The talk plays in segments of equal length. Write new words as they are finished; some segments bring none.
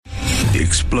The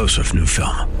explosive new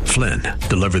film, Flynn,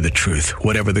 deliver the truth,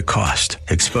 whatever the cost.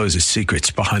 Exposes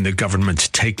secrets behind the government's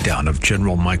takedown of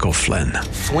General Michael Flynn.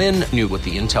 Flynn knew what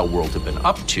the intel world had been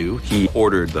up to. He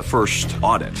ordered the first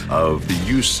audit of the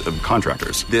use of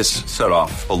contractors. This set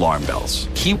off alarm bells.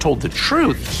 He told the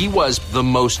truth. He was the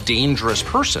most dangerous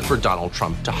person for Donald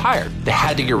Trump to hire. They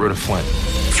had to get rid of Flynn.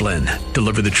 Flynn,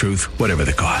 deliver the truth, whatever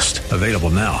the cost. Available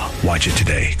now. Watch it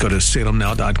today. Go to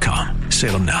salemnow.com.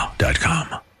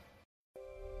 salemnow.com.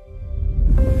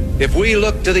 If we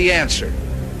look to the answer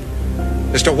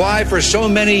as to why for so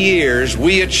many years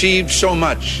we achieved so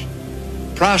much,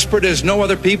 prospered as no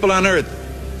other people on earth,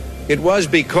 it was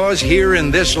because here in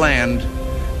this land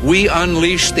we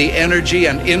unleashed the energy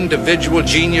and individual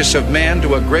genius of man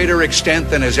to a greater extent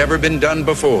than has ever been done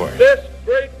before. This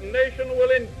great nation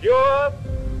will endure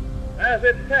as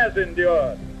it has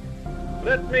endured.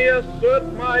 Let me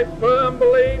assert my firm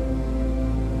belief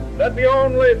that the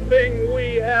only thing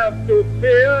we have to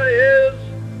fear is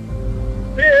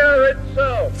fear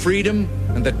itself. Freedom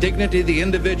and the dignity of the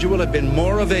individual have been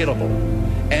more available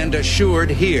and assured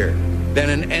here than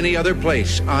in any other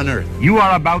place on earth. You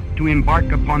are about to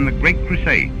embark upon the great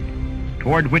crusade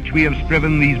toward which we have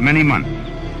striven these many months.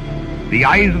 The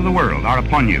eyes of the world are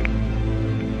upon you.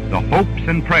 The hopes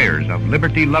and prayers of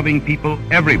liberty-loving people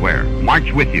everywhere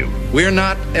march with you. We're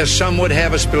not, as some would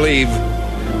have us believe,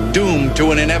 doomed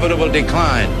to an inevitable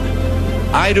decline.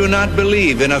 I do not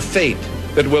believe in a fate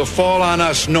that will fall on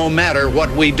us no matter what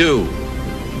we do.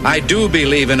 I do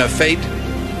believe in a fate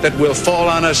that will fall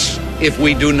on us if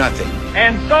we do nothing.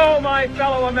 And so, my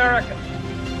fellow Americans,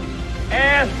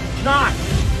 ask not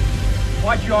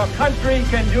what your country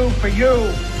can do for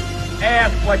you,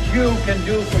 ask what you can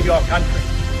do for your country.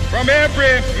 From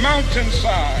every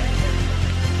mountainside,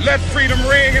 let freedom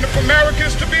ring, and if America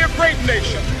is to be a great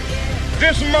nation,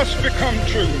 this must become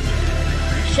true.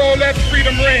 So let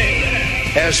freedom ring.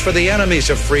 As for the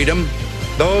enemies of freedom,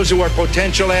 those who are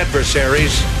potential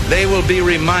adversaries, they will be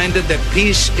reminded that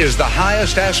peace is the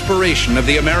highest aspiration of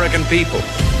the American people.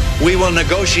 We will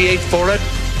negotiate for it,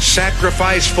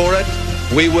 sacrifice for it.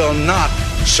 We will not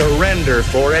surrender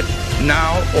for it,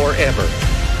 now or ever.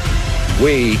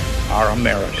 We are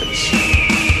Americans.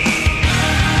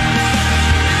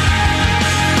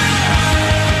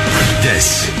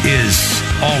 This is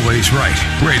Always Right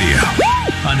Radio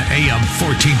on AM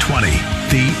 1420.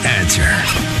 The Answer.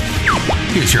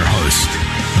 Here's your host,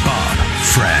 Bob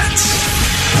Frantz.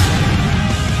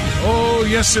 Oh,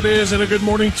 yes, it is, and a good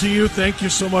morning to you. Thank you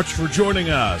so much for joining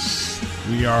us.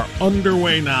 We are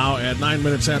underway now at 9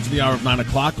 minutes after the hour of 9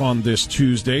 o'clock on this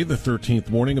Tuesday, the 13th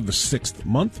morning of the 6th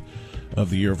month of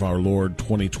the year of our Lord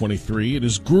 2023. It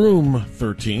is Groom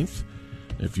 13th,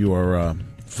 if you are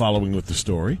following with the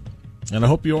story. And I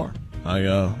hope you are.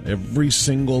 Every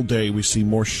single day we see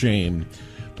more shame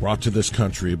brought to this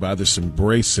country by this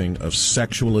embracing of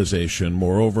sexualization.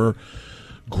 Moreover,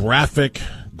 graphic,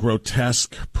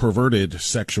 grotesque, perverted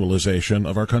sexualization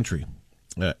of our country,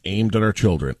 aimed at our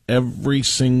children. Every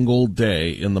single day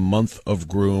in the month of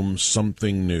Groom,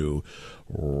 something new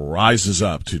rises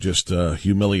up to just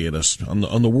humiliate us on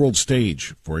the world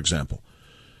stage, for example.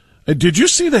 Did you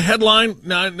see the headline?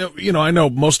 Now, I know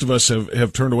most of us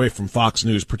have turned away from Fox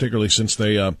News, particularly since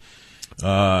they,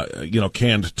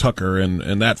 canned Tucker,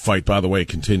 and that fight, by the way,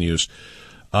 continues.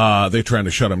 They're trying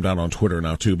to shut him down on Twitter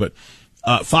now too. But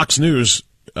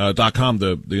FoxNews.com,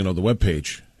 the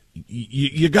webpage,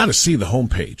 you got to see the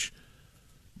homepage.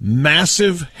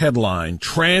 Massive headline: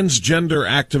 transgender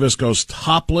activist goes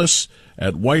topless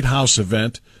at White House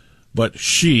event, but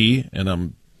she, and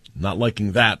I'm not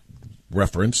liking that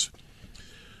reference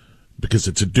because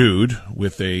it's a dude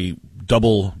with a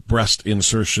double breast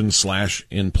insertion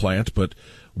 / implant, but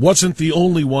wasn't the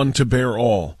only one to bear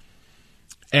all.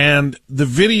 And the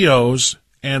videos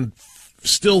and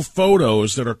still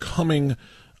photos that are coming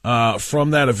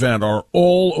from that event are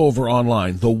all over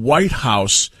online. The White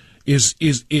House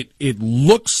it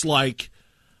looks like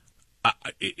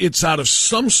it's out of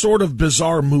some sort of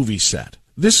bizarre movie set.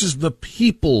 This is the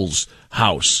people's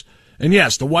house. And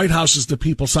yes, the White House is the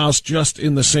people's house just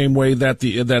in the same way that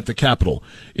the Capitol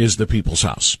is the people's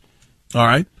house. All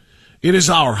right? It is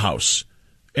our house.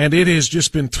 And it has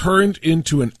just been turned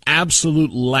into an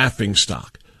absolute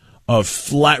laughingstock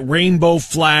of rainbow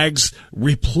flags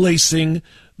replacing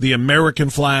the American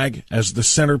flag as the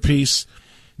centerpiece.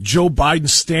 Joe Biden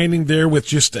standing there with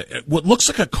just what looks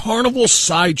like a carnival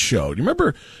sideshow. Do you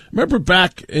remember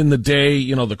back in the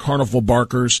day, the carnival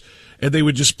barkers, and they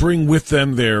would just bring with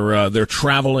them their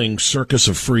traveling circus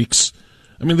of freaks.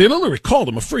 I mean, they literally called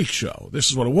him a freak show.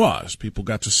 This is what it was. People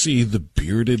got to see the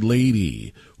bearded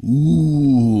lady.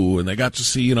 Ooh, and they got to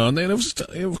see, and it was,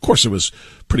 of course, it was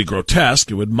pretty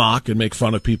grotesque. It would mock and make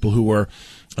fun of people who were,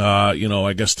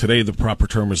 I guess today the proper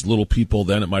term is little people.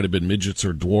 Then it might have been midgets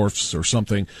or dwarfs or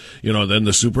something. Then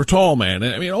the super tall man.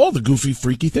 I mean, all the goofy,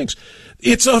 freaky things.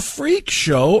 It's a freak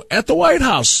show at the White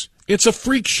House. It's a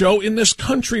freak show in this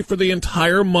country for the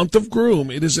entire month of Groom.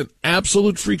 It is an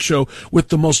absolute freak show with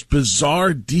the most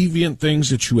bizarre, deviant things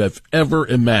that you have ever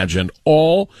imagined.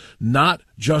 All not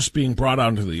just being brought out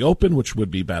into the open, which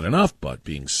would be bad enough, but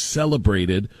being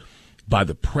celebrated by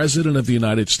the President of the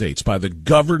United States, by the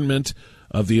government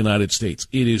of the United States.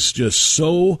 It is just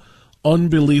so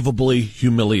unbelievably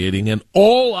humiliating. And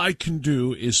all I can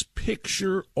do is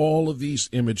picture all of these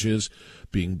images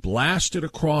being blasted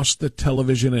across the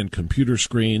television and computer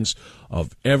screens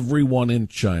of everyone in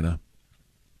China,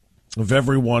 of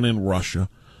everyone in Russia,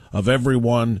 of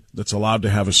everyone that's allowed to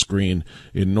have a screen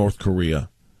in North Korea,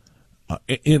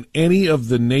 in any of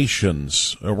the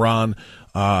nations, Iran,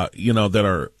 that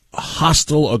are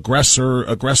hostile,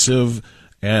 aggressive,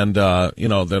 and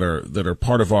that are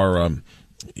part of our,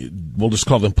 we'll just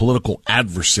call them political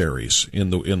adversaries on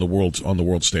the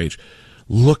world stage,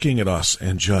 looking at us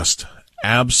and just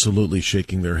absolutely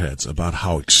shaking their heads about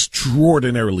how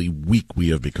extraordinarily weak we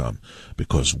have become,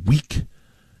 because weak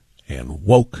and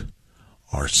woke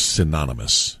are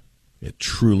synonymous. It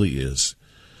truly is.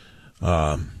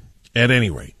 At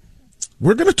any rate,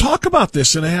 we're going to talk about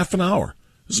this in a half an hour.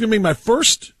 This is going to be my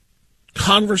first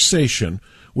conversation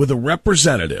with a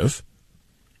representative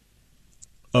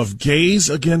of Gays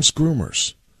Against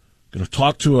Groomers. I'm going to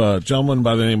talk to a gentleman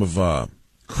by the name of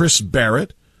Chris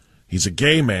Barrett. He's a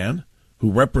gay man who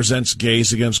represents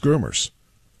Gays Against Groomers.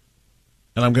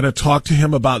 And I'm going to talk to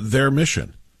him about their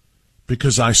mission,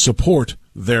 because I support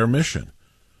their mission.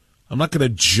 I'm not going to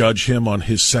judge him on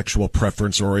his sexual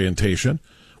preference or orientation.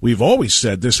 We've always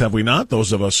said this, have we not?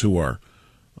 Those of us who are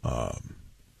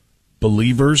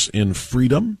believers in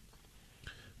freedom,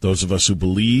 those of us who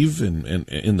believe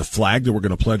in the flag that we're going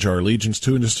to pledge our allegiance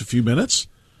to in just a few minutes.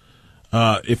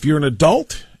 If you're an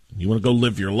adult, you want to go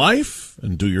live your life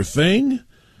and do your thing,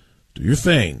 do your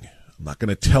thing. I'm not going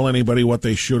to tell anybody what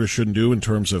they should or shouldn't do in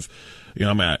terms of,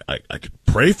 I could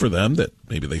pray for them that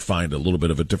maybe they find a little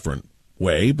bit of a different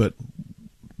way, but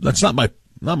that's not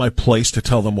my place to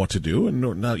tell them what to do, and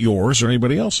not yours or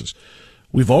anybody else's.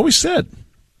 We've always said,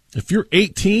 if you're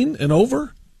 18 and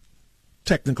over,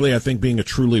 technically I think being a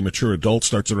truly mature adult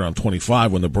starts at around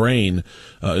 25 when the brain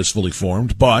is fully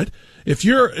formed, but if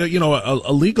you're,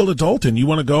 a legal adult and you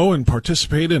want to go and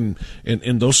participate in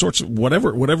those sorts of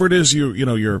whatever it is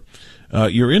you're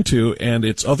into, and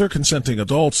it's other consenting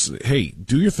adults, hey,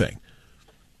 do your thing.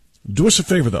 Do us a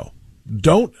favor though.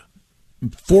 Don't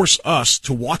force us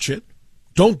to watch it.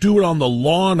 Don't do it on the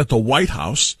lawn at the White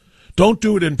House. Don't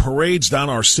do it in parades down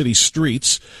our city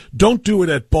streets. Don't do it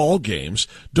at ball games.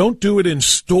 Don't do it in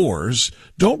stores.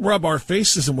 Don't rub our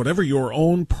faces in whatever your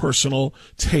own personal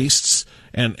tastes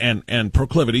and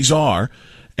proclivities are,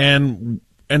 and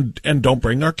don't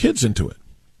bring our kids into it.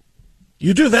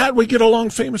 You do that, we get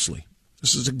along famously.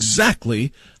 This is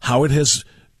exactly how it has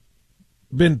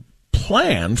been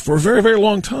planned for a very, very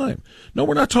long time. No,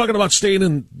 we're not talking about staying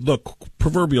in the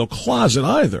proverbial closet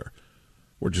either.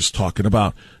 We're just talking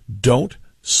about don't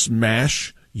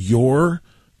smash your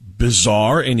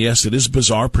bizarre, and yes, it is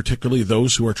bizarre, particularly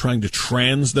those who are trying to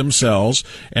trans themselves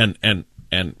and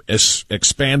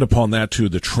expand upon that to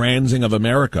the transing of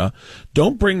America.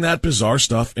 Don't bring that bizarre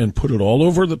stuff and put it all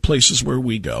over the places where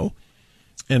we go,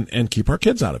 and keep our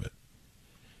kids out of it.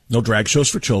 No drag shows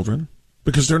for children,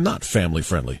 because they're not family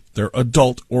friendly. They're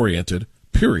adult oriented,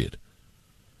 period.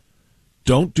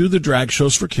 Don't do the drag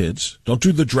shows for kids. Don't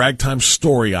do the drag time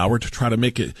story hour to try to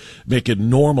make it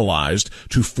normalized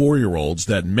to 4-year-olds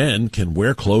that men can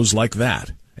wear clothes like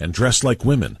that and dress like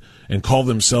women and call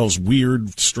themselves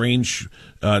weird, strange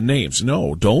names.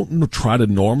 No, don't try to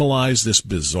normalize this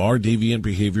bizarre, deviant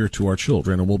behavior to our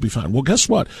children, and we'll be fine. Well, guess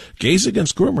what? Gays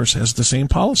Against Groomers has the same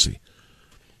policy.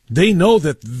 They know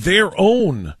that their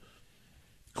own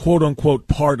quote-unquote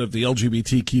part of the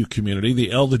LGBTQ community,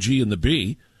 the L, the G, and the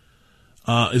B,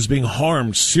 is being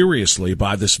harmed seriously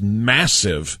by this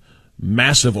massive,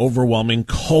 overwhelming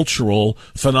cultural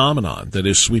phenomenon that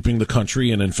is sweeping the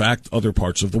country and, in fact, other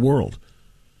parts of the world.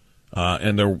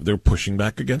 And they're pushing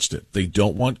back against it. They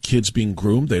don't want kids being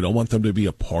groomed. They don't want them to be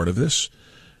a part of this.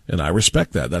 And I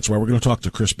respect that. That's why we're going to talk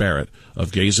to Chris Barrett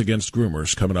of Gays Against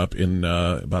Groomers coming up in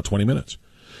about 20 minutes.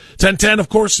 10:10, of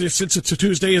course, since it's a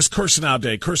Tuesday, is Kirsanow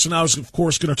Day. Kirsanow is, of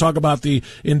course, going to talk about the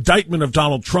indictment of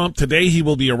Donald Trump. Today, he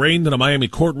will be arraigned in a Miami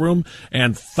courtroom,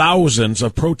 and thousands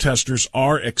of protesters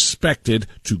are expected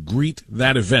to greet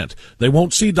that event. They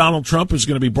won't see Donald Trump, who's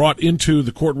going to be brought into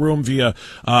the courtroom via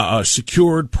a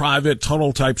secured, private,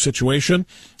 tunnel-type situation.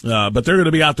 But they're going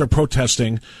to be out there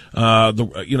protesting,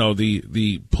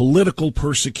 the political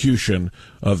persecution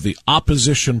of the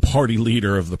opposition party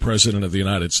leader of the President of the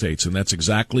United States. And that's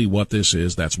exactly what this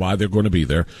is. That's why they're going to be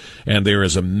there. And there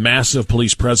is a massive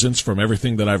police presence from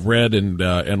everything that I've read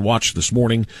and watched this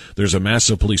morning. There's a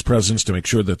massive police presence to make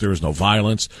sure that there is no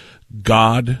violence.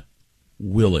 God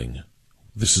willing,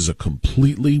 this is a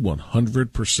completely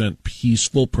 100%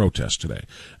 peaceful protest today.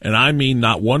 And I mean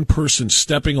not one person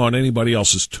stepping on anybody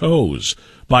else's toes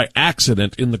by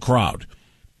accident in the crowd.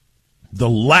 The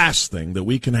last thing that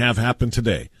we can have happen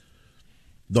today,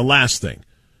 the last thing,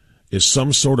 is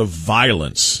some sort of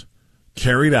violence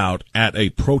carried out at a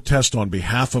protest on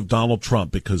behalf of Donald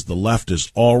Trump, because the left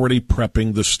is already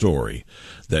prepping the story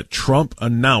that Trump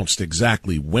announced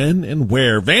exactly when and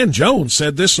where. Van Jones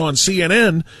said this on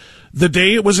CNN the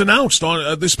day it was announced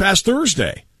on this past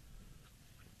Thursday.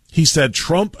 He said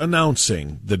Trump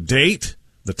announcing the date,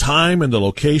 the time, and the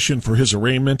location for his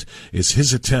arraignment is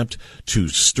his attempt to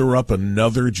stir up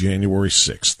another January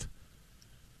 6th.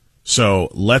 So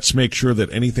let's make sure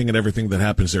that anything and everything that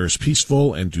happens there is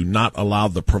peaceful, and do not allow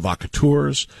the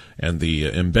provocateurs and the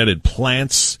embedded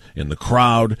plants in the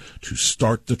crowd to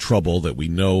start the trouble that we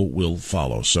know will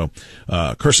follow. So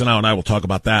Kirsanow and I will talk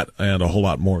about that and a whole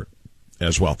lot more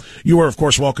as well. You are, of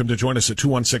course, welcome to join us at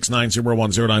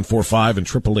 216-901-0945 and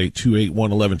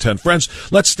 888-281-1110.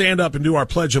 Friends, let's stand up and do our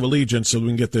Pledge of Allegiance so we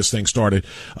can get this thing started.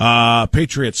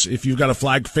 Patriots, if you've got a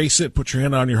flag, face it. Put your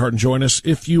hand on your heart and join us.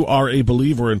 If you are a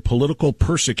believer in political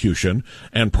persecution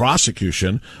and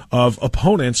prosecution of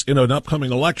opponents in an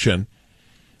upcoming election,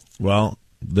 well,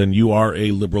 then you are a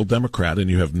liberal Democrat and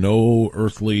you have no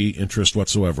earthly interest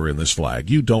whatsoever in this flag.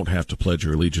 You don't have to pledge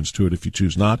your allegiance to it if you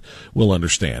choose not. We'll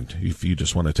understand if you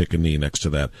just want to take a knee next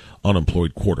to that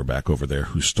unemployed quarterback over there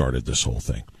who started this whole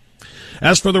thing.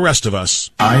 As for the rest of us,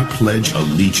 I pledge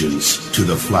allegiance to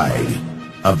the flag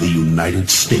of the United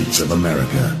States of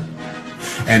America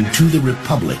and to the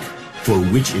republic for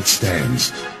which it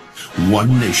stands,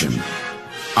 one nation,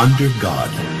 under God,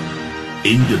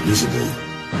 indivisible,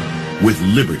 with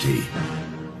liberty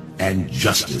and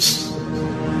justice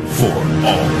for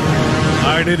all.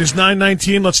 All right, it is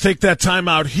 9:19. Let's take that time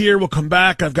out here. We'll come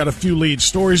back. I've got a few lead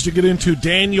stories to get into.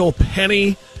 Daniel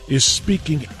Penny is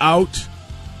speaking out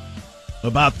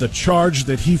about the charge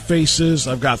that he faces.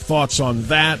 I've got thoughts on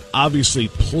that. Obviously,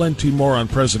 plenty more on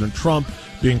President Trump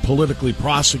being politically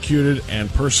prosecuted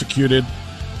and persecuted.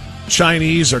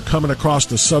 Chinese are coming across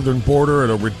the southern border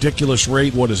at a ridiculous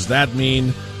rate. What does that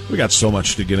mean? We got so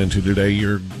much to get into today.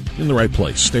 You're in the right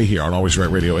place. Stay here on Always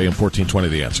Right Radio, AM 1420,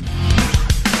 The Answer.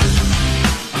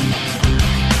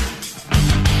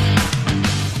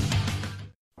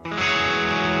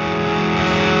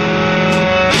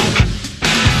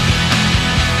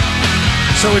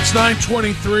 So it's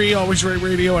 9:23, Always Right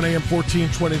Radio on AM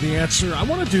 1420, The Answer. I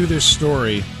want to do this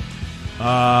story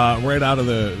right out of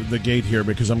the gate here,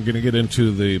 because I'm going to get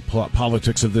into the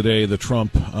politics of the day, the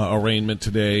Trump arraignment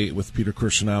today with Peter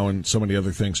Kirsanow and so many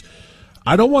other things.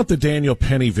 I don't want the Daniel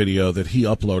Penny video that he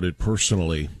uploaded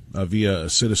personally via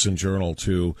a Citizen Journal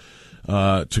to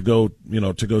go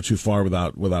too far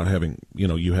without having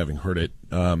you having heard it.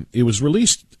 It was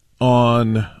released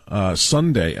on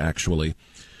Sunday, actually.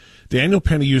 Daniel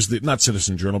Penny used not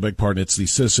Citizen Journal, beg pardon, it's the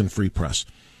Citizen Free Press.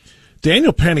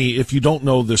 Daniel Penny, if you don't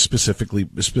know this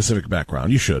specific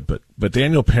background, you should, but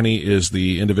Daniel Penny is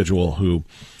the individual who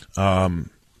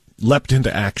leapt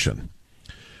into action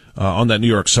on that New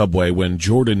York subway when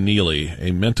Jordan Neely,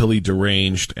 a mentally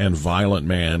deranged and violent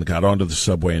man, got onto the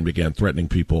subway and began threatening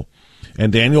people.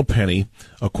 And Daniel Penny,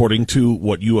 according to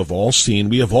what you have all seen,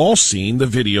 we have all seen the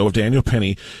video of Daniel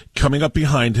Penny coming up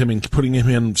behind him and putting him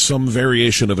in some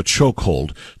variation of a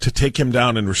chokehold to take him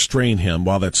down and restrain him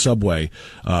while that subway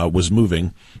was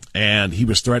moving. And he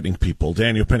was threatening people.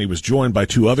 Daniel Penny was joined by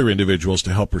two other individuals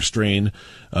to help restrain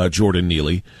Jordan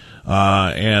Neely.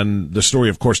 And the story,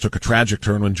 of course, took a tragic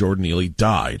turn when Jordan Neely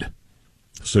died.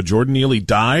 So Jordan Neely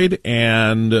died,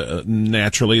 and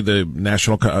naturally the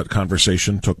national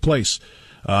conversation took place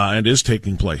and is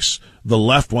taking place. The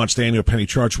left wants Daniel Penny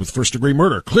charged with first-degree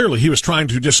murder. Clearly, he was trying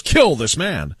to just kill this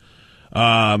man.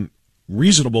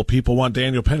 Reasonable people want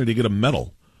Daniel Penny to get a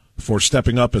medal for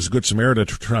stepping up as a good Samaritan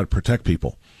to try to protect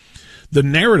people. The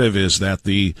narrative is that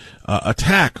the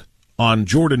attack on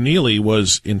Jordan Neely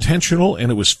was intentional,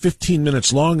 and it was 15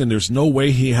 minutes long, and there's no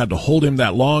way he had to hold him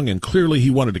that long, and clearly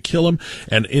he wanted to kill him.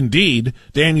 And indeed,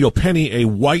 Daniel Penny, a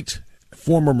white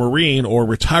former Marine or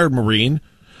retired Marine,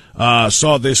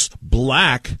 saw this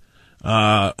black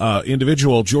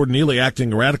individual, Jordan Neely,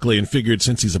 acting erratically and figured,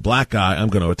 since he's a black guy, I'm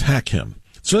going to attack him.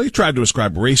 So they tried to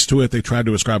ascribe race to it. They tried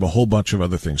to ascribe a whole bunch of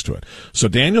other things to it. So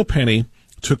Daniel Penny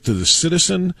took to the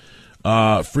Citizen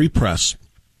Free Press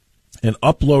and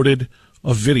uploaded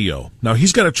a video. Now,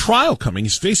 he's got a trial coming.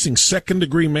 He's facing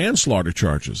second-degree manslaughter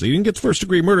charges. They didn't get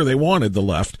first-degree murder. They wanted, the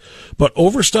left. But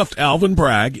overstuffed Alvin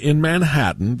Bragg in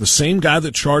Manhattan, the same guy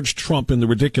that charged Trump in the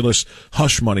ridiculous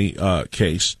hush money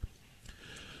case,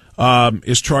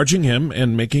 is charging him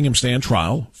and making him stand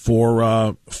trial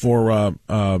for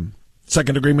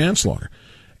second-degree manslaughter.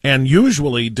 And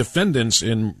usually defendants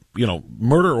in,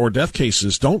 murder or death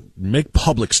cases don't make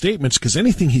public statements because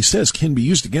anything he says can be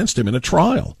used against him in a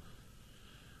trial.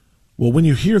 Well, when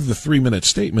you hear the 3-minute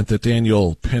statement that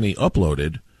Daniel Penny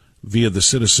uploaded via the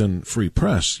Citizen Free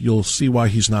Press, you'll see why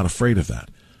he's not afraid of that,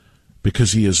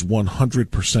 because he is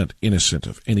 100% innocent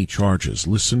of any charges.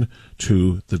 Listen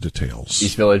to the details.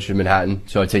 East Village in Manhattan,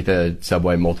 so I take the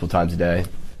subway multiple times a day.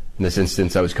 In this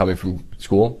instance, I was coming from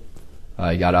school.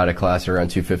 I got out of class around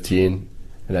 2:15,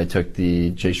 and I took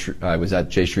I was at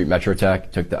J Street Metro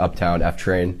Tech, took the Uptown F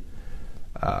train.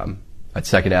 At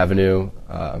 2nd Avenue,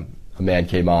 a man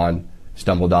came on,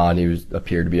 stumbled on. He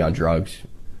appeared to be on drugs.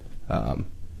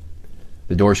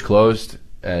 The doors closed,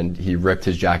 and he ripped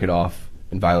his jacket off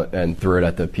and threw it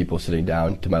at the people sitting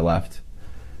down to my left.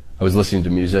 I was listening to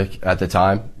music at the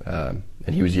time,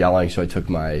 and he was yelling, so I took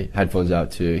my headphones out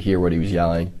to hear what he was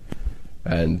yelling.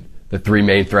 And the 3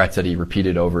 main threats that he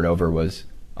repeated over and over was,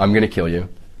 I'm going to kill you,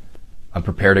 I'm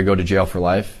prepared to go to jail for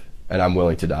life, and I'm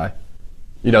willing to die.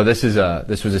 This was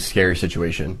a scary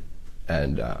situation.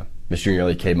 And Mr.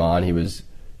 Neely came on. He was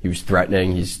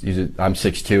threatening. I'm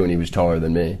 6'2", and he was taller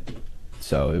than me.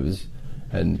 So it was,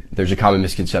 and there's a common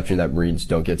misconception that Marines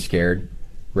don't get scared.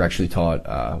 We're actually taught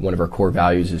one of our core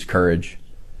values is courage.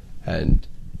 And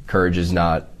courage is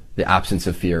not the absence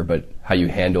of fear, but how you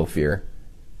handle fear.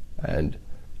 And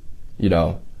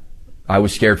I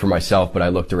was scared for myself, but I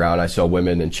looked around, I saw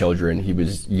women and children. He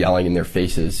was yelling in their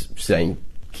faces, saying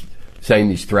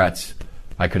these threats.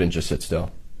 I couldn't just sit still.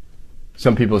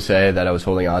 Some people say that I was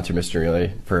holding on to Mr.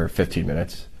 Neely for 15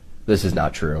 minutes. This is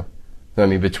not true.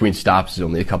 Between stops is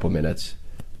only a couple minutes.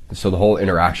 So the whole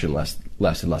interaction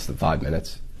lasted less than 5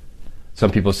 minutes. Some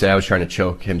people say I was trying to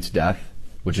choke him to death,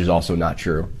 which is also not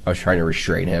true. I was trying to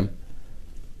restrain him.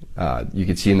 You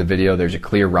can see in the video there's a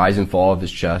clear rise and fall of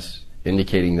his chest,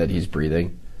 indicating that he's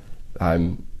breathing.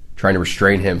 I'm trying to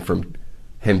restrain him from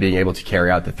him being able to carry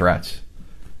out the threats.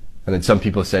 And then some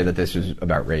people say that this was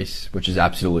about race, which is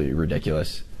absolutely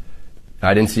ridiculous.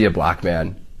 I didn't see a black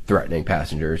man threatening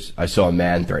passengers. I saw a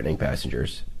man threatening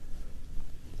passengers,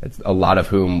 a lot of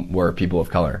whom were people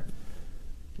of color.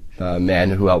 The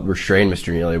man who helped restrain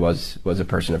Mr. Neely was a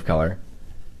person of color.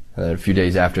 And then a few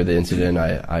days after the incident,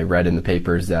 I read in the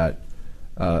papers that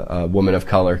a woman of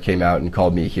color came out and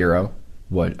called me a hero.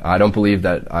 I don't believe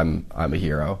that I'm a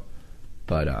hero,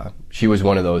 but she was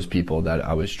one of those people that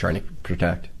I was trying to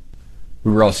protect.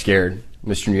 We were all scared.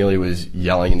 Mr. Neely was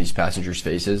yelling in these passengers'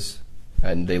 faces,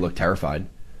 and they looked terrified.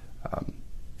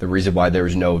 The reason why there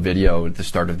was no video at the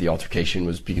start of the altercation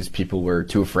was because people were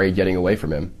too afraid getting away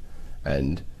from him,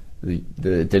 and the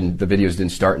videos didn't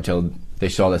start until they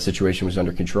saw that situation was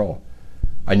under control.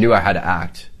 I knew I had to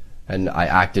act, and I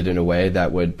acted in a way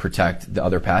that would protect the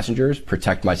other passengers,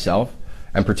 protect myself,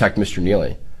 and protect Mr.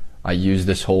 Neely. I used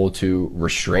this hole to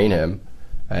restrain him,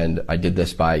 and I did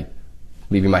this by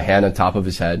leaving my hand on top of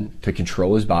his head to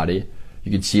control his body.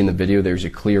 You can see in the video there's a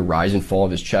clear rise and fall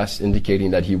of his chest,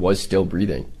 indicating that he was still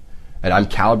breathing. And I'm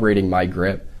calibrating my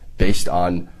grip based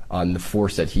on the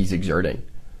force that he's exerting.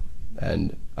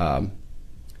 And I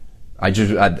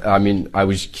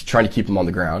was trying to keep him on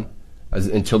the ground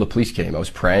until the police came. I was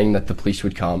praying that the police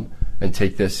would come and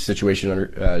take this situation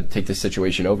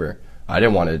over. I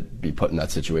didn't want to be put in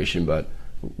that situation, but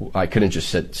I couldn't just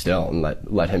sit still and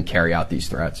let him carry out these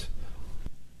threats.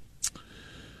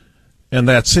 And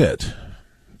that's it.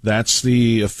 That's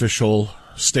the official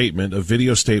statement, a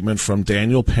video statement from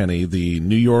Daniel Penny, the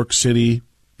New York City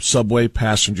subway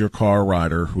passenger car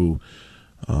rider who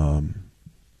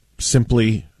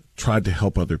simply tried to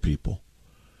help other people.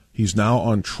 He's now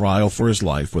on trial for his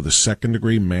life with a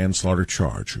second-degree manslaughter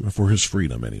charge, for his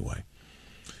freedom anyway.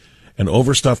 And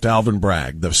overstuffed Alvin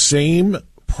Bragg, the same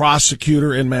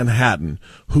prosecutor in Manhattan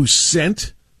who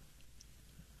sent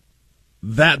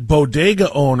that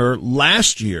bodega owner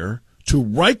last year to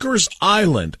Rikers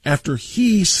Island after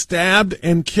he stabbed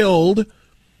and killed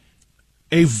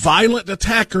a violent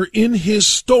attacker in his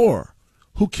store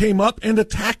who came up and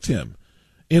attacked him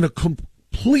in a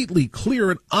completely clear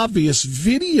and obvious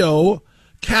video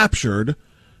captured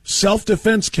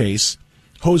self-defense case.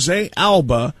 Jose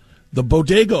Alba, the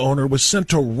bodega owner, was sent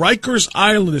to Rikers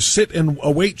Island to sit and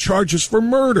await charges for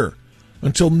murder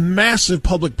until massive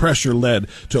public pressure led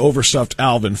to Overstuffed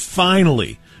Alvin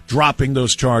finally dropping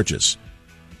those charges.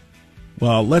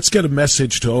 Well, let's get a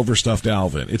message to Overstuffed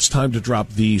Alvin. It's time to drop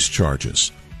these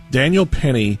charges. Daniel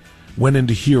Penny went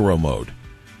into hero mode.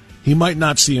 He might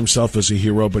not see himself as a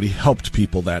hero, but he helped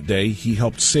people that day. He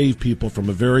helped save people from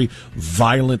a very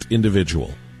violent individual.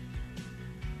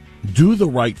 Do the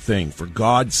right thing, for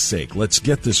God's sake. Let's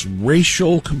get this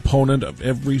racial component of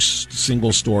every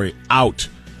single story out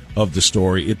of the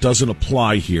story. It doesn't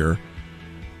apply here.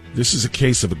 This is a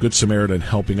case of a good Samaritan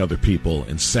helping other people,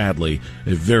 and sadly,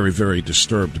 a very, very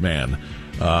disturbed man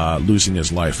losing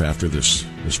his life after this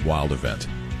wild event.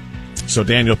 So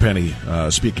Daniel Penny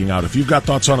speaking out. If you've got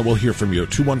thoughts on it, we'll hear from you.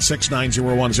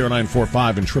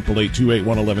 216-901-0945 and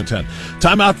 888-281-1110.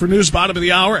 Time out for news, bottom of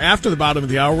the hour. After the bottom of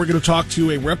the hour, we're going to talk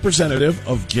to a representative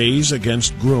of Gays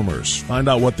Against Groomers. Find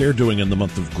out what they're doing in the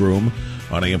month of Groom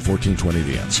on AM 1420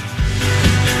 The Answer.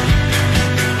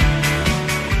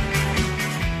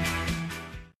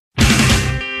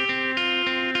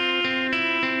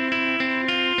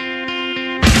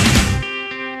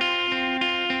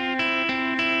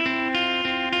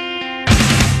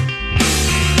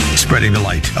 Spreading the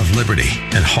light of liberty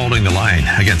and holding the line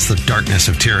against the darkness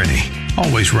of tyranny.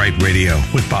 Always Right Radio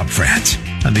with Bob Frantz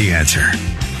on The Answer.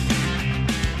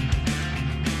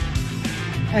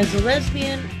 As a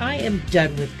lesbian, I am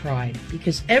done with Pride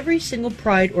because every single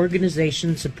Pride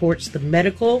organization supports the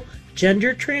medical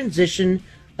gender transition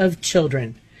of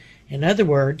children. In other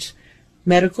words,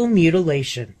 medical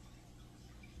mutilation.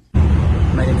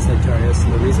 My name is Nectarius,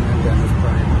 and the reason I'm done with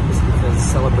Pride is because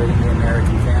celebrating the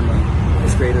American family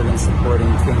is greater than supporting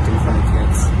kink in front of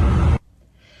kids.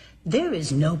 There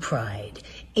is no pride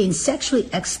in sexually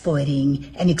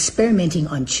exploiting and experimenting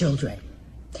on children.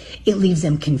 It leaves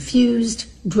them confused,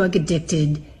 drug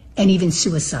addicted, and even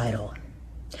suicidal.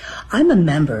 I'm a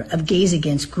member of Gays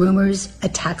Against Groomers, a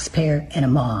taxpayer, and a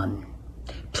mom.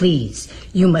 Please,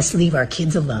 you must leave our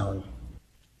kids alone.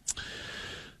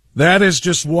 That is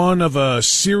just one of a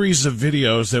series of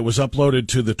videos that was uploaded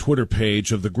to the Twitter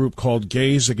page of the group called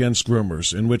Gays Against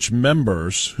Groomers, in which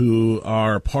members who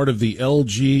are part of the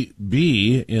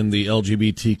LGB in the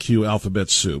LGBTQ alphabet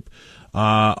soup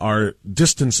are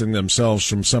distancing themselves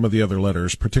from some of the other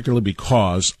letters, particularly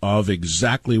because of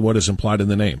exactly what is implied in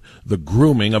the name, the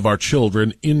grooming of our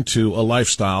children into a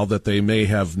lifestyle that they may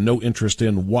have no interest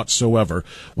in whatsoever,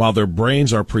 while their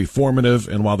brains are preformative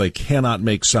and while they cannot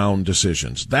make sound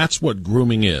decisions. That's what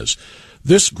grooming is.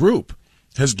 This group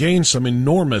has gained some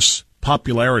enormous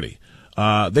popularity.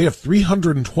 They have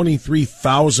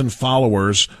 323,000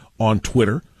 followers on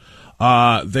Twitter.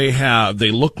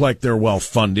 They look like they're well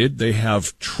funded. They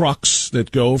have trucks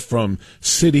that go from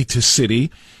city to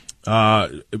city,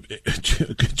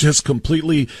 just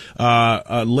completely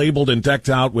labeled and decked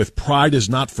out with "Pride is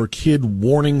not for kid"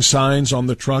 warning signs on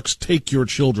the trucks. Take your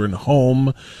children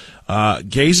home.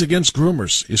 Gays Against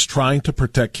Groomers is trying to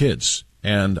protect kids,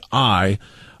 and I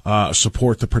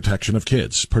support the protection of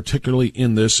kids, particularly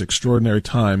in this extraordinary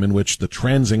time in which the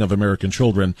transing of American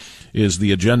children is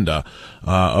the agenda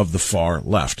of the far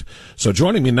left. So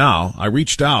joining me now, I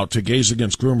reached out to Gays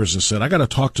Against Groomers and said, I got to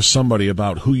talk to somebody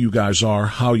about who you guys are,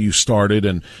 how you started,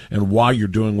 and why you're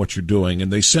doing what you're doing.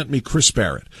 And they sent me Chris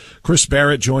Barrett. Chris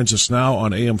Barrett joins us now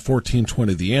on AM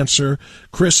 1420 The Answer.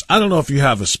 Chris, I don't know if you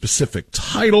have a specific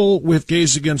title with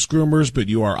Gays Against Groomers, but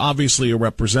you are obviously a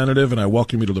representative, and I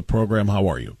welcome you to the program. How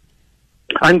are you?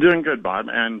 I'm doing good, Bob,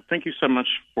 and thank you so much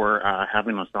for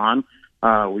having us on.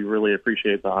 We really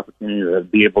appreciate the opportunity to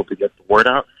be able to get the word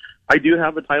out. I do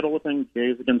have a title within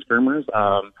Gays Against Groomers.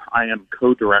 I am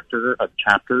co-director of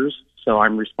chapters, so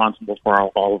I'm responsible for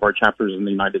all of our chapters in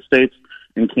the United States,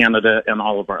 in Canada, and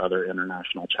all of our other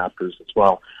international chapters as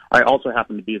well. I also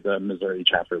happen to be the Missouri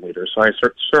chapter leader, so I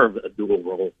serve a dual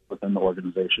role within the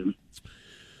organization.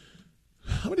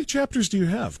 How many chapters do you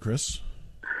have, Chris?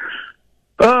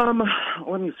 Let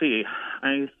me see.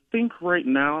 I think right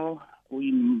now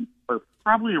we are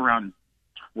probably around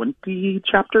 20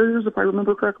 chapters, if I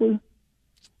remember correctly.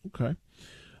 Okay.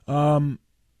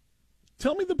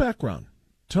 Tell me the background.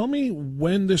 Tell me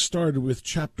when this started with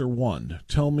Chapter 1.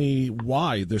 Tell me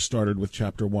why this started with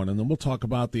Chapter 1, and then we'll talk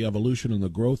about the evolution and the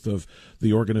growth of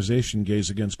the organization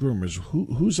Gays Against Groomers.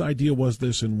 Whose idea was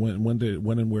this, and when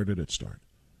and where did it start?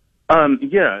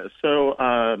 Yeah, so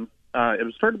it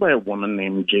was started by a woman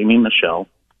named Jamie Michelle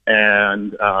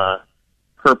and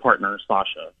her partner,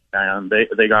 Sasha, and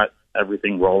they got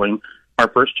everything rolling. Our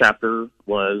first chapter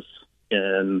was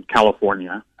in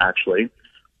California, actually.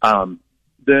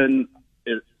 Then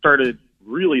it started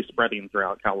really spreading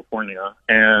throughout California,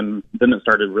 and then it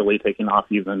started really taking off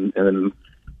even in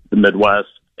the Midwest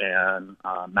and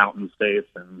mountain states,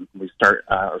 and we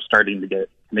are starting to get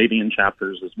Canadian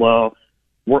chapters as well.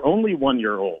 We're only 1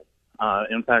 year old.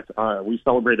 In fact, we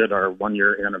celebrated our 1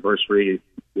 year anniversary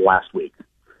last week.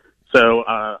 So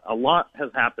a lot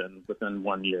has happened within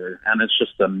 1 year, and it's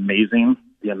just amazing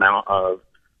the amount of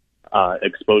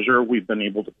exposure we've been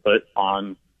able to put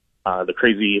on the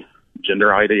crazy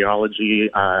gender ideology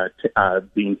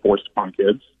being forced upon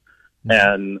kids.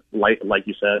 And like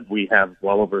you said, we have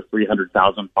well over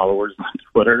 300,000 followers on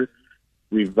Twitter.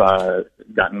 We've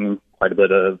gotten quite a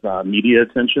bit of media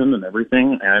attention and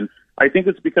everything, and I think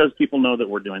it's because people know that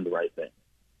we're doing the right thing.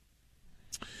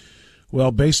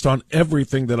 Well, based on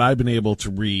everything that I've been able to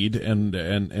read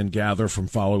and gather from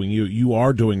following you, you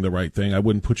are doing the right thing. I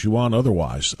wouldn't put you on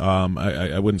otherwise.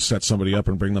 I wouldn't set somebody up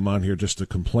and bring them on here just to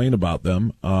complain about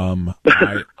them. I'm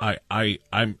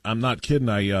not kidding.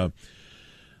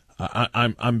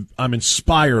 I'm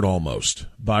inspired almost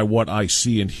by what I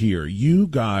see and hear. You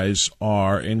guys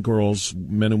are, and girls,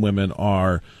 men and women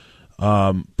are,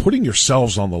 putting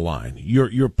yourselves on the line.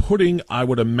 You're putting, I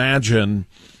would imagine,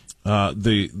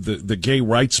 the gay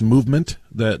rights movement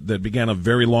that began a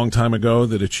very long time ago,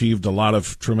 that achieved a lot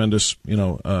of tremendous,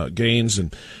 gains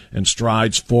and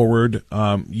strides forward.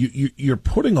 You're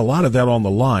putting a lot of that on the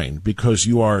line because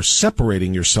you are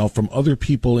separating yourself from other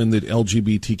people in the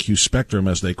LGBTQ spectrum,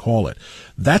 as they call it.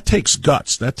 That takes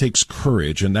guts, that takes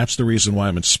courage, and that's the reason why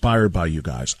I'm inspired by you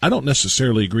guys. I don't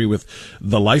necessarily agree with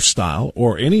the lifestyle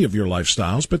or any of your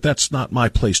lifestyles, but that's not my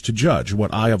place to judge.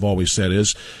 What I have always said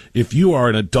is, if you are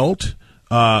an adult,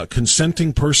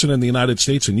 consenting person in the United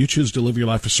States, and you choose to live your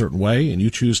life a certain way, and you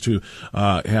choose to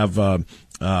have a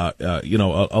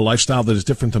lifestyle that is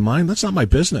different than mine, that's not my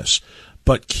business.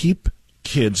 But keep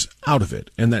kids out of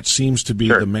it, and that seems to be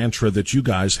the mantra that you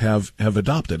guys have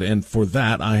adopted, and for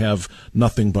that I have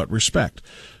nothing but respect.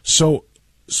 So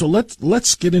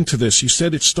let's get into this. You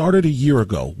said it started a year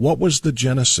ago. What was the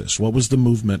genesis? What was the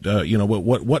movement?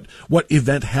 What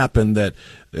event happened that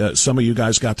some of you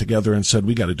guys got together and said,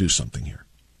 we got to do something here?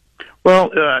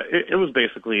 Well, it was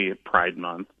basically Pride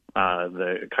Month.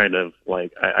 The kind of,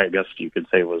 like, I guess you could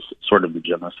say, was sort of the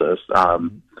genesis.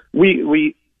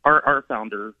 Our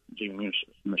founder, Jamie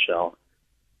Michelle,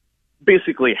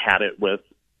 basically had it with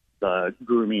the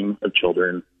grooming of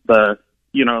children.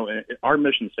 Our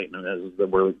mission statement is that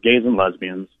we're gays and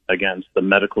lesbians against the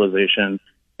medicalization,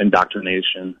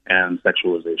 indoctrination, and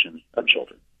sexualization of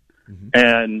children. Mm-hmm.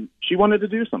 And she wanted to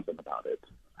do something about it.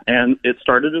 And it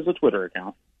started as a Twitter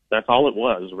account. That's all it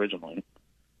was originally.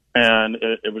 And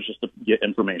it was just to get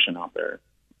information out there.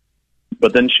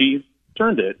 But then she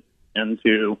turned it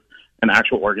into an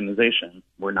actual organization.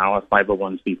 We're now a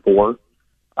 501c4,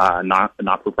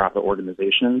 not-for-profit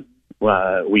organization.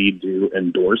 We do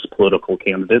endorse political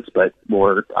candidates, but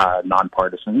we're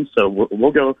nonpartisan. So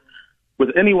we'll go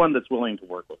with anyone that's willing to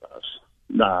work with us,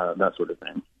 that sort of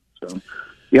thing. So,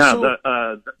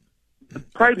 the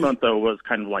Pride Month, though, was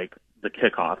kind of like the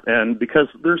kickoff. And because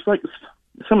there's like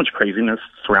so much craziness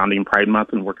surrounding Pride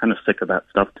Month, and we're kind of sick of that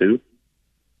stuff, too.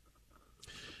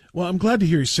 Well, I'm glad to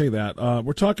hear you say that.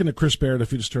 We're talking to Chris Barrett,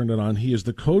 if you just turned it on. He is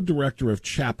the co-director of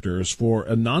chapters for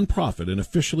a nonprofit, an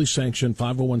officially sanctioned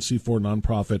 501c4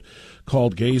 nonprofit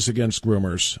called Gays Against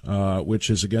Groomers, which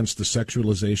is against the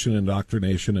sexualization,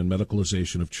 indoctrination, and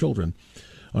medicalization of children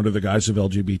under the guise of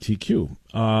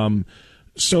LGBTQ.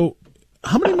 So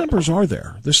how many members are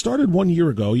there? This started 1 year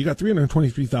ago. You got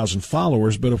 323,000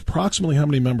 followers, but approximately how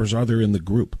many members are there in the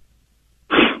group?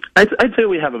 I'd say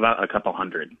we have about a couple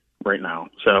hundred right now.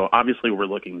 So obviously we're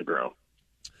looking to grow.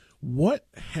 What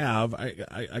have,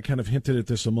 I kind of hinted at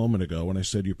this a moment ago when I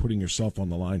said you're putting yourself on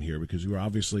the line here because you're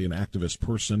obviously an activist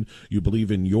person. You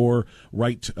believe in your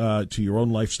right to your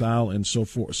own lifestyle and so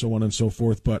on and so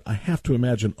forth. But I have to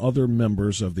imagine other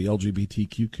members of the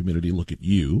LGBTQ community look at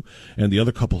you and the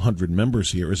other couple hundred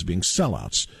members here as being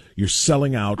sellouts. You're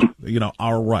selling out,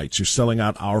 our rights. You're selling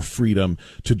out our freedom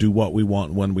to do what we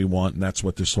want when we want, and that's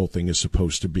what this whole thing is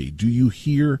supposed to be. Do you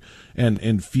hear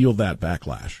and feel that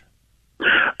backlash?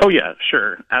 Oh, yeah,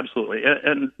 sure. Absolutely.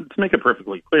 And to make it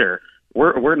perfectly clear,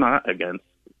 we're not against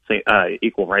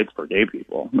equal rights for gay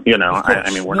people. We're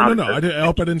not. No. I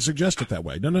hope I didn't suggest it that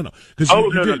way. No. Because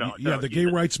the gay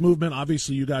rights movement,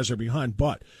 obviously you guys are behind.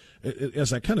 But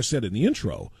as I kind of said in the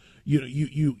intro,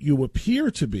 you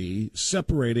appear to be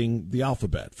separating the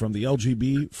alphabet from the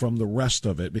LGB from the rest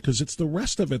of it, because it's the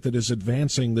rest of it that is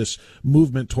advancing this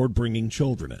movement toward bringing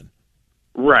children in.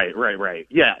 Right.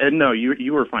 Yeah, and no,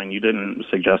 you were fine. You didn't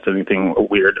suggest anything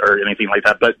weird or anything like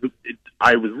that. But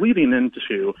I was leading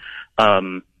into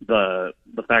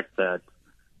the fact that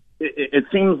it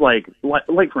seems like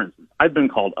for instance, I've been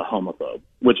called a homophobe,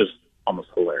 which is almost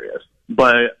hilarious.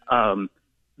 But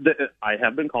I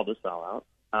have been called a sellout.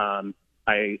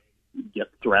 I get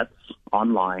threats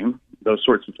online, those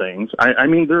sorts of things. I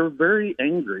mean, they're very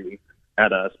angry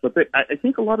at us, but I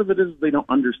think a lot of it is they don't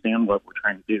understand what we're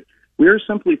trying to do. We are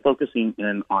simply focusing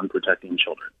in on protecting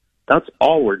children. That's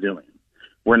all we're doing.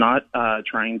 We're not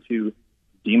trying to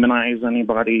demonize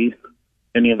anybody,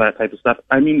 any of that type of stuff.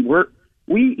 I mean,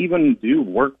 we even do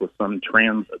work with some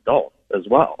trans adults as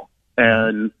well,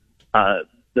 and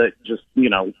that just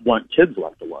want kids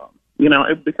left alone.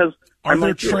 Because are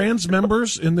there trans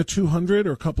members in the 200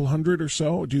 or a couple hundred or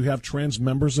so? Do you have trans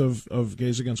members of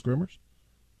Gays Against Groomers?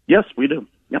 Yes, we do.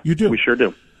 Yep, you do. We sure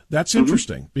do. That's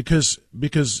interesting because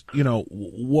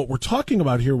what we're talking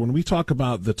about here when we talk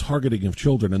about the targeting of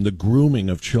children and the grooming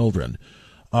of children,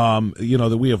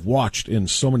 that we have watched in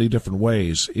so many different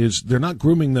ways, is they're not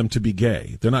grooming them to be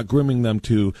gay. They're not grooming them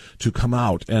to come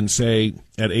out and say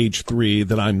at age 3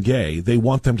 that I'm gay. They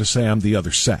want them to say I'm the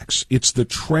other sex. It's the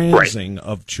transing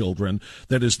of children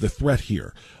that is the threat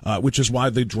here, which is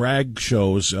why the drag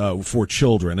shows for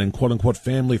children and quote-unquote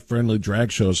family-friendly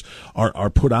drag shows are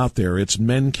put out there. It's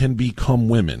men can become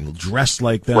women, dress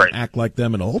like them, act like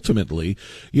them, and ultimately,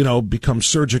 become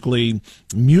surgically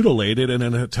mutilated in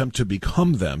an attempt to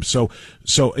become them. So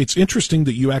it's interesting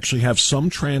that you actually have some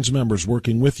trans members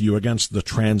working with you against the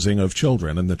transing of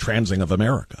children and the transing of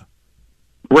America.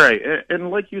 Right,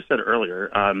 and like you said earlier,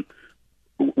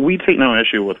 we take no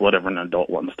issue with whatever an adult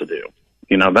wants to do.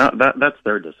 That's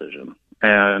their decision,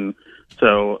 and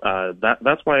so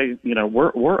that's why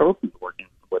we're open to working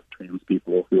with trans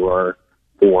people who are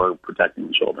for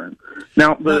protecting children.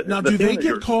 Now, do they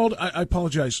get called? I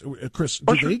apologize, Chris.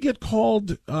 Do they get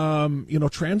called,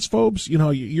 transphobes?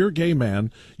 You're a gay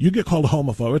man. You get called a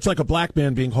homophobe. It's like a black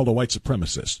man being called a white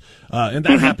supremacist, and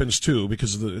that happens too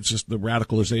because it's just the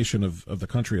radicalization of the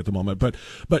country at the moment.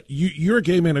 But you're a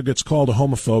gay man who gets called a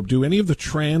homophobe. Do any of the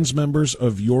trans members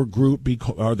of your group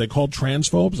are they called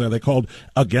transphobes? Are they called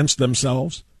against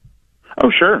themselves?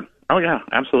 Oh, sure. Oh, yeah,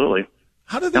 absolutely.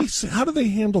 How do they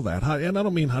handle that? And I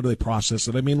don't mean how do they process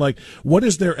it. I mean, what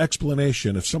is their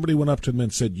explanation? If somebody went up to them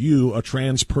and said, you, a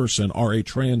trans person, are a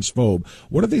transphobe,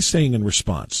 what are they saying in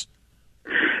response?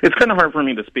 It's kind of hard for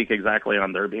me to speak exactly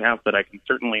on their behalf, but I can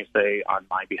certainly say on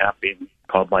my behalf being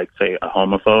called, say, a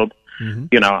homophobe.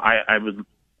 Mm-hmm.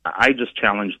 I just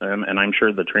challenge them, and I'm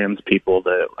sure the trans people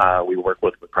that we work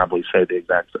with would probably say the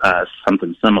exact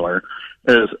something similar,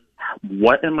 is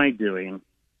what am I doing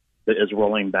that is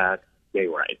rolling back gay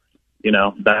rights?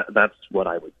 That's what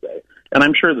I would say. And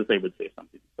I'm sure that they would say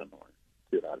something similar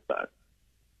to that effect.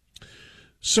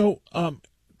 So,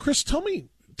 Chris, tell me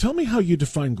how you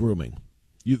define grooming.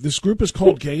 This group is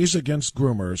called Gays Against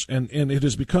Groomers, and it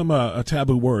has become a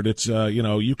taboo word. It's,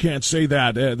 you can't say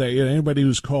that. Anybody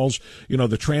who calls,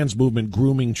 the trans movement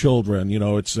grooming children,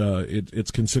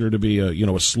 it's considered to be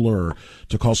a slur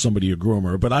to call somebody a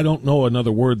groomer. But I don't know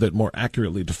another word that more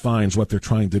accurately defines what they're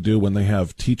trying to do when they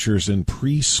have teachers in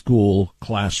preschool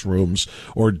classrooms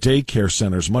or daycare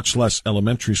centers, much less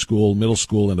elementary school, middle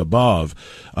school, and above,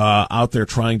 out there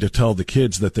trying to tell the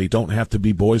kids that they don't have to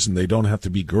be boys and they don't have to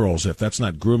be girls. If that's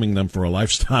not grooming them for a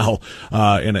lifestyle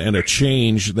and a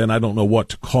change, then I don't know what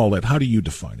to call it. How do you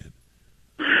define it?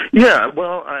 Yeah,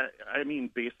 well, I mean,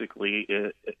 basically,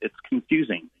 it's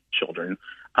confusing children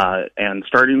and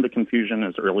starting the confusion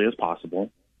as early as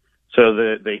possible so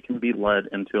that they can be led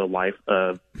into a life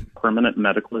of permanent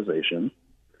medicalization.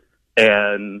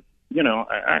 And,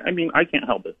 I mean, I can't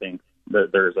help but think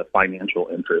that there's a financial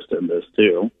interest in this,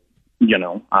 too,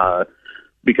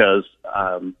 because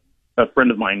a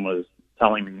friend of mine was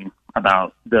telling me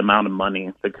about the amount of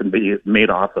money that can be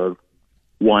made off of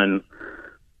one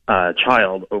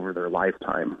child over their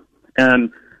lifetime.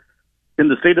 And in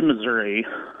the state of Missouri,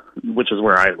 which is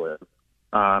where I live,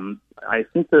 I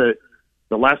think that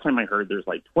the last time I heard there's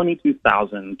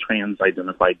 22,000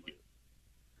 trans-identified youth.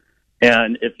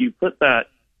 And if you put that,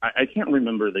 I can't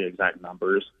remember the exact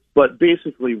numbers, but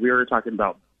basically we were talking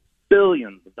about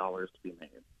billions of dollars to be made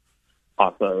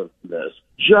off of this,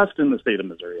 just in the state of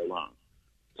Missouri alone.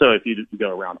 So if you go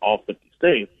around all 50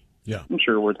 states, I'm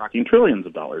sure we're talking trillions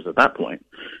of dollars at that point.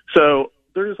 So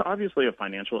there's obviously a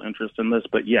financial interest in this,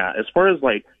 but as far as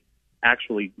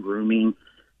actually grooming,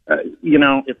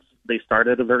 they start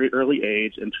at a very early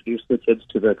age, introduce the kids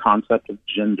to the concept of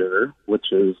gender,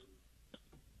 which is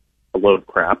a load of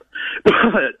crap, but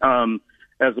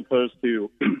as opposed to,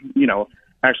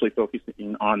 actually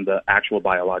focusing on the actual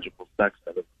biological sex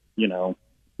of,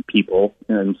 people.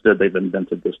 And instead, they've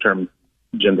invented this term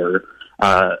gender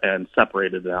and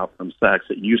separated it out from sex.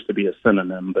 It used to be a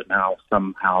synonym, but now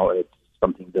somehow it's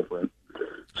something different.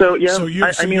 So yeah,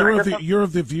 you're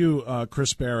of the view,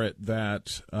 Chris Barrett,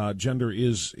 that gender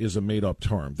is a made up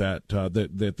term. That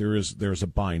there's a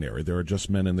binary. There are just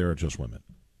men and there are just women.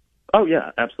 Oh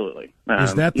yeah, absolutely.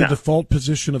 Is that the default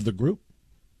position of the group?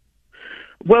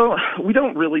 Well, we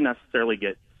don't really necessarily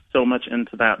get so much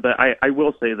into that, but I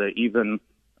will say that even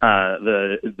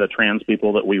the trans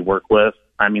people that we work with,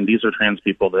 I mean, these are trans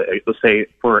people that, say,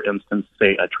 for instance,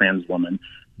 say a trans woman,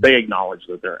 they acknowledge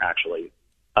that they're actually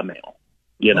a male,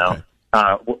 Okay.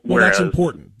 Well, that's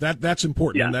important. That's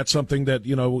important, yeah. And that's something that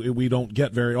we don't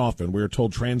get very often. We're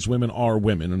told trans women are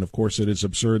women, and of course it is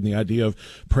absurd. And the idea of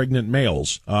pregnant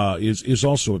males is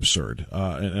also absurd,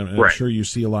 and right. I'm sure you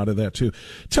see a lot of that too.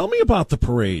 Tell me about the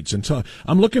parades. And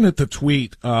I'm looking at the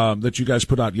tweet that you guys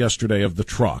put out yesterday of the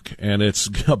truck, and it's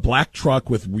a black truck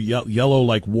with yellow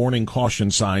like warning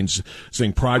caution signs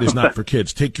saying "Pride is not for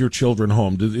kids. Take your children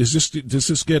home." Does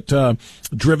this get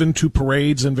driven to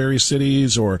parades in various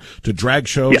cities or to drag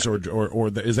shows, yeah. or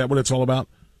is that what it's all about?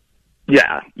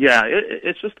 Yeah.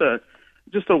 It's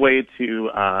just a way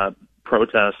to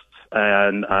protest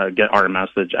and get our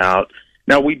message out.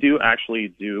 Now, we do actually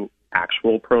do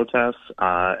actual protests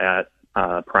at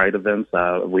Pride events.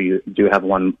 We do have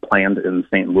one planned in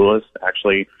St. Louis.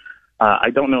 Actually, I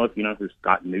don't know if you know who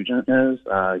Scott Nugent is.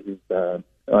 I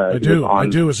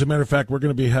do. As a matter of fact, we're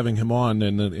going to be having him on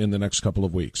in the next couple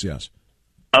of weeks. Yes.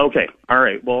 Okay. All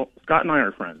right. Well, Scott and I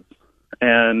are friends.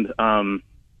 And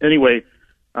anyway,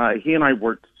 he and I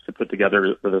worked to put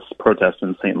together this protest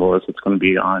in St. Louis. It's going to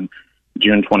be on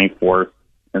June 24th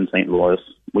in St. Louis.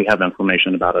 We have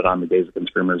information about it on the Gays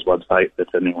Against Groomers website if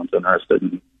anyone's interested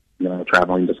in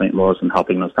traveling to St. Louis and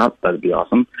helping us out. That'd be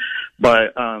awesome.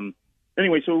 But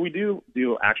anyway, so we do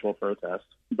actual protests.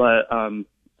 But some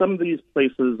of these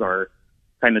places are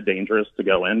kind of dangerous to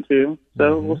go into,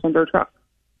 so we'll send our truck.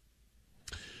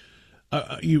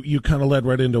 You kind of led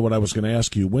right into what I was going to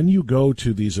ask you. When you go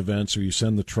to these events or you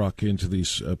send the truck into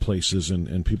these places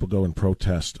and people go and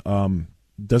protest,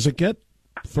 does it get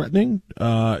threatening?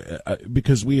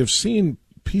 Because we have seen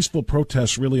peaceful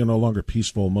protests really are no longer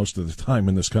peaceful most of the time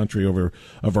in this country over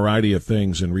a variety of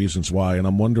things and reasons why. And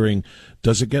I'm wondering,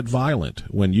 does it get violent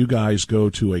when you guys go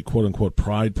to a quote-unquote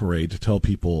pride parade to tell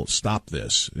people stop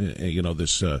this,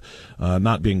 this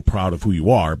not being proud of who you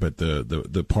are, but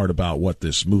the part about what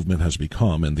this movement has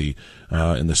become and the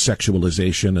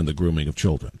sexualization and the grooming of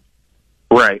children?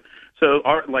 Right. So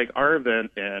our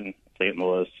event in St.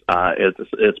 Louis,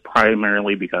 it's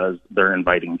primarily because they're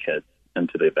inviting kids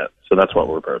into the event. So that's what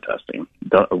we're protesting.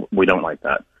 We don't like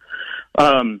that.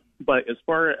 But as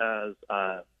far as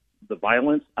the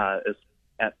violence is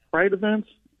at Pride events,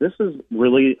 this is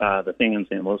really the thing in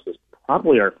St. Louis is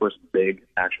probably our first big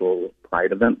actual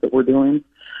Pride event that we're doing.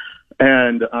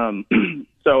 And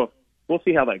so we'll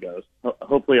see how that goes.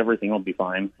 Hopefully everything will be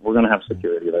fine. We're going to have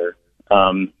security there.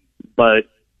 But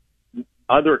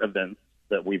other events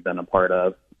that we've been a part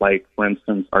of, like, for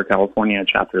instance, our California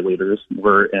chapter leaders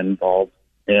were involved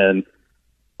in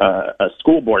a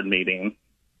school board meeting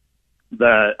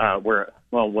that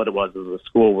what it was is the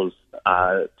school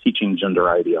was teaching gender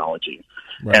ideology.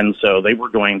 Right. And so they were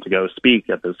going to go speak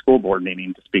at the school board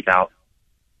meeting to speak out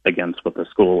against what the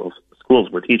schools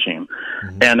were teaching.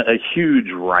 Mm-hmm. And a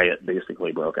huge riot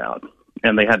basically broke out.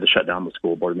 And they had to shut down the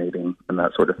school board meeting and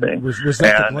that sort of thing. Was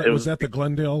that the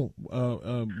Glendale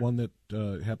one that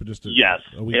happened just a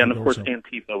week ago? And of course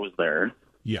Antifa was there.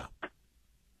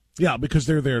 Yeah, because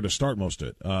they're there to start most of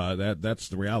it. That's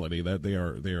the reality. That they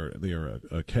are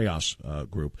a chaos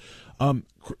group.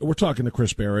 We're talking to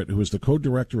Chris Barrett, who is the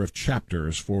co-director of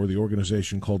chapters for the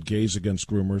organization called Gays Against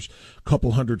Groomers, a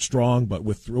couple hundred strong, but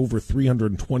with over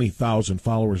 320,000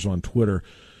 followers on Twitter.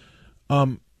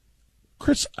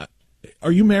 Chris,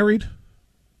 are you married?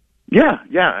 Yeah,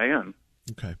 I am.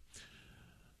 Okay.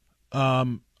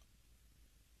 I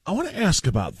want to ask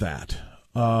about that.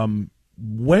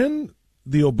 When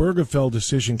the Obergefell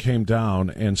decision came down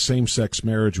and same-sex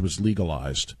marriage was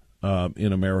legalized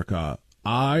in America,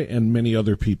 I and many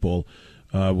other people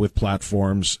with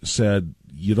platforms said,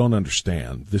 you don't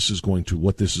understand. What this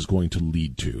is going to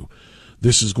lead to.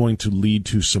 this is going to lead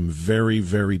to some very,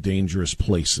 very dangerous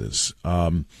places.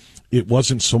 It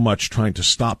wasn't so much trying to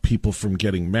stop people from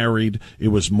getting married. It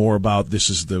was more about this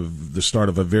is the start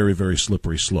of a very, very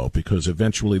slippery slope, because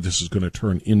eventually this is going to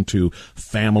turn into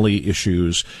family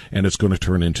issues, and it's going to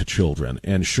turn into children.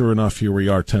 And sure enough, here we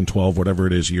are 10, 12, whatever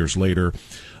it is, years later,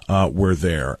 we're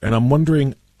there. And I'm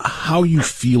wondering how you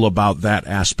feel about that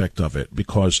aspect of it,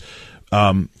 because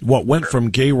what went from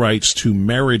gay rights to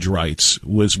marriage rights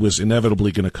was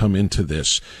inevitably going to come into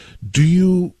this. Do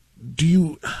you,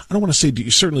 I don't want to say,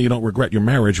 certainly you don't regret your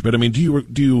marriage, but I mean,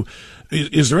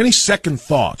 is there any second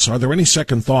thoughts? Are there any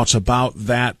second thoughts about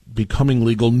that becoming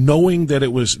legal, knowing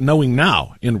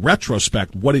now, in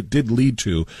retrospect, what it did lead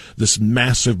to, this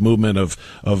massive movement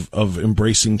of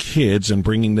embracing kids and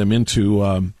bringing them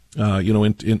into,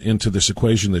 into this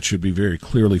equation that should be very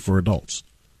clearly for adults?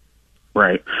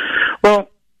 Right. Well,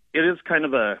 it is kind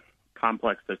of a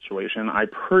complex situation. I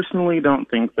personally don't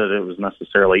think that it was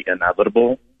necessarily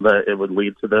inevitable that it would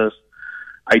lead to this.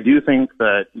 I do think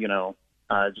that,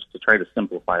 just to try to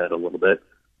simplify it a little bit,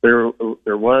 there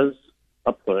was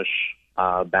a push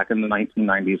back in the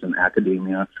 1990s in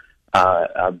academia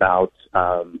about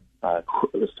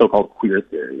the so-called queer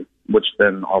theory, which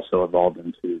then also evolved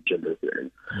into gender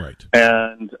theory. Right.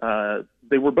 And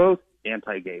they were both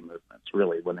anti-gay movements,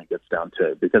 really, when it gets down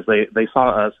to it, because they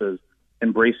saw us as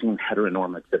embracing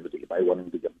heteronormativity by wanting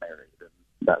to get married and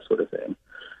that sort of thing.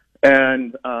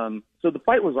 And so the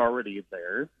fight was already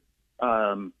there.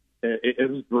 It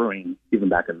was brewing even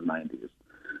back in the 90s.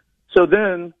 So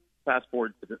then, fast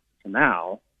forward to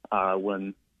now,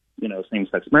 when,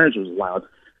 same-sex marriage was allowed,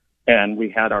 and we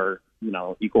had our,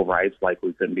 equal rights, like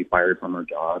we couldn't be fired from our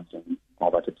jobs and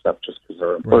all that good stuff just because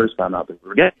our employers found out that we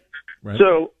were gay. Right.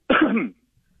 So,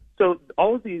 so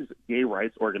all of these gay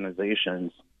rights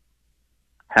organizations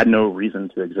had no reason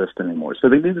to exist anymore. So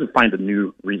they needed to find a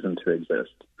new reason to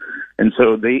exist. And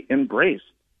so they embraced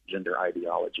gender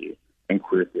ideology and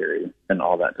queer theory and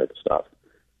all that type of stuff.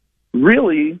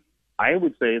 Really, I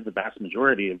would say the vast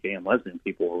majority of gay and lesbian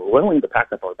people were willing to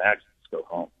pack up our bags and just go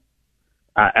home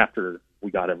after we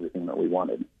got everything that we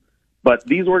wanted. But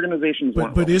these organizations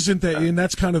weren't. But isn't that, and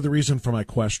that's kind of the reason for my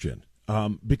question.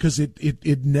 Because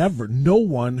it never, no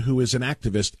one who is an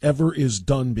activist ever is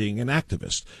done being an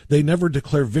activist. They never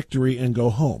declare victory and go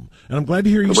home. And I'm glad to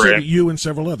hear you say it, you and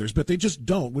several others, but they just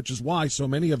don't, which is why so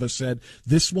many of us said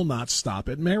this will not stop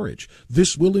at marriage.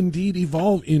 This will indeed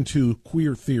evolve into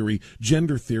queer theory,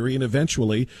 gender theory, and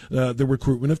eventually the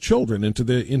recruitment of children into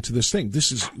this thing.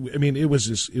 This is, I mean, it was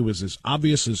as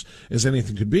obvious as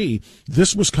anything could be.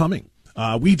 This was coming.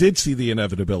 We did see the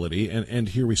inevitability, and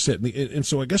here we sit. And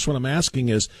so I guess what I'm asking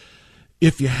is,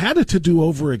 if you had it to do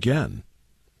over again,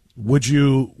 would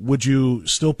you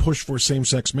still push for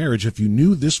same-sex marriage if you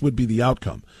knew this would be the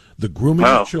outcome? The grooming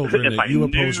of children that you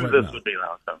oppose right now. Would be the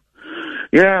outcome.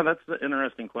 Yeah, that's the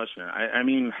interesting question. I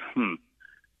mean,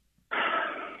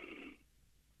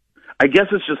 I guess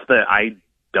it's just that I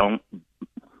don't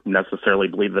necessarily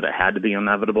believe that it had to be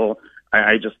inevitable.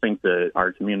 I just think that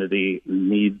our community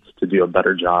needs to do a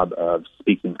better job of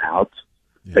speaking out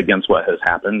against what has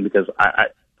happened, because I,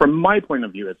 from my point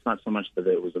of view, it's not so much that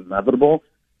it was inevitable.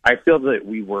 I feel that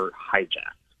we were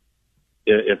hijacked,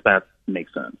 if that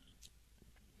makes sense.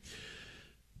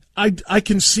 I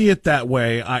can see it that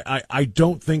way. I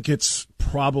don't think it's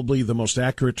probably the most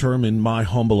accurate term in my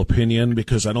humble opinion,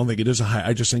 because I don't think it is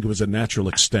I just think it was a natural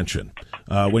extension.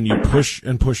 When you push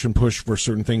and push and push for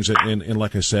certain things, and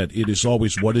like I said, it is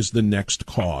always, what is the next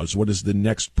cause? What is the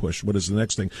next push? What is the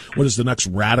next thing? What is the next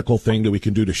radical thing that we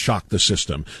can do to shock the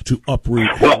system, to uproot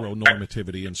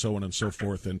heteronormativity and so on and so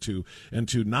forth, and to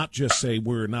not just say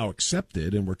we're now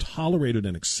accepted and we're tolerated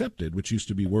and accepted, which used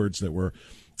to be words that were,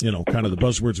 kind of the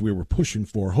buzzwords we were pushing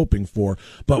for, hoping for,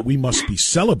 but we must be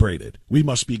celebrated. We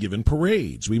must be given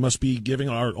parades. We must be giving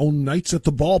our own nights at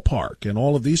the ballpark and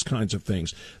all of these kinds of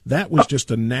things. That was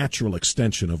just a natural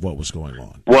extension of what was going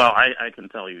on. Well, I can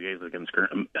tell you,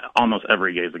 almost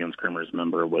every Gays Against Groomers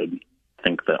member would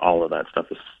think that all of that stuff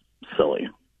is silly.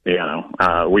 The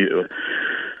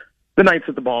nights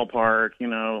at the ballpark,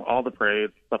 all the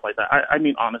parades, stuff like that. I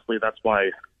mean, honestly, that's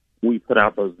why we put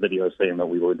out those videos saying that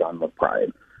we were done with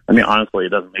Pride. I mean, honestly, it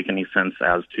doesn't make any sense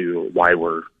as to why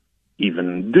we're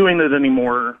even doing it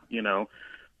anymore,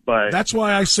 but that's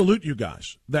why I salute you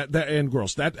guys, that and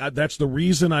girls. That's the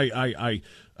reason I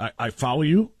follow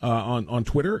you on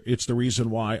Twitter. It's the reason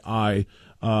why I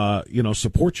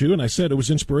support you. And I said it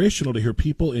was inspirational to hear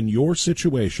people in your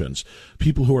situations,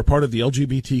 people who are part of the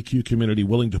LGBTQ community,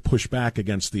 willing to push back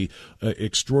against the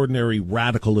extraordinary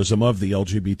radicalism of the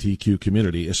LGBTQ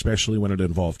community, especially when it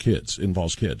involves kids.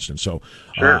 And so,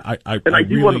 sure. I do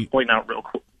really want to point out real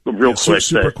quick,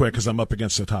 super quick, because I'm up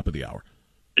against the top of the hour.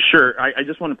 Sure. I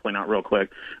just want to point out real quick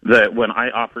that when I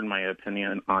offered my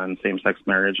opinion on same-sex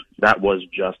marriage, that was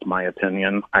just my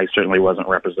opinion. I certainly wasn't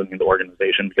representing the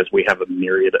organization, because we have a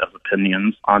myriad of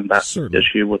opinions on that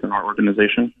issue within our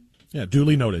organization. Yeah,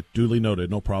 duly noted.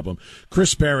 No problem.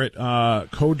 Chris Barrett,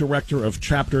 co-director of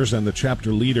chapters and the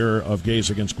chapter leader of Gays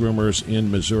Against Groomers in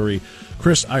Missouri.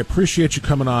 Chris, I appreciate you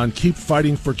coming on. Keep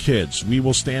fighting for kids. We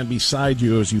will stand beside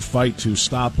you as you fight to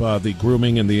stop the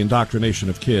grooming and the indoctrination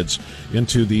of kids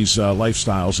into these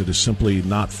lifestyles. It is simply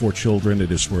not for children. It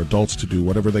is for adults to do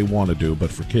whatever they want to do.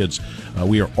 But for kids,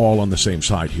 we are all on the same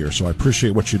side here. So I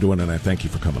appreciate what you're doing, and I thank you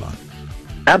for coming on.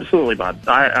 Absolutely, Bob.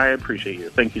 I appreciate you.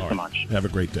 Thank you so much. Have a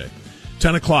great day.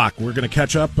 10 o'clock, we're going to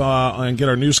catch up and get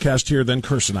our newscast here, then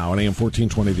Kirsanow on AM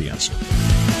 1420, The Answer.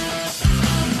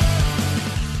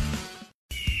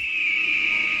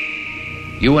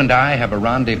 You and I have a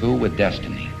rendezvous with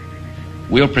destiny.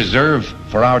 We'll preserve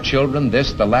for our children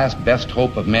this, the last best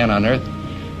hope of man on earth,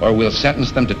 or we'll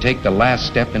sentence them to take the last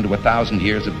step into 1,000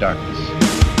 years of darkness.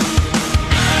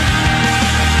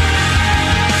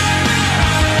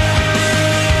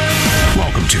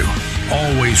 Welcome to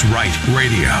Always Right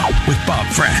Radio with Bob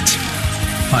France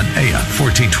on AM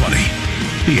 1420.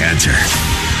 The Answer.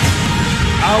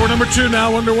 Hour number 2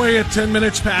 now underway at 10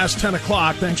 minutes past 10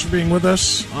 o'clock. Thanks for being with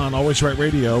us on Always Right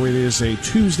Radio. It is a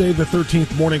Tuesday, the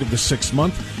 13th morning of the 6th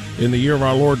month in the year of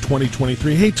our Lord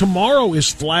 2023. Hey, tomorrow is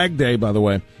Flag Day, by the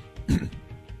way.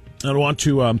 I want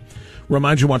to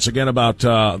remind you once again about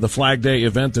the Flag Day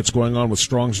event that's going on with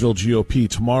Strongsville GOP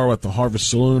tomorrow at the Harvest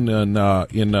Saloon in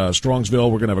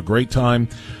Strongsville. We're going to have a great time.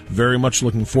 Very much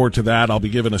looking forward to that. I'll be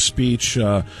giving a speech.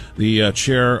 The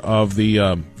chair of the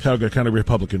Cuyahoga County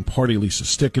Republican Party, Lisa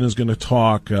Sticken, is going to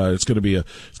talk. It's going to be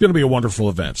a wonderful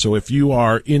event. So if you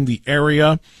are in the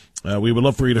area, we would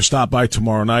love for you to stop by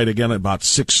tomorrow night again at about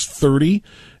 6:30.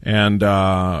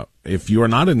 And if you are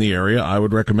not in the area, I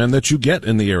would recommend that you get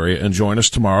in the area and join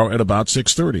us tomorrow at about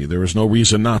 6:30. There is no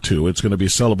reason not to. It's going to be a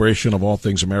celebration of all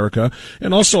things America,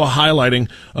 and also a highlighting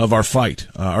of our fight.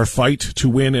 Our fight to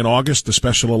win in August. The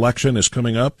special election is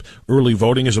coming up. Early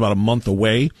voting is about a month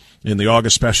away in the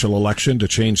August special election to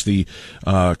change the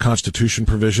Constitution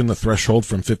provision, the threshold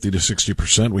from 50 to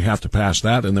 60%. We have to pass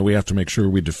that, and then we have to make sure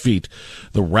we defeat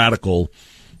the radical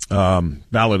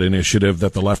ballot initiative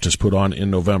that the left has put on in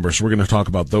November. So we're going to talk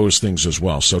about those things as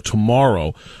well. So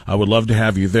tomorrow, I would love to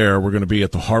have you there. We're going to be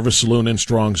at the Harvest Saloon in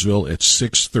Strongsville at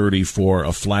 6:30 for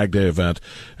a Flag Day event,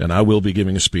 and I will be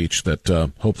giving a speech that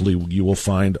hopefully you will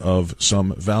find of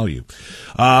some value.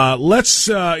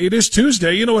 It is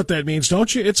Tuesday. You know what that means,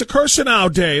 don't you? It's a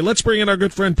Kirsanow Day. Let's bring in our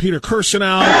good friend Peter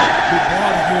Kirsanow, who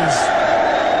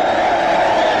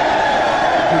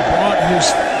brought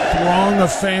his throng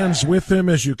of fans with him.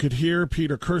 As you could hear,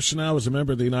 Peter Kirsanow is a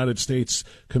member of the United States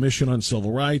Commission on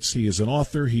Civil Rights. He is an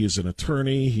author. He is an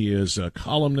attorney. He is a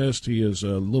columnist. He is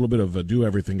a little bit of a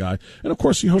do-everything guy. And, of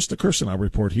course, he hosts the Kirsanow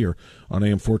Report here on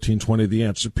AM 1420, The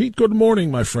Answer. Pete, good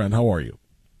morning, my friend. How are you?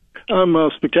 I'm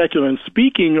spectacular. And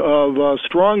speaking of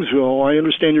Strongsville, I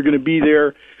understand you're going to be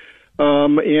there.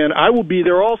 And I will be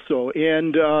there also.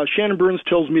 And Shannon Burns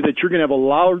tells me that you're going to have a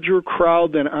larger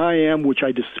crowd than I am, which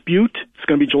I dispute. It's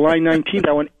going to be July 19th.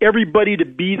 I want everybody to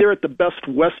be there at the Best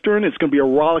Western. It's going to be a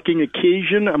rollicking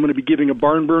occasion. I'm going to be giving a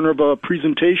barn burner of a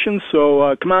presentation.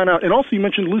 So come on out. And also, you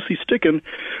mentioned Lucy Sticken.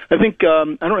 I think,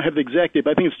 I don't have the exact date,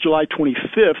 but I think it's July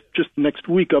 25th. Just next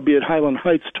week, I'll be at Highland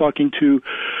Heights talking to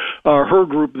her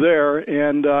group there.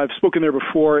 And I've spoken there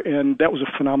before, and that was a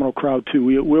phenomenal crowd, too.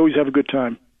 We always have a good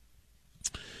time.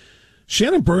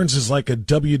 Shannon Burns is like a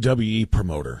WWE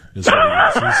promoter. Is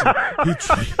what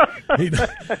he is.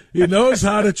 He knows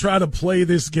how to try to play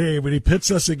this game, and he pits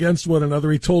us against one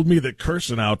another. He told me that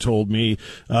Kirsanow told me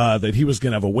that he was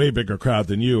going to have a way bigger crowd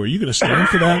than you. Are you going to stand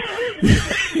for that?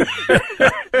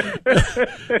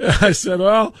 I said,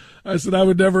 I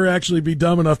would never actually be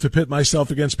dumb enough to pit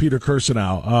myself against Peter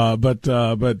Kirsanow. But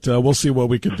we'll see what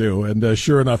we can do. And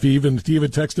sure enough, he even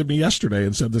texted me yesterday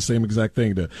and said the same exact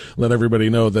thing to let everybody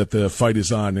know that the fight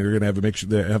is on, and you're going to have to make sure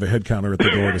they have a head counter at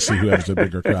the door to see who has a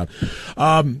bigger crowd.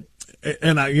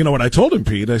 And what I told him,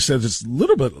 Pete, I said, it's a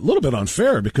little bit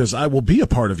unfair because I will be a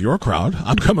part of your crowd.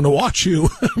 I'm coming to watch you.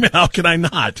 I mean, how can I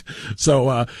not?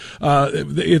 So,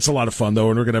 it's a lot of fun though,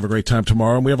 and we're going to have a great time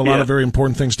tomorrow. And we have a lot of very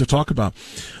important things to talk about.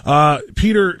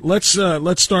 Peter, let's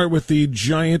start with the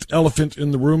giant elephant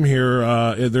in the room here.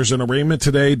 There's an arraignment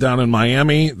today down in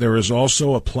Miami. There is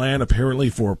also a plan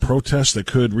apparently for a protest that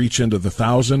could reach into the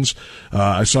thousands.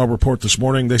 I saw a report this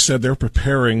morning. They said they're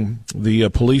preparing the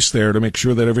police there to make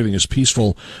sure that everything is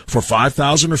peaceful for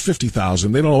 5,000 or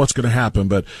 50,000. They don't know what's going to happen,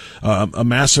 but a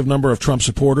massive number of Trump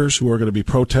supporters who are going to be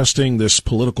protesting this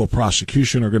political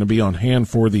prosecution are going to be on hand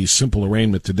for the simple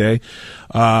arraignment today.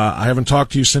 I haven't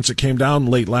talked to you since it came down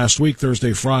late last week,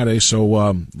 Thursday, Friday,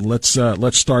 so let's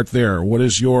start there. What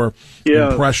is your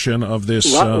impression of this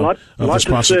this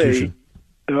prosecution?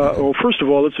 Well, first of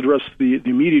all, let's address the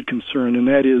immediate concern, and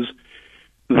that is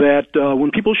that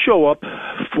when people show up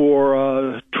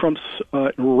for Trump's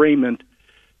arraignment,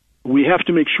 we have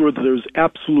to make sure that there's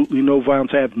absolutely no violence.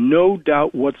 I have no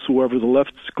doubt whatsoever the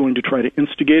left's going to try to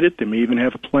instigate it. They may even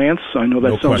have plans. I know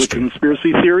that sounds like a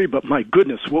conspiracy theory, but my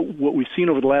goodness, what we've seen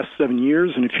over the last 7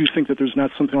 years, and if you think that there's not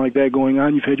something like that going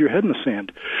on, you've had your head in the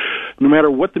sand. No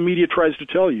matter what the media tries to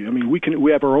tell you. I mean,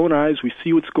 we have our own eyes. We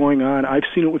see what's going on. I've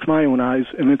seen it with my own eyes,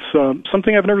 and it's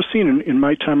something I've never seen in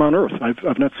my time on Earth.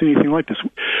 I've not seen anything like this.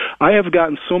 I have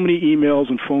gotten so many emails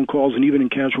and phone calls, and even in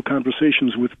casual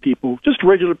conversations with people, just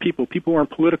regular people who aren't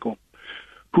political,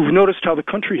 who've noticed how the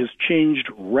country has changed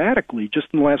radically just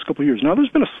in the last couple of years. Now, there's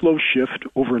been a slow shift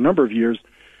over a number of years,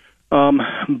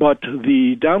 but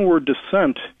the downward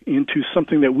descent into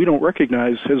something that we don't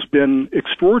recognize has been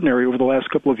extraordinary over the last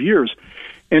couple of years.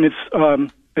 And it's,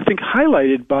 I think,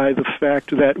 highlighted by the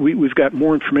fact that we've got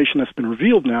more information that's been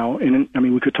revealed now. And, I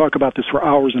mean, we could talk about this for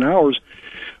hours and hours,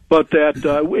 but that,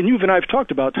 and you and I have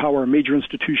talked about how our major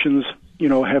institutions,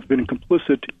 have been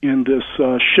complicit in this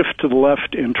shift to the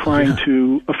left and trying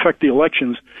to affect the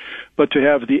elections. But to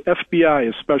have the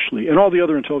FBI especially, and all the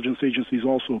other intelligence agencies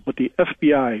also, but the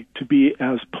FBI to be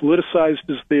as politicized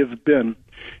as they have been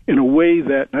in a way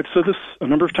that, and I've said this a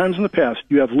number of times in the past,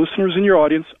 you have listeners in your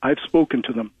audience, I've spoken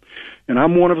to them, and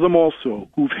I'm one of them also,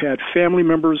 who've had family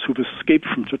members who've escaped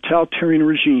from totalitarian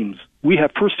regimes. We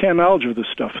have firsthand knowledge of this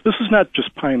stuff. This is not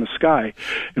just pie in the sky.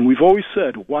 And we've always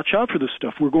said, watch out for this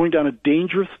stuff. We're going down a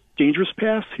dangerous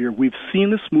path here. We've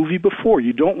seen this movie before.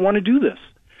 You don't want to do this.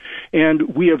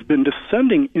 And we have been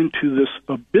descending into this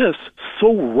abyss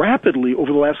so rapidly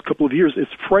over the last couple of years,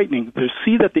 it's frightening to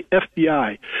see that the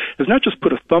FBI has not just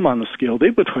put a thumb on the scale,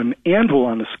 they've put an anvil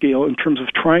on the scale in terms of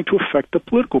trying to affect the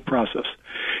political process.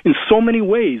 In so many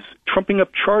ways, trumping up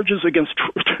charges against,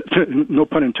 no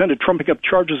pun intended, trumping up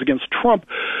charges against Trump,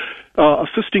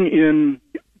 assisting in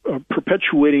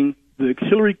perpetuating the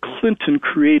Hillary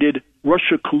Clinton-created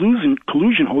Russia collusion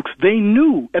hoax. They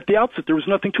knew at the outset there was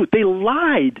nothing to it. They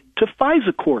lied to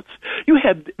FISA courts. You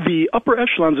had the upper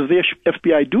echelons of the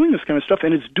FBI doing this kind of stuff,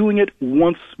 and it's doing it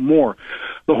once more.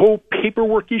 The whole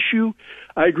paperwork issue,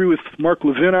 I agree with Mark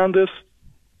Levin on this.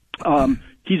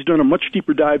 He's done a much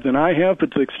deeper dive than I have,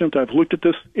 but to the extent I've looked at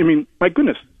this, I mean, my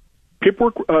goodness,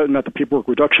 paperwork, not the Paperwork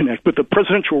Reduction Act, but the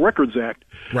Presidential Records Act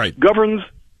governs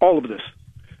all of this.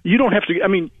 You don't have to, I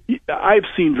mean, I've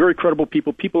seen very credible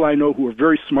people I know who are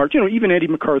very smart, even Andy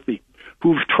McCarthy,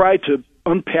 who've tried to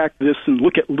unpack this and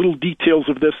look at little details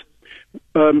of this.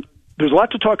 There's a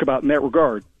lot to talk about in that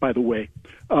regard, by the way,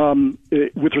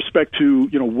 with respect to,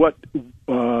 what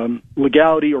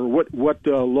legality or what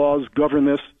laws govern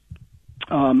this,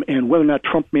 and whether or not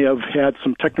Trump may have had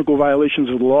some technical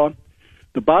violations of the law.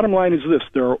 The bottom line is this.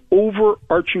 There are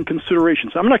overarching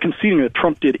considerations. I'm not conceding that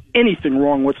Trump did anything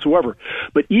wrong whatsoever.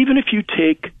 But even if you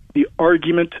take the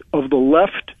argument of the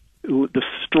left, the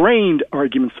strained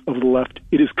arguments of the left,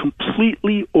 it is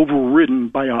completely overridden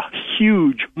by a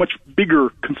huge, much bigger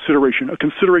consideration, a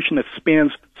consideration that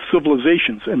spans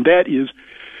civilizations. And that is,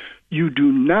 you do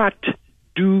not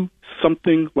do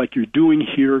something like you're doing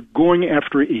here, going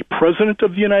after a president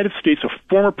of the United States, a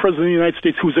former president of the United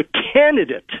States, who's a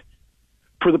candidate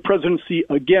for the presidency,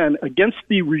 again, against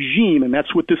the regime, and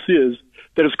that's what this is,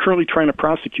 that is currently trying to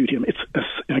prosecute him. It's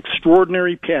an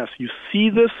extraordinary pass. You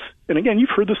see this, and again, you've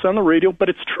heard this on the radio, but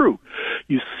it's true.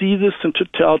 You see this in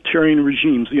totalitarian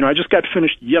regimes. I just got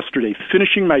finished yesterday,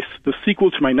 finishing the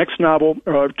sequel to my next novel,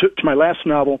 to my last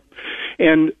novel,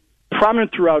 and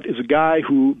prominent throughout is a guy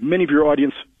who many of your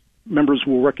audience members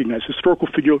will recognize, historical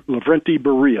figure Lavrenti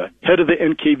Beria, head of the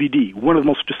NKVD, one of the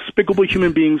most despicable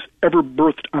human beings ever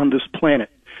birthed on this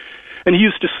planet. And he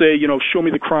used to say, show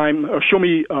me the crime, or show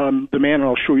me the man and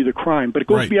I'll show you the crime. But it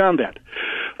goes beyond that.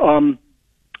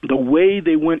 the way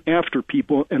they went after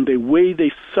people and the way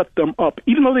they set them up,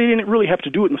 even though they didn't really have to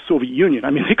do it in the Soviet Union. I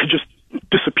mean, they could just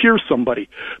disappear somebody.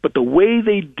 But the way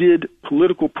they did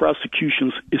political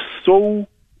prosecutions is so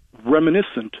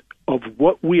reminiscent of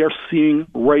what we are seeing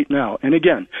right now. And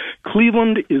again,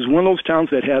 Cleveland is one of those towns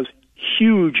that has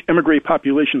huge emigre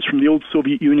populations from the old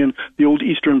Soviet Union, the old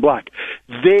Eastern Bloc.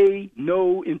 They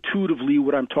know intuitively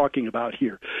what I'm talking about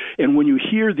here. And when you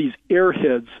hear these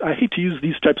airheads, I hate to use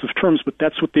these types of terms, but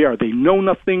that's what they are. They know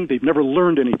nothing. They've never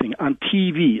learned anything. On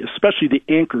TV, especially the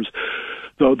anchors,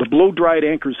 the blow-dried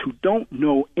anchors who don't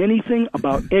know anything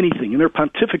about anything, and they're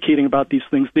pontificating about these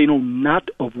things they know not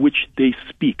of which they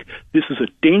speak. This is a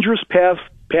dangerous path,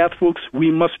 folks.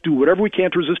 We must do whatever we can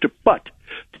to resist it, but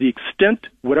to the extent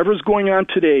whatever is going on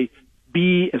today,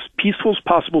 be as peaceful as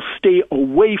possible. Stay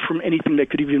away from anything that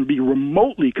could even be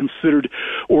remotely considered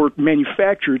or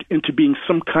manufactured into being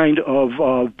some kind of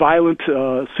violent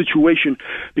situation,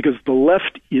 because the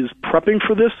left is prepping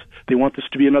for this. They want this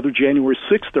to be another January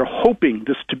 6th. They're hoping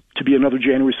this to be another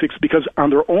January 6th because on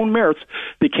their own merits,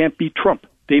 they can't beat Trump.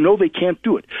 They know they can't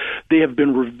do it. They have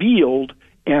been revealed.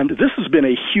 And this has been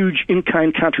a huge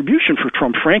in-kind contribution for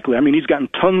Trump, frankly. I mean, he's gotten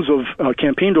tons of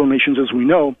campaign donations, as we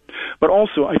know. But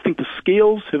also, I think the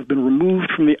scales have been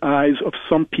removed from the eyes of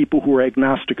some people who are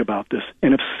agnostic about this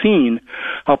and have seen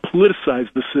how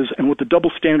politicized this is and what the double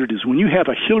standard is. When you have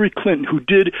a Hillary Clinton who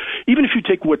did, even if you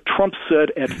take what Trump said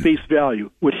at face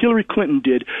value, what Hillary Clinton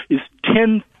did is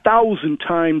 10,000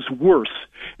 times worse.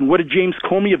 And what did James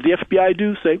Comey of the FBI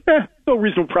do? Say, no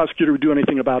reasonable prosecutor would do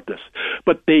anything about this.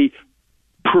 But they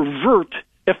pervert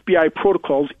FBI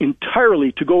protocols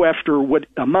entirely to go after what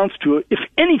amounts to, if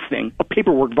anything, a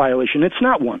paperwork violation. It's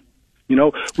not one,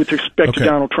 with respect to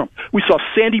Donald Trump. We saw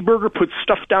Sandy Berger put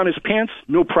stuff down his pants,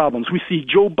 no problems. We see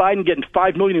Joe Biden getting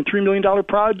 $5 million and $3 million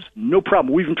bribes, no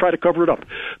problem. We even try to cover it up.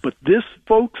 But this,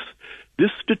 folks, this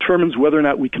determines whether or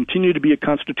not we continue to be a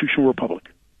constitutional republic.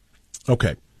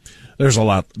 Okay. There's a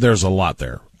lot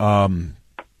there.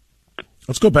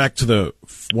 Let's go back to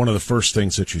one of the first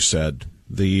things that you said,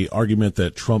 the argument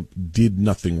that Trump did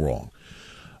nothing wrong.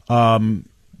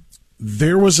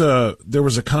 There was a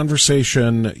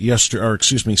conversation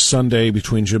Sunday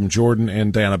between Jim Jordan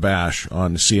and Dana Bash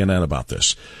on CNN about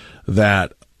this,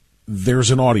 that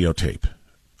there's an audio tape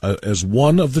as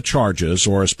one of the charges,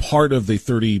 or as part of the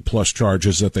 30+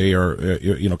 charges that they are,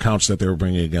 counts that they were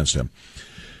bringing against him.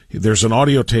 There's an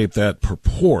audio tape that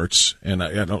purports, and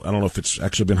I don't know if it's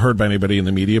actually been heard by anybody in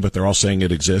the media, but they're all saying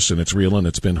it exists and it's real and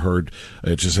it's been heard.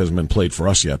 It just hasn't been played for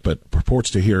us yet, but purports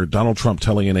to hear Donald Trump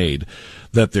telling an aide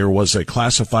that there was a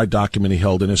classified document he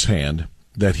held in his hand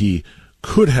that he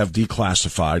could have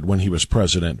declassified when he was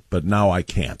president, but now I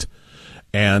can't.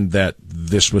 And that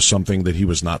this was something that he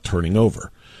was not turning over.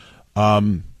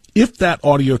 If that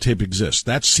audio tape exists,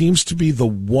 that seems to be the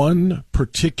one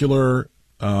particular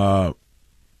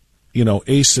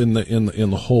ace in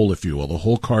the hole, if you will, the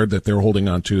whole card that they're holding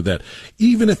on to, that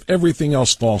even if everything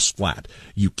else falls flat,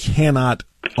 you cannot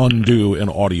undo an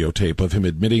audio tape of him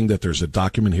admitting that there's a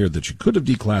document here that you could have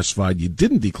declassified, you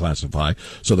didn't declassify.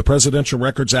 So the Presidential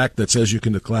Records Act that says you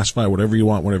can declassify whatever you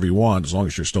want, whenever you want, as long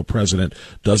as you're still president,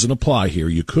 doesn't apply here.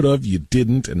 You could have, you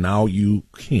didn't, and now you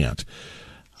can't.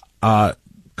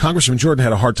 Congressman Jordan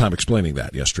had a hard time explaining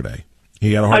that yesterday.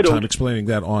 He had a hard time explaining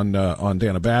that on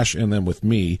Dana Bash and then with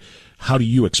me. How do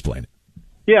you explain it?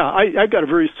 Yeah, I've got a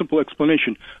very simple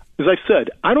explanation. As I said,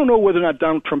 I don't know whether or not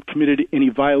Donald Trump committed any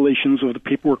violations of the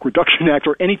Paperwork Reduction Act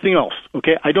or anything else,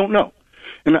 okay? I don't know.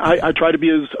 And I try to be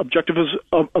as objective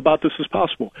about this as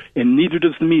possible, and neither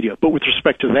does the media. But with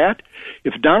respect to that,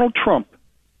 if Donald Trump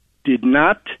did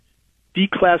not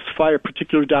declassify a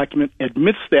particular document,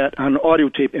 admits that on audio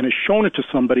tape, and has shown it to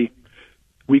somebody,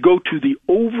 we go to the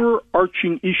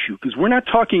overarching issue, because we're not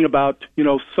talking about,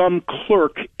 some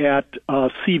clerk at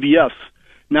CVS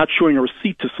not showing a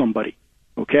receipt to somebody,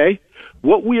 okay?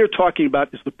 What we are talking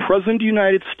about is the President of the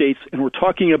United States, and we're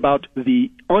talking about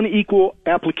the unequal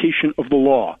application of the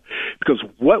law. Because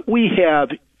what we have,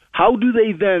 how do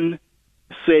they then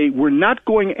say we're not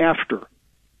going after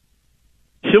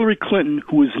Hillary Clinton,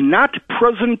 who is not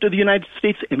President of the United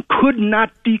States and could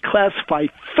not declassify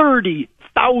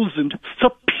 30,000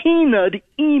 subpoenaed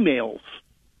emails?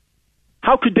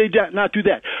 How could they not do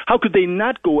that? How could they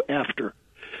not go after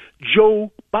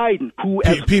Joe Biden, who,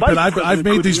 as Pete, but I've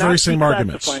made these very same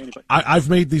arguments. I've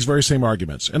made these very same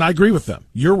arguments, and I agree with them.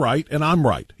 You're right, and I'm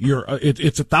right.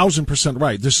 It's 1,000%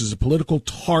 right. This is a political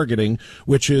targeting,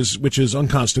 which is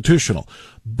unconstitutional.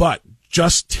 But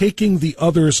just taking the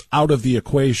others out of the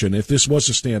equation, if this was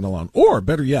a standalone, or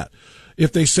better yet,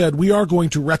 if they said, we are going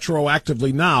to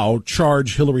retroactively now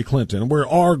charge Hillary Clinton, we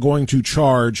are going to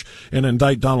charge and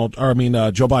indict Joe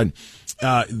Biden,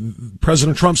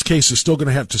 President Trump's case is still going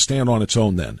to have to stand on its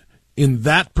own then. In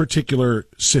that particular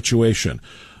situation,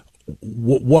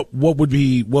 what would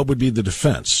be the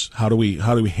defense? How do we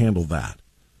handle that?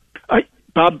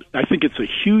 Bob, I think it's a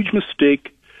huge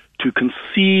mistake to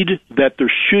concede that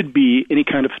there should be any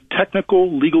kind of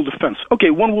technical legal defense. Okay,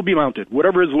 one will be mounted,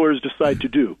 whatever his lawyers decide to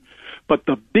do. But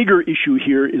the bigger issue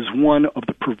here is one of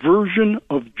the perversion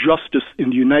of justice in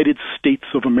the United States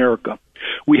of America.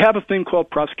 We have a thing called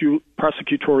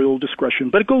prosecutorial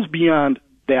discretion, but it goes beyond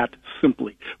that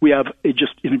simply. We have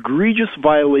just an egregious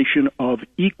violation of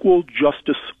equal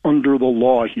justice under the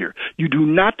law here. You do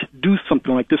not do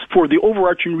something like this for the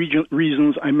overarching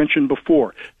reasons I mentioned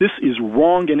before. This is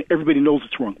wrong, and everybody knows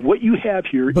it's wrong. What you have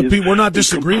here but is... But Pete, we're not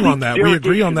disagreeing on that. Derogation.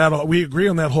 We agree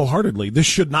on that wholeheartedly. This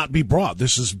should not be brought.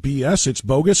 This is BS. It's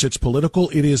bogus. It's political.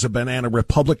 It is a banana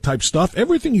republic type stuff.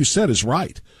 Everything you said is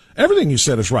right. Everything you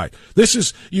said is right. This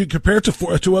is, you compare it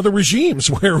to other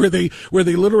regimes where they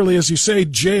literally, as you say,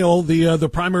 jail the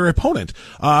primary opponent,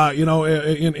 in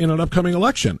an upcoming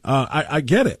election. I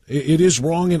get it. It is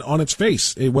wrong on its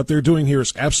face. What they're doing here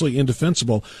is absolutely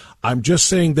indefensible. I'm just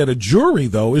saying that a jury,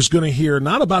 though, is going to hear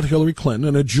not about Hillary Clinton,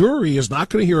 and a jury is not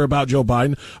going to hear about Joe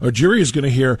Biden. A jury is going to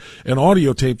hear an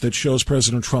audio tape that shows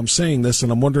President Trump saying this,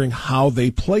 and I'm wondering how they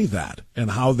play that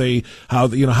and how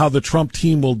the Trump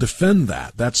team will defend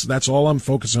that. That's all I'm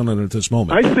focusing on at this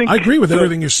moment. I agree with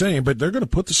everything you're saying, but they're going to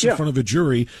put this in front of a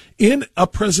jury in a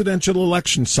presidential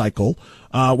election cycle,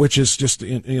 which is just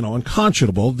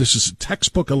unconscionable. This is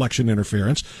textbook election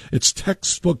interference. It's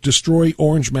textbook destroy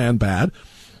Orange Man bad.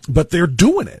 But they're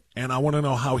doing it, and I want to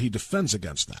know how he defends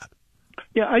against that.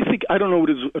 Yeah, I don't know what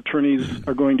his attorneys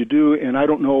are going to do, and I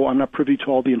don't know. I'm not privy to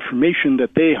all the information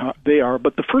that they are.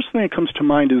 But the first thing that comes to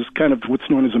mind is kind of what's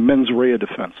known as a mens rea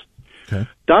defense. Okay.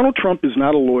 Donald Trump is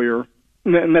not a lawyer,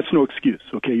 and that's no excuse.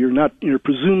 Okay, you're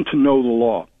presumed to know the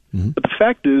law. Mm-hmm. But the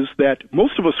fact is that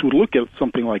most of us would look at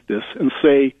something like this and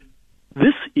say,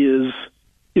 this is,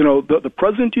 the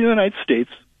President of the United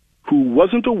States, who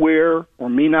wasn't aware or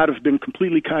may not have been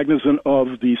completely cognizant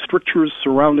of the strictures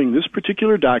surrounding this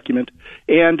particular document,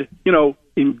 and,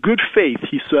 in good faith,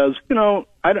 he says,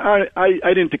 I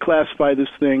didn't declassify this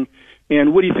thing,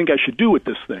 and what do you think I should do with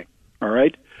this thing? All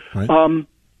right?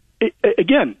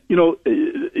 Again,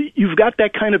 you've got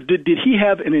that kind of, did he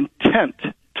have an intent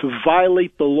to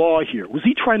violate the law here? Was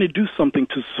he trying to do something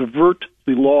to subvert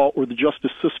the law or the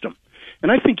justice system?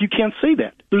 And I think you can't say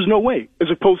that. There's no way, as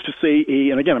opposed to, say,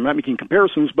 and again, I'm not making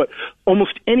comparisons, but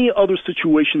almost any other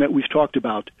situation that we've talked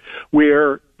about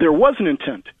where there was an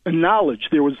intent, a knowledge,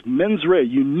 there was mens rea,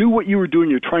 you knew what you were doing,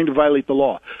 you're trying to violate the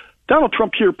law. Donald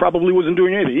Trump here probably wasn't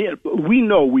doing anything. We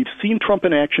know, we've seen Trump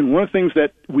in action. One of the things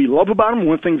that we love about him,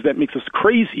 one of the things that makes us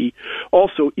crazy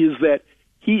also is that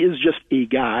he is just a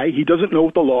guy. He doesn't know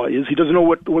what the law is. He doesn't know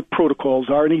what protocols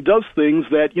are, and he does things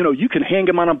that, you can hang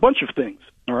him on a bunch of things,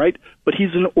 all right? But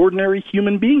he's an ordinary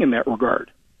human being in that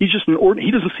regard. He's just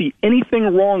he doesn't see anything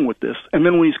wrong with this. And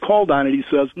then when he's called on it, he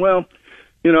says, well,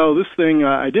 this thing,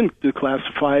 I didn't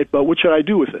declassify it, but what should I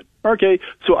do with it? Okay,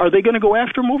 so are they going to go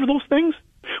after him over those things?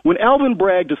 When Alvin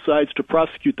Bragg decides to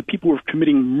prosecute the people who are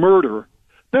committing murder,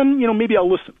 then, maybe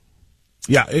I'll listen.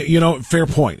 Yeah, fair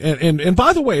point. And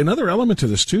by the way, another element to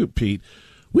this too, Pete,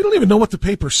 we don't even know what the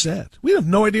paper said. We have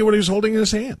no idea what he was holding in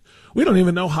his hand. We don't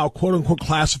even know how quote unquote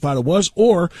classified it was,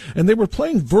 and they were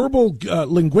playing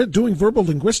doing verbal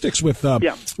linguistics with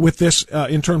this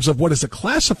in terms of what is a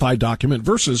classified document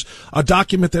versus a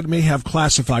document that may have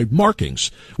classified markings,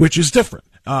 which is different.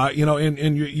 And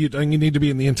you need to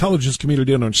be in the intelligence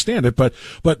community to understand it, but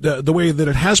the way that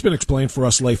it has been explained for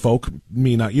us lay folk,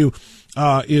 me, not you,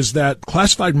 is that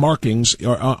classified markings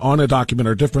on a document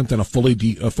are different than a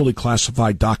fully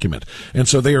classified document. And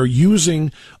so they are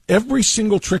using every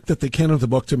single trick that they can in the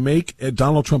book to make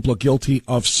Donald Trump look guilty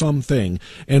of something.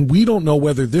 And we don't know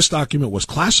whether this document was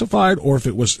classified or if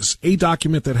it was a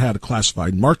document that had a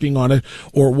classified marking on it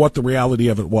or what the reality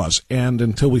of it was. And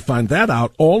until we find that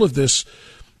out, all of this,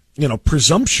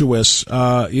 presumptuous,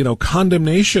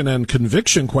 condemnation and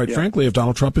conviction, quite frankly, of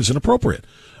Donald Trump is inappropriate.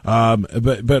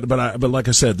 But like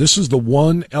I said, this is the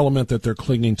one element that they're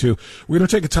clinging to. We're going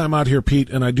to take a time out here, Pete,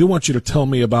 and I do want you to tell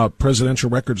me about Presidential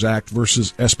Records Act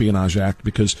versus Espionage Act,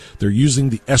 because they're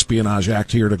using the Espionage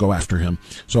Act here to go after him.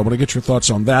 So I want to get your thoughts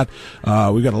on that.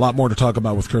 We've got a lot more to talk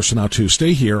about with Kirsanow too.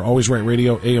 Stay here. Always Right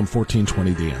Radio, AM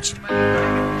 1420, The Answer.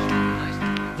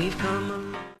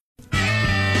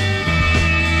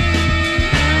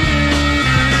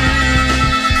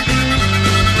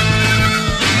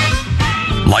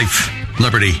 Life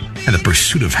liberty, and the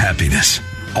pursuit of happiness.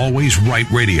 Always Right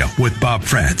Radio with Bob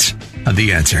Frantz on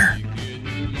The Answer.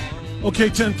 Okay,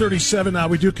 10:37 now.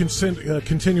 We do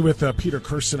continue with Peter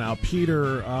Kirsanow.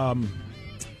 Peter,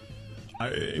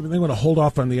 they want to hold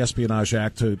off on the Espionage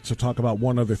Act to talk about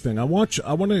one other thing. I want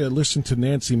to listen to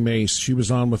Nancy Mace. She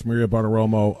was on with Maria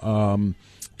Bartiromo,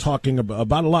 talking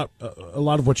about a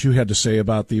lot of what you had to say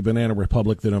about the banana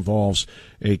republic that involves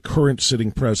a current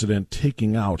sitting president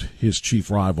taking out his chief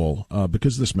rival,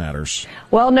 because this matters.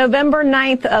 Well, November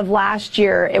 9th of last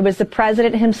year, it was the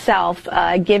president himself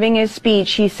giving his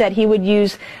speech. He said he would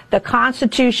use the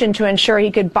Constitution to ensure he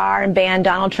could bar and ban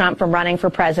Donald Trump from running for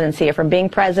presidency or from being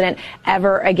president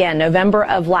ever again. November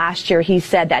of last year, he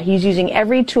said that he's using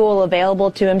every tool available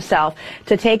to himself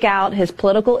to take out his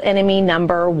political enemy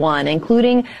number one,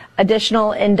 including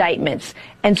additional indictments.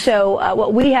 And so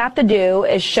what we have to do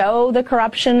is show the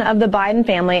corruption of the Biden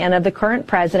family and of the current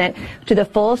president to the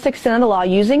fullest extent of the law,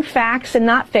 using facts and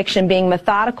not fiction, being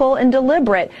methodical and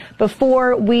deliberate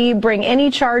before we bring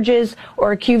any charges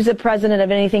or accuse the president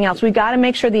of anything else. We've got to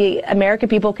make sure the American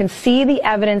people can see the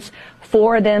evidence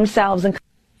for themselves.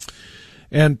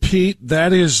 And Pete,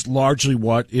 that is largely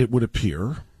what it would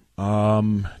appear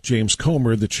James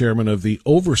Comer, the chairman of the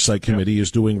Oversight Committee,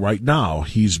 is doing right now.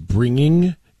 He's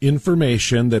bringing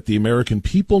information that the American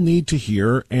people need to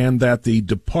hear and that the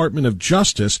Department of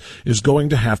Justice is going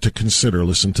to have to consider.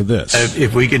 Listen to this.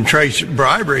 If we can trace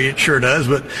bribery, it sure does.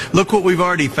 But look what we've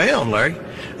already found, Larry.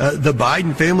 The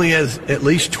Biden family has at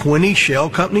least 20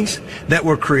 shell companies that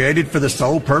were created for the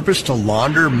sole purpose to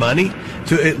launder money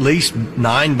to at least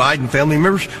 9 Biden family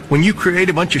members. When you create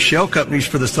a bunch of shell companies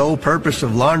for the sole purpose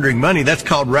of laundering money, that's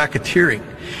called racketeering.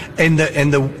 And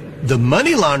the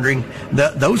money laundering,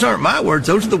 those aren't my words.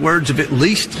 Those are the words of at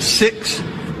least 6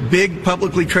 big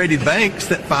publicly traded banks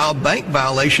that filed bank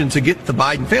violations against the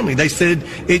Biden family. They said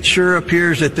it sure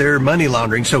appears that they're money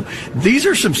laundering. So these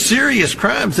are some serious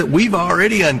crimes that we've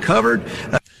already uncovered.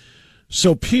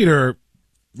 So, Peter,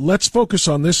 let's focus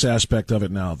on this aspect of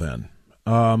it now then.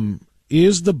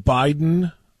 Is the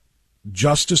Biden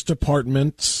Justice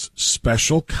Department's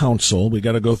special counsel, we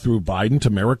got to go through Biden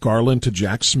to Merrick Garland to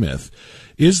Jack Smith,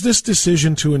 is this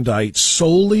decision to indict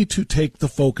solely to take the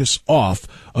focus off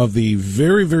of the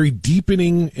very, very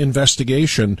deepening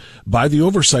investigation by the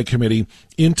Oversight Committee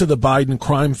into the Biden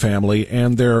crime family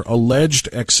and their alleged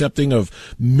accepting of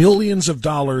millions of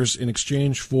dollars in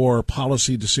exchange for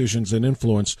policy decisions and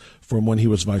influence from when he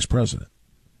was vice president?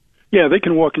 Yeah, they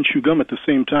can walk and chew gum at the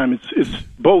same time. It's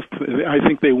both. I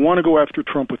think they want to go after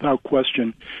Trump without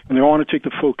question, and they want to take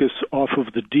the focus off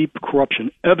of the deep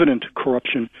corruption, evident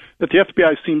corruption, that the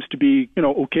FBI seems to be,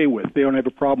 okay with. They don't have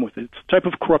a problem with it. It's a type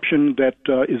of corruption that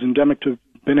is endemic to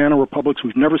banana republics.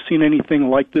 We've never seen anything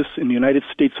like this in the United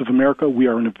States of America. We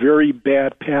are in a very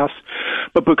bad pass.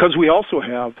 But because we also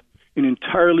have an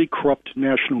entirely corrupt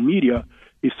national media,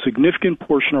 a significant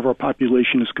portion of our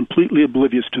population is completely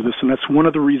oblivious to this, and that's one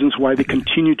of the reasons why they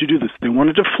continue to do this. They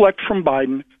want to deflect from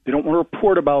Biden. They don't want to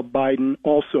report about Biden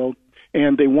also,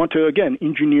 and they want to, again,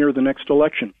 engineer the next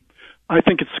election. I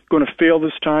think it's going to fail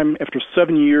this time after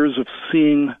 7 years of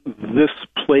seeing this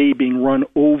play being run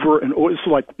over and over. It's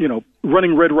like,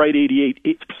 running Red Right 88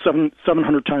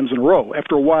 700 times in a row.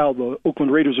 After a while, the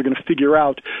Oakland Raiders are going to figure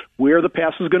out where the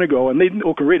pass is going to go, and the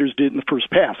Oakland Raiders did in the first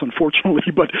pass, unfortunately,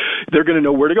 but they're going to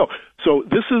know where to go. So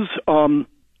this is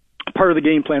part of the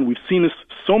game plan. We've seen this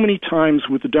so many times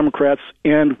with the Democrats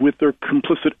and with their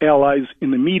complicit allies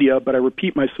in the media, but I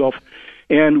repeat myself,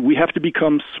 and we have to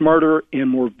become smarter and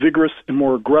more vigorous and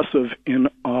more aggressive in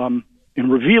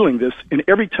revealing this. And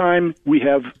every time we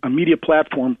have a media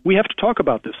platform, we have to talk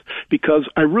about this, because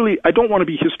I don't want to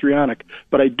be histrionic,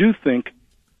 but I do think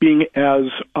being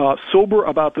as sober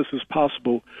about this as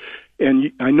possible,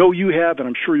 and I know you have, and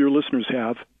I'm sure your listeners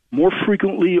have, more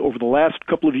frequently over the last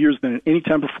couple of years than at any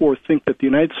time before, think that the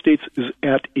United States is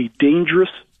at a dangerous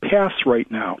pass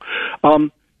right now.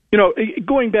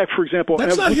 Going back, for example,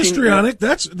 that's not histrionic.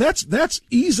 That's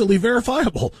easily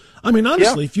verifiable. I mean,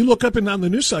 honestly, if you look up and down the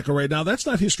news cycle right now, that's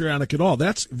not histrionic at all.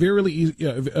 That's very easily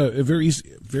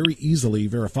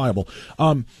verifiable.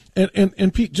 And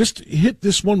Pete, just hit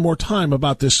this one more time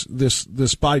about this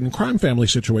Biden crime family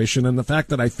situation and the fact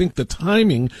that I think the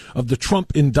timing of the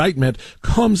Trump indictment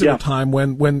comes at a time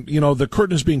when the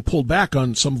curtain is being pulled back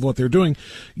on some of what they're doing.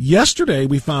 Yesterday,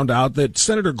 we found out that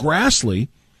Senator Grassley.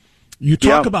 You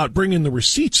talk about bringing the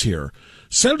receipts here.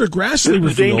 Senator Grassley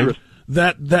revealed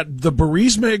that the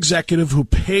Burisma executive who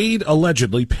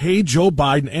allegedly paid Joe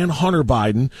Biden and Hunter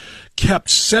Biden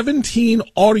kept 17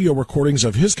 audio recordings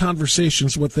of his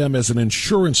conversations with them as an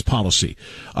insurance policy,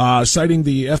 citing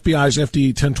the FBI's FD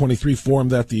 1023 form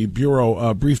that the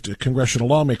Bureau briefed congressional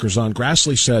lawmakers on.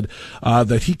 Grassley said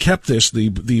that he kept this, the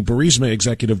Burisma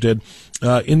executive did,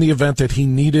 in the event that he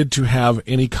needed to have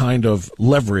any kind of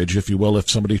leverage, if you will, if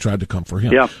somebody tried to come for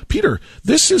him. Yeah. Peter,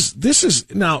 this is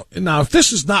now if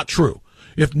this is not true,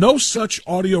 if no such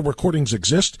audio recordings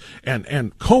exist,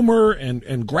 and Comer and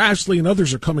Grassley and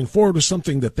others are coming forward with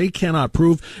something that they cannot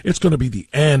prove, it's going to be the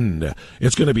end.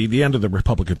 It's going to be the end of the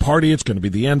Republican Party. It's going to be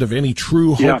the end of any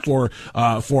true hope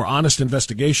for honest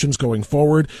investigations going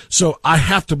forward. So I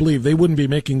have to believe they wouldn't be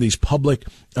making these public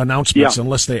announcements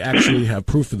unless they actually have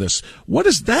proof of this. What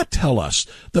does that tell us?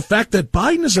 The fact that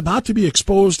Biden is about to be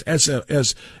exposed as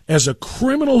a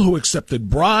criminal who accepted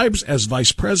bribes as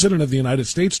vice president of the United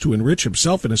States to enrich himself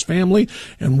and his family.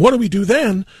 And what do we do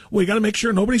then? We got to make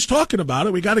sure nobody's talking about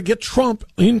it. We got to get Trump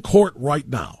in court right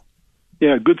now.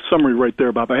 Yeah, good summary right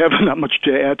there, Bob. I have not much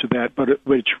to add to that, but it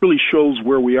really shows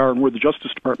where we are and where the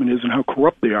Justice Department is and how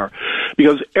corrupt they are.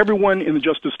 Because everyone in the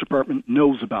Justice Department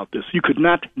knows about this. You could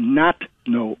not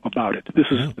know about it. This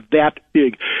is that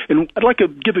big. And I'd like to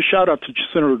give a shout-out to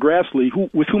Senator Grassley,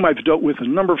 with whom I've dealt with a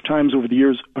number of times over the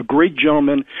years, a great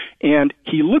gentleman, and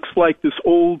he looks like this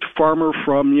old farmer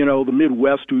from, the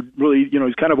Midwest who really,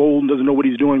 he's kind of old and doesn't know what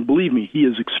he's doing. Believe me, he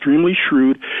is extremely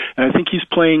shrewd, and I think he's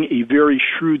playing a very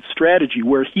shrewd strategy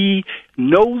where he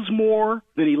knows more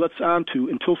than he lets on to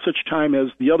until such time as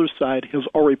the other side has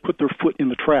already put their foot in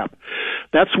the trap.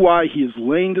 That's why he is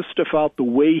laying this stuff out the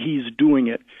way he's doing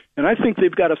it. And I think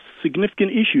they've got a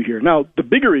significant issue here. Now, the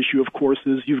bigger issue, of course,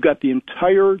 is you've got the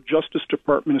entire Justice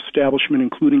Department establishment,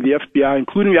 including the FBI,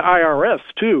 including the IRS,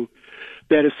 too,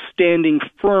 that is standing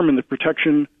firm in the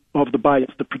protection of the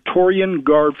Bidens, the Praetorian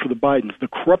Guard for the Bidens. The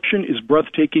corruption is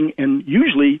breathtaking, and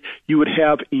usually you would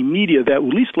have a media that at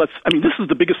least this is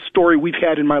the biggest story we've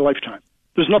had in my lifetime.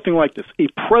 There's nothing like this. A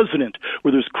president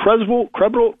where there's credible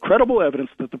evidence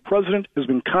that the president has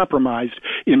been compromised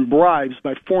in bribes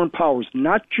by foreign powers,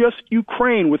 not just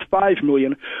Ukraine with 5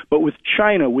 million, but with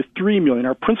China with 3 million,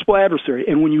 our principal adversary.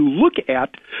 And when you look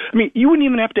at, you wouldn't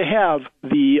even have to have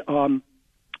the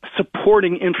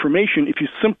supporting information if you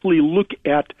simply look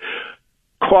at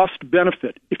cost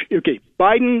benefit.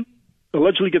 Biden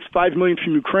allegedly gets 5 million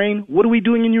from Ukraine. What are we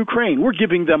doing in Ukraine? We're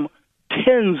giving them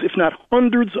tens, if not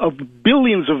hundreds of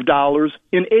billions of dollars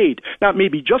in aid. Now, it may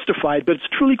be justified, but it's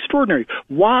truly extraordinary.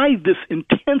 Why this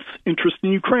intense interest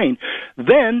in Ukraine?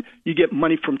 Then you get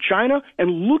money from China, and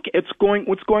look at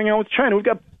what's going on with China. We've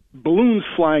got balloons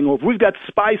flying over. We've got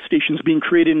spy stations being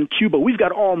created in Cuba. We've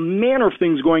got all manner of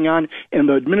things going on, and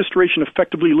the administration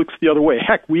effectively looks the other way.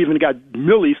 Heck, we even got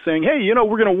Milley saying, hey,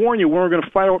 we're going to warn you when we're going to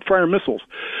fire missiles.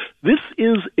 This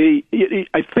is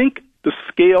I think the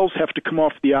scales have to come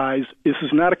off the eyes. This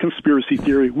is not a conspiracy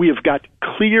theory. We have got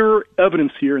clear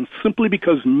evidence here, and simply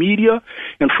because media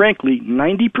and, frankly,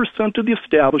 90% of the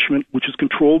establishment, which is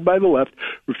controlled by the left,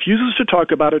 refuses to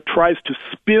talk about it, tries to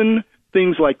spin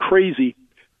things like crazy,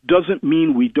 doesn't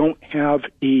mean we don't have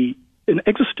an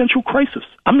existential crisis.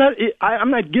 I'm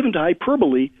not given to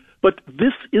hyperbole, but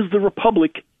this is the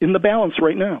republic in the balance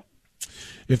right now.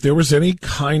 If there was any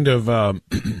kind of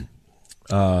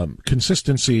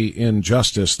consistency in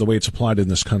justice, the way it's applied in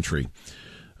this country,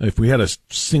 if we had a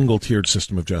single-tiered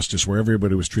system of justice where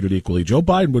everybody was treated equally, Joe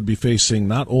Biden would be facing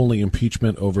not only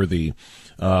impeachment over the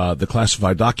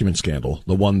classified document scandal,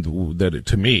 the one that,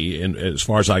 to me, and as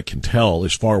far as I can tell,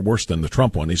 is far worse than the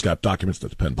Trump one. He's got documents at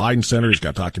the Penn Biden Center. He's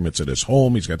got documents at his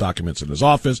home. He's got documents in his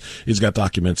office. He's got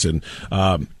documents in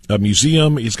a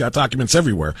museum. He's got documents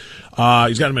everywhere.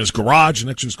 He's got them in his garage.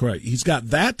 He's got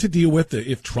that to deal with.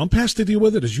 If Trump has to deal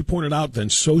with it, as you pointed out, then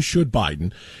so should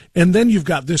Biden. And then you've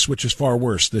got this, which is far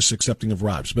worse, this accepting of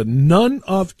bribes. But none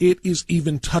of it is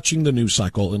even touching the news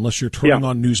cycle unless you're turning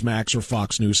on Newsmax or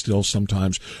Fox News still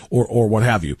sometimes, or what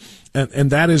have you. And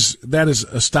that is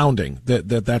astounding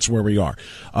that's where we are.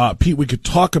 Pete, we could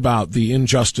talk about the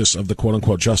injustice of the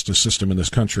quote-unquote justice system in this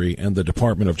country and the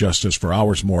Department of Justice for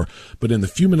hours more. But in the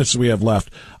few minutes that we have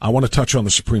left, I want to touch on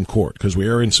the Supreme Court, because we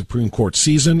are in Supreme Court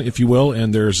season, if you will,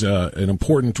 and there's an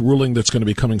important ruling that's going to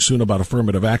be coming soon about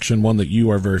affirmative action, one that you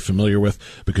are very familiar with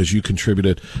because you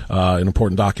contributed an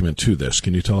important document to this.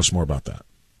 Can you tell us more about that?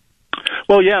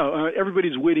 Well,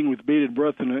 everybody's waiting with bated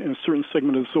breath in a certain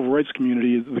segment of the civil rights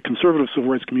community, the conservative civil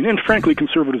rights community, and frankly,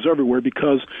 conservatives everywhere,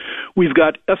 because we've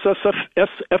got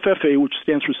SFFA, which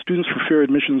stands for Students for Fair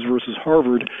Admissions versus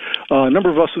Harvard. A number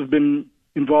of us have been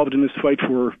involved in this fight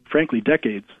for, frankly,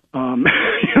 decades.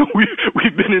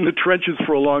 We've been in the trenches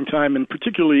for a long time, and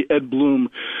particularly Ed Blum,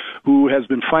 who has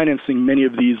been financing many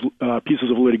of these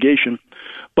pieces of litigation.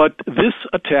 But this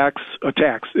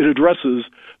it addresses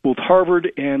both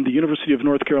Harvard and the University of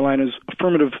North Carolina's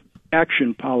affirmative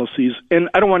action policies. And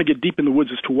I don't want to get deep in the woods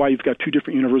as to why you've got two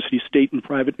different universities, state and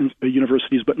private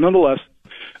universities, but nonetheless,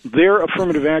 their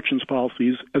affirmative actions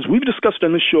policies, as we've discussed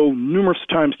on this show numerous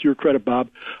times to your credit, Bob,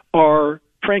 are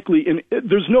frankly, and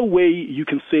there's no way you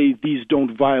can say these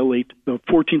don't violate the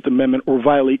 14th Amendment or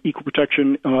violate equal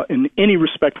protection in any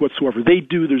respect whatsoever. They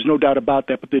do, there's no doubt about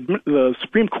that, but the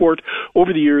Supreme Court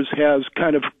over the years has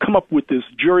kind of come up with this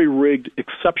jury-rigged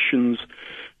exceptions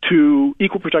to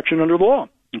equal protection under the law,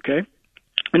 okay?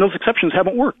 And those exceptions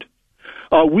haven't worked.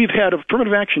 We've had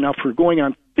affirmative action now for going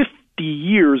on 50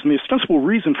 years, and the ostensible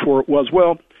reason for it was,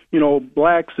 well,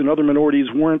 blacks and other minorities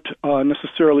weren't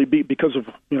necessarily, because of,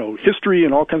 history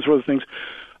and all kinds of other things,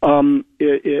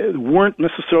 weren't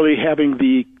necessarily having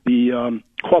the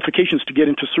qualifications to get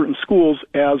into certain schools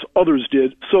as others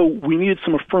did. So we needed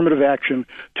some affirmative action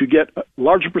to get a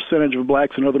larger percentage of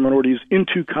blacks and other minorities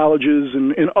into colleges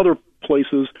and other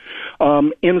places.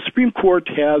 And the Supreme Court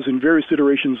has, in various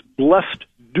iterations, blessed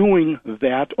doing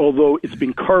that, although it's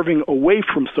been carving away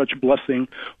from such blessing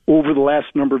over the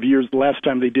last number of years. The last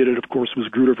time they did it, of course, was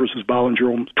Grutter versus Bollinger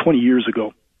almost 20 years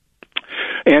ago.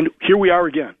 And here we are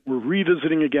again. We're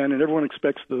revisiting again, and everyone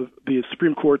expects the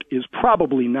Supreme Court is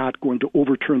probably not going to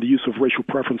overturn the use of racial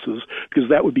preferences, because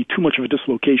that would be too much of a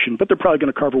dislocation, but they're probably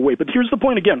going to carve away. But here's the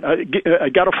point again. I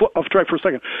got off track for a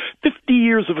second. 50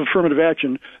 years of affirmative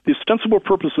action, the ostensible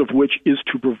purpose of which is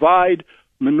to provide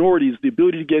minorities the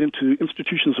ability to get into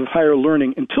institutions of higher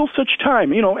learning until such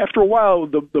time, after a while,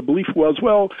 the belief was,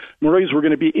 well, minorities were going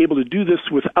to be able to do this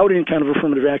without any kind of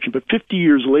affirmative action. But 50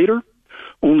 years later,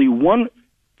 50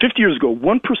 years ago,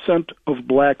 1% of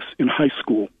blacks in high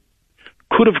school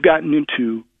could have gotten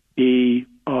into a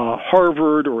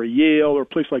Harvard or a Yale or a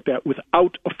place like that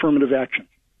without affirmative action.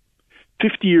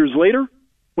 50 years later,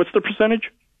 what's the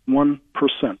percentage? 1%.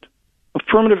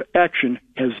 Affirmative action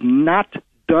has not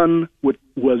done what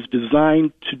was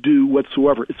designed to do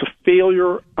whatsoever. It's a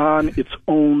failure on its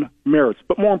own merits.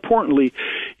 But more importantly,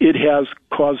 it has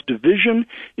caused division.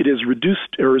 It has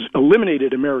reduced or has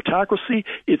eliminated a meritocracy.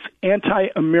 It's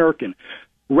anti-American.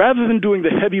 Rather than doing the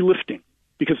heavy lifting,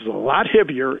 because it's a lot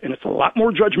heavier and it's a lot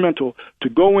more judgmental, to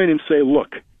go in and say,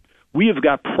 look, we have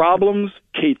got problems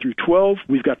K through 12.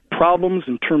 We've got problems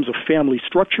in terms of family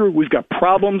structure. We've got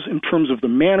problems in terms of the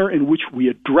manner in which we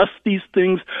address these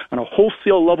things on a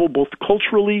wholesale level, both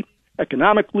culturally,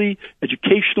 economically,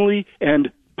 educationally,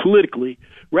 and politically.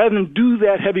 Rather than do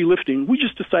that heavy lifting, we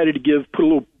just decided to put a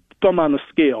little thumb on the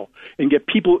scale and get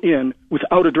people in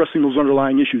without addressing those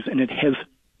underlying issues. And it has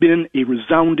been a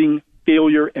resounding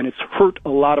failure, and it's hurt a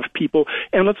lot of people.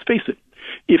 And let's face it,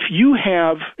 if you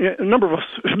have, a number of us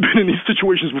have been in these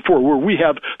situations before where we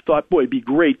have thought, boy, it'd be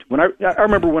great. I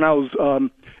remember when I was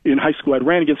in high school, I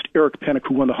ran against Eric Pennick,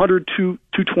 who won the 100,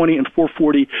 220, and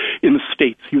 440 in the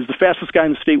States. He was the fastest guy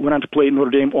in the state, went on to play at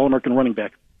Notre Dame, All-American running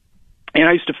back. And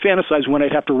I used to fantasize when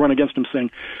I'd have to run against him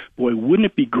saying, boy, wouldn't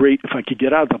it be great if I could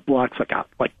get out of the blocks like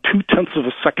 0.2 of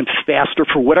a second faster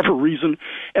for whatever reason?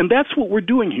 And that's what we're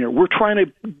doing here. We're trying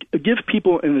to give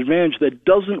people an advantage that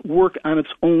doesn't work on its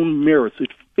own merits.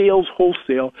 It fails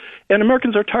wholesale, and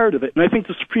Americans are tired of it. And I think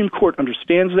the Supreme Court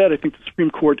understands that. I think the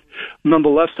Supreme Court,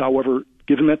 nonetheless, however,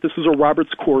 given that this is a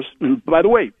Roberts course, and by the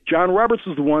way, John Roberts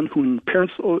is the one who, in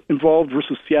Parents Involved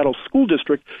versus Seattle School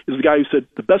District, is the guy who said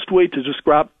the best way to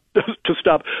stop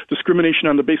discrimination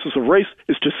on the basis of race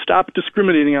is to stop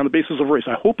discriminating on the basis of race.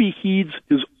 I hope he heeds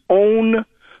his own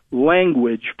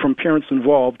language from Parents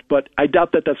Involved, but I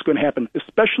doubt that that's going to happen,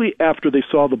 especially after they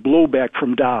saw the blowback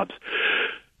from Dobbs.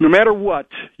 No matter what,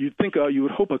 you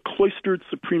would hope a cloistered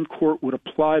Supreme Court would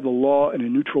apply the law in a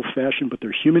neutral fashion, but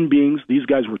they're human beings. These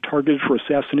guys were targeted for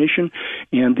assassination,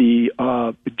 and the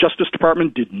Justice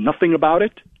Department did nothing about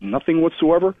it, nothing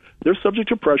whatsoever. They're subject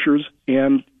to pressures,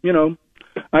 and,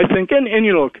 I think,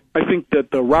 I think that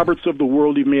the Roberts of the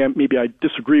world, maybe I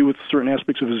disagree with certain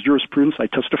aspects of his jurisprudence. I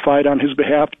testified on his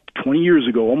behalf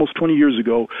almost 20 years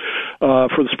ago,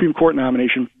 for the Supreme Court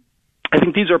nomination. I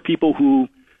think these are people who,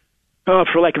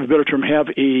 for lack of a better term, have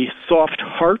a soft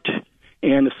heart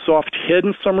and a soft head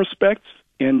in some respects,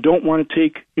 and don't want to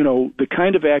take, the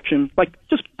kind of action, like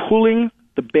just pulling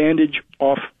the bandage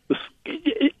off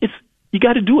you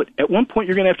got to do it. At one point,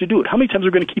 you're going to have to do it. How many times are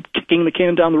we going to keep kicking the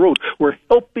can down the road? We're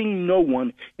helping no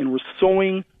one, and we're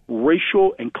sowing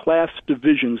racial and class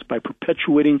divisions by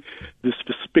perpetuating this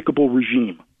despicable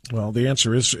regime. Well, the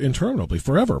answer is interminably,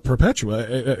 forever,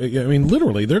 perpetua. I mean,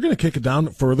 literally, they're going to kick it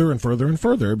down further and further and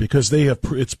further because they have.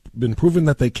 It's been proven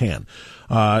that they can.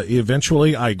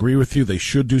 Eventually, I agree with you. They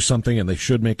should do something, and they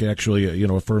should make actually,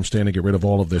 a firm stand to get rid of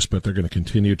all of this. But they're going to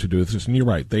continue to do this. And you're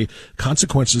right.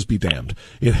 Consequences be damned.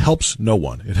 It helps no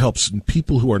one. It helps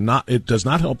people who are not. It does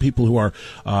not help people who are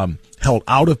held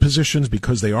out of positions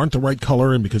because they aren't the right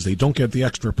color and because they don't get the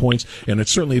extra points. And it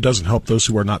certainly doesn't help those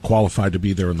who are not qualified to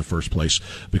be there in the first place,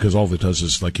 because all it does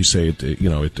is, like you say,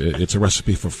 it's a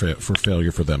recipe for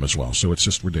failure for them as well. So it's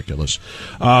just ridiculous.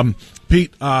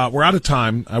 Pete, we're out of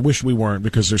time. I wish we weren't,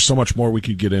 because there's so much more we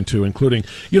could get into, including,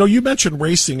 you mentioned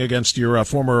racing against your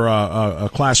former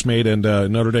classmate and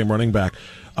Notre Dame running back.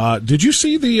 Did you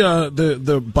see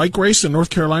the bike race in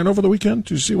North Carolina over the weekend?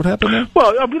 Did you see what happened there?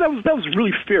 Well, that was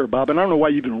really fair, Bob, and I don't know why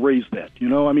you even raised that.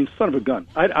 I mean, son of a gun.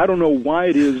 I don't know why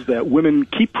it is that women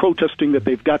keep protesting that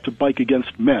they've got to bike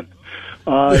against men.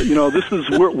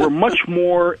 We're much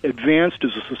more advanced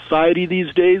as a society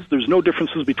these days. There's no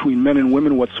differences between men and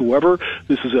women whatsoever.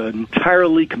 This is an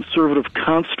entirely conservative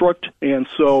construct, and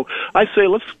so I say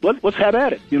let's have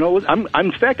at it.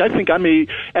 In fact, I think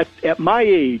at my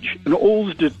age, and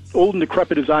old and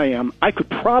decrepit as I am, I could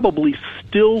probably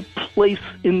still place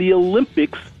in the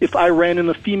Olympics if I ran in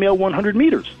the female 100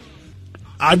 meters.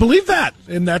 I believe that,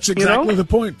 and that's exactly the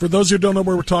point. For those who don't know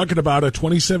what we're talking about, a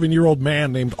 27-year-old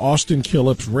man named Austin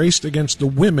Killips raced against the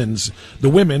women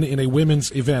in a women's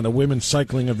event, a women's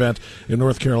cycling event in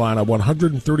North Carolina,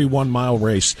 131-mile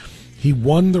race. He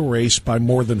won the race by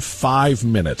more than 5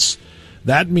 minutes.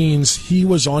 That means he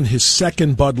was on his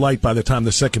second Bud Light by the time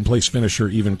the second-place finisher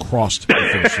even crossed the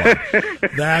finish line.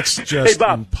 That's just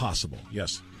impossible.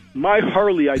 Yes. My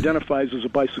Harley identifies as a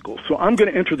bicycle, so I'm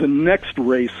going to enter the next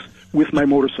race with my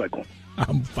motorcycle.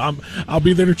 I'll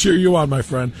be there to cheer you on, my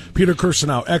friend. Peter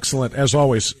Kirsanow, excellent, as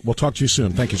always. We'll talk to you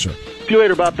soon. Thank you, sir. See you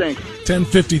later, Bob. Thanks.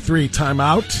 10:53,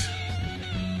 timeout.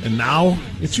 And now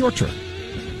it's your turn.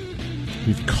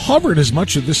 We've covered as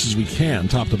much of this as we can,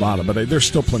 top to bottom, but there's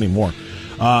still plenty more.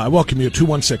 I welcome you at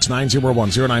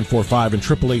 216-901-0945 and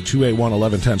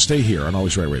 888-281-1110. Stay here on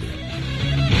Always Right Radio.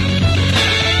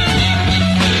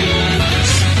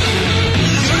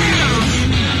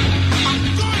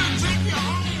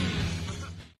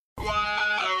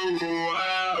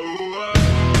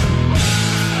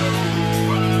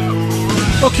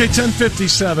 Okay,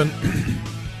 10:57.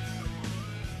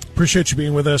 Appreciate you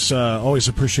being with us. Always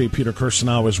appreciate Peter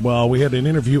Kirsanow as well. We had an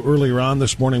interview earlier on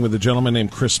this morning with a gentleman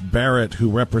named Chris Barrett,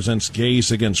 who represents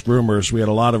Gays Against Groomers. We had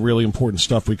a lot of really important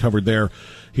stuff we covered there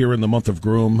here in the month of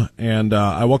Groom, and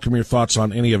I welcome your thoughts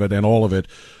on any of it and all of it.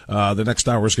 The next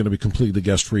hour is going to be completely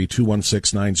guest-free,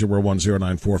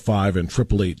 216-901-0945 and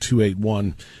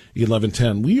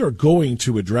 888-281-1110. We are going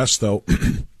to address, though,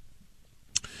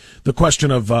 the question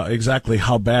of exactly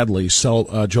how badly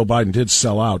Joe Biden did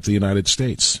sell out the United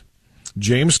States.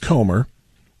 James Comer,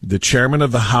 the chairman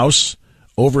of the House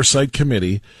Oversight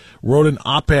Committee, wrote an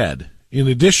op-ed. In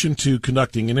addition to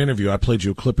conducting an interview, I played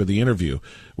you a clip of the interview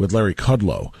with Larry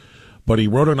Kudlow, but he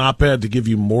wrote an op-ed to give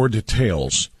you more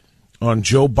details on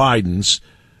Joe Biden's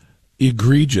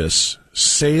egregious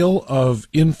sale of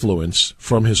influence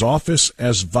from his office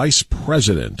as vice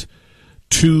president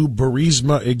to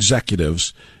Burisma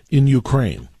executives in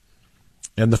Ukraine,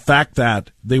 and the fact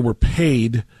that they were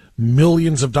paid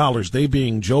millions of dollars, they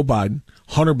being Joe Biden,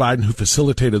 Hunter Biden, who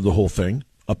facilitated the whole thing,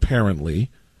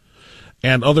 apparently,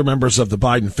 and other members of the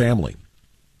Biden family.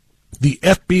 The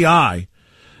FBI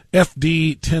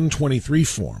FD 1023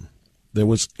 form that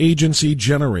was agency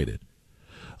generated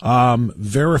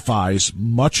verifies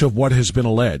much of what has been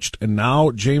alleged. And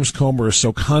now James Comer is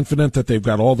so confident that they've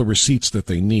got all the receipts that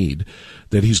they need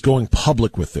that he's going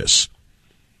public with this.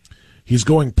 He's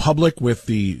going public with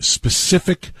the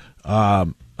specific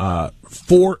 4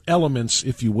 elements,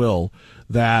 if you will,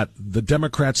 that the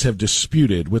Democrats have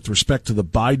disputed with respect to the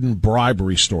Biden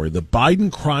bribery story, the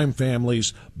Biden crime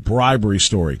family's bribery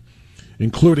story,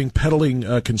 including peddling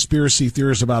conspiracy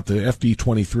theories about the FD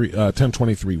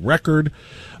 1023 record,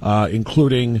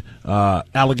 including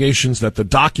allegations that the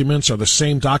documents are the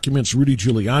same documents Rudy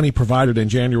Giuliani provided in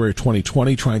January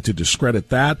 2020, trying to discredit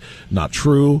that. Not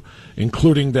true.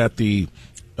 Including that the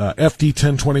FD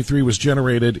 1023 was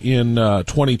generated in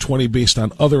 2020 based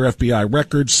on other FBI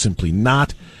records. Simply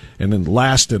not. And then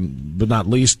last but not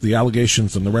least, the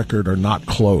allegations in the record are not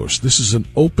closed. This is an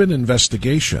open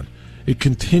investigation. It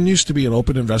continues to be an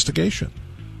open investigation.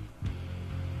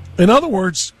 In other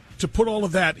words, to put all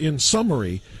of that in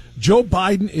summary, Joe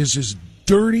Biden is as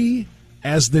dirty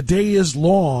as the day is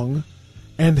long,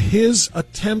 and his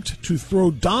attempt to throw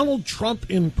Donald Trump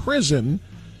in prison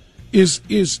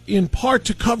is in part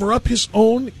to cover up his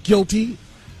own guilt, in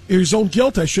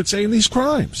these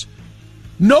crimes.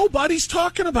 Nobody's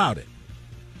talking about it.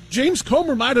 James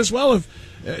Comer might as well have,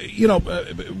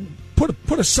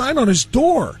 put a sign on his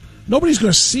door. Nobody's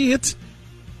going to see it.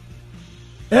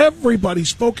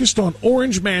 Everybody's focused on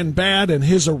Orange Man Bad and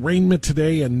his arraignment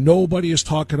today, and nobody is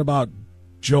talking about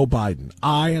Joe Biden.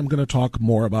 I am going to talk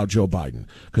more about Joe Biden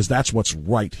because that's what's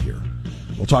right here.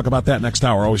 We'll talk about that next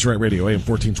hour. Always Right Radio, AM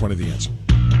 1420, The Answer.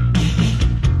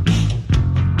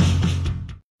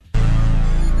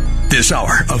 This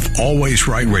hour of Always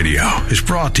Right Radio is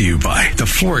brought to you by The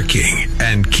Floor King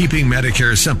and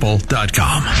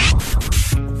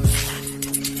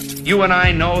KeepingMedicareSimple.com. You and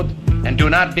I know and do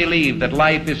not believe that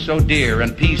life is so dear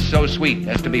and peace so sweet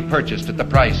as to be purchased at the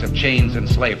price of chains and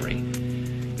slavery.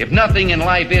 If nothing in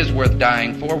life is worth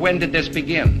dying for, when did this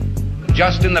begin?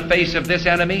 Just in the face of this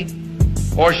enemy?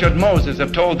 Or should Moses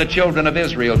have told the children of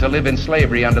Israel to live in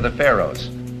slavery under the Pharaohs?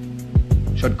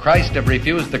 Should Christ have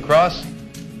refused the cross?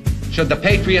 Should the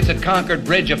patriots at Concord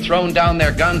Bridge have thrown down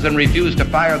their guns and refused to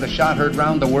fire the shot heard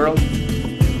round the world?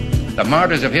 The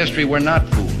martyrs of history were not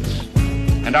fools,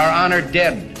 and our honored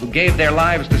dead who gave their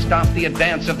lives to stop the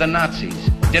advance of the Nazis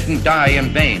didn't die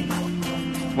in vain.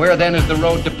 Where then is the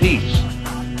road to peace?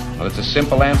 Well, it's a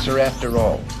simple answer after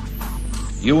all.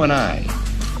 You and I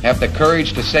have the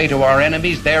courage to say to our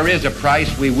enemies, there is a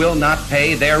price we will not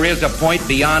pay, there is a point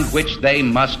beyond which they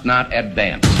must not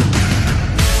advance.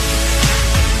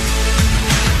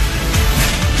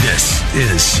 This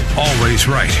is Always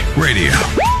Right Radio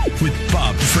with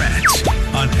Bob Frantz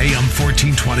on AM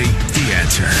 1420, The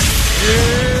Answer.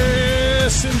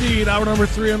 Yes, indeed. Hour number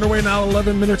 3 underway now,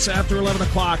 11 minutes after 11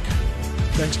 o'clock.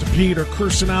 Thanks to Pete or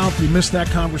Kirsanow. If you missed that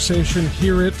conversation,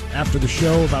 hear it after the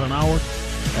show, about an hour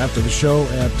after the show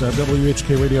at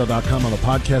WHKRadio.com on the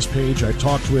podcast page. I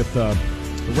talked with the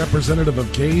representative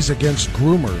of Gays Against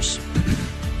Groomers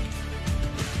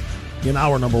in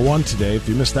hour number 1 today. If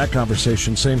you missed that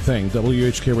conversation, same thing,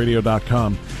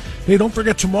 WHKRadio.com. Hey, don't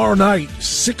forget tomorrow night,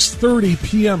 6:30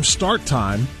 p.m. start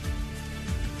time.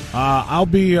 I'll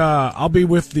be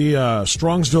with the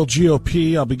Strongsville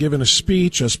GOP. I'll be giving a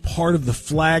speech as part of the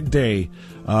Flag Day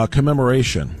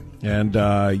commemoration, and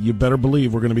you better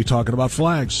believe we're going to be talking about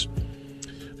flags.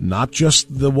 Not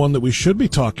just the one that we should be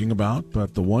talking about,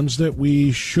 but the ones that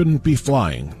we shouldn't be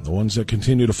flying. The ones that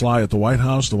continue to fly at the White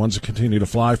House, the ones that continue to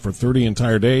fly for 30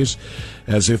 entire days,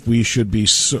 as if we should be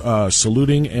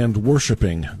saluting and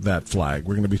worshiping that flag.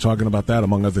 We're going to be talking about that,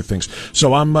 among other things.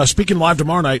 So I'm speaking live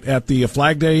tomorrow night at the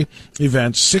Flag Day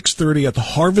event, 6:30 at the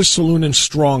Harvest Saloon in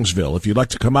Strongsville. If you'd like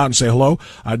to come out and say hello,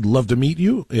 I'd love to meet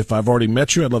you. If I've already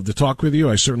met you, I'd love to talk with you.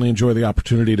 I certainly enjoy the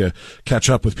opportunity to catch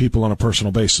up with people on a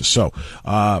personal basis. So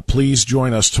please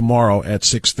join us tomorrow at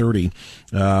 6:30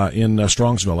 in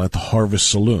Strongsville at the Harvest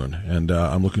Saloon, and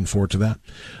I'm looking forward to that.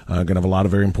 I'm going to have a lot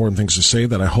of very important things to say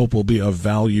that I hope will be of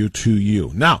value to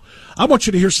you. Now, I want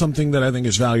you to hear something that I think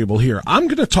is valuable here. I'm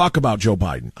going to talk about Joe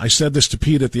Biden. I said this to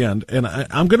Pete at the end, and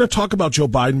I'm going to talk about Joe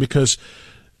Biden because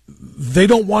they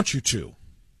don't want you to.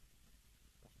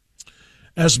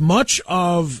 As much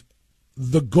of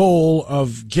the goal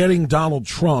of getting Donald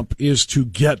Trump is to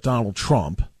get Donald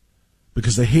Trump,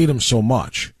 because they hate him so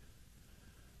much,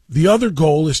 the other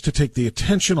goal is to take the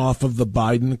attention off of the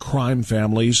Biden crime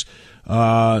family's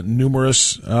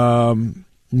numerous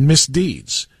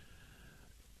misdeeds.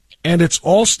 And it's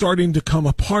all starting to come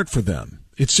apart for them.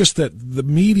 It's just that the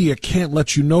media can't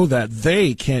let you know that.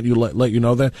 They can't let you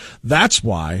know that. That's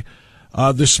why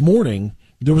this morning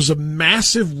there was a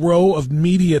massive row of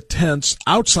media tents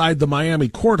outside the Miami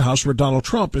courthouse where Donald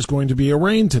Trump is going to be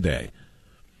arraigned today.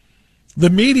 The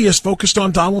media is focused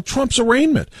on Donald Trump's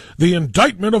arraignment, the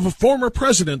indictment of a former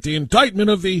president, the indictment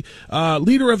of the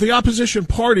leader of the opposition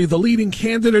party, the leading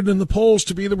candidate in the polls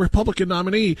to be the Republican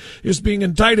nominee, is being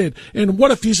indicted. And what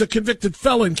if he's a convicted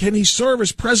felon? Can he serve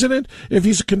as president? If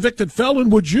he's a convicted felon,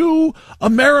 would you,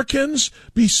 Americans,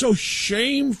 be so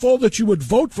shameful that you would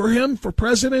vote for him for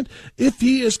president if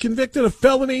he is convicted of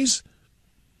felonies?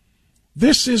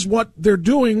 This is what they're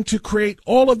doing to create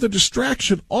all of the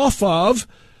distraction off of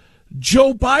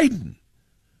Joe Biden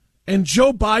and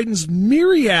Joe Biden's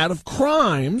myriad of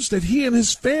crimes that he and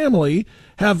his family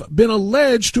have been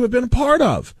alleged to have been a part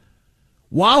of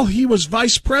while he was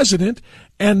vice president,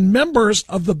 and members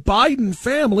of the Biden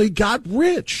family got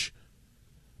rich.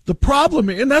 The problem,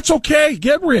 and that's okay,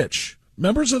 get rich.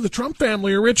 Members of the Trump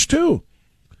family are rich too.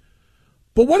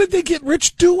 But what did they get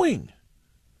rich doing?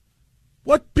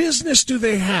 What business do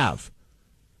they have?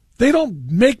 They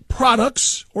don't make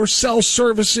products or sell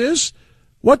services.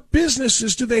 What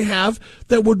businesses do they have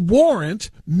that would warrant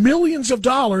millions of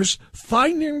dollars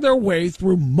finding their way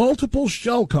through multiple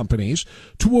shell companies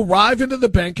to arrive into the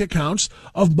bank accounts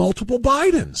of multiple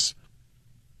Bidens?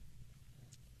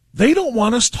 They don't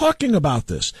want us talking about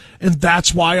this, and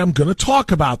that's why I'm going to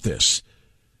talk about this.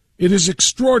 It is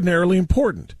extraordinarily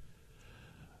important.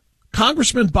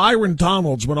 Congressman Byron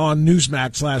Donalds went on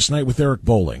Newsmax last night with Eric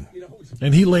Bolling,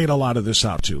 and he laid a lot of this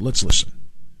out too. Let's listen.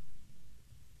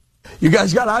 You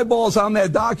guys got eyeballs on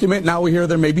that document. Now we hear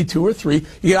there may be 2 or 3.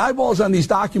 You get eyeballs on these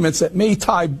documents that may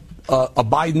tie a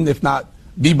Biden, if not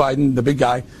the Biden, the big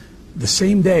guy. The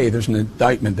same day there's an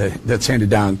indictment that's handed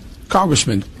down.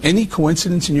 Congressman, any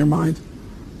coincidence in your mind?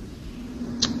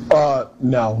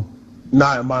 No,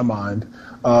 not in my mind.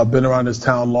 Been around this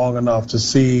town long enough to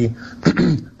see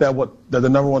that the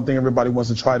number one thing everybody wants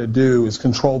to try to do is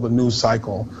control the news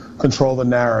cycle, control the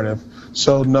narrative.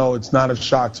 So no, it's not a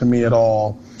shock to me at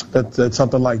all that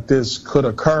something like this could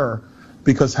occur,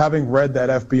 because having read that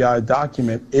FBI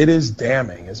document, it is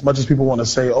damning. As much as people want to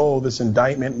say, oh, this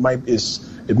indictment might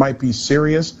be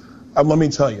serious, let me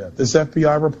tell you, this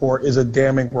FBI report is a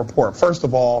damning report. First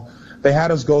of all, they had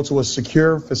us go to a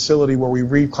secure facility where we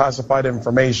read classified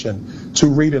information to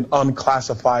read an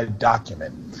unclassified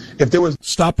document. If there was...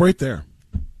 Stop right there.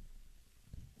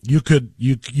 You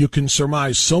can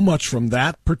surmise so much from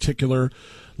that particular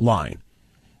line.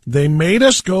 They made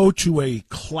us go to a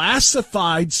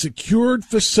classified, secured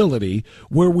facility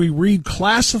where we read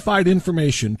classified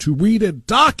information to read a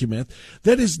document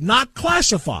that is not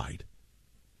classified.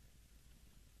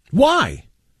 Why?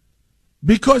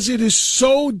 Because it is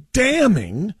so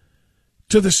damning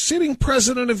to the sitting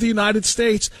president of the United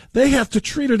States, they have to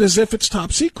treat it as if it's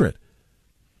top secret.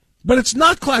 But it's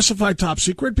not classified top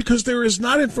secret because there is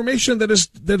not information that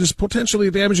is potentially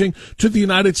damaging to the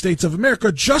United States of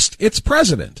America, just its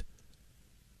president.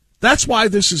 That's why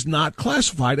this is not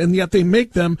classified, and yet they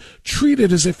make them treat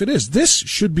it as if it is. This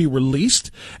should be released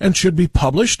and should be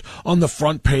published on the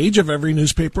front page of every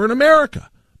newspaper in America.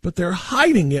 But they're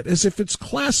hiding it as if it's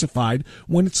classified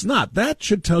when it's not. That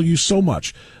should tell you so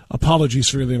much. Apologies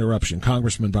for the interruption.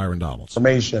 Congressman Byron Donalds.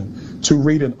 Information to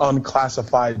read an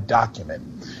unclassified document.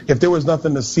 If there was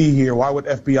nothing to see here, why would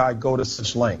FBI go to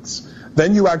such lengths?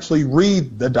 Then you actually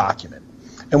read the document.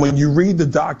 And when you read the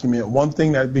document, one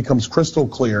thing that becomes crystal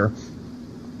clear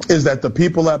is that the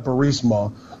people at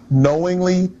Burisma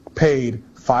knowingly paid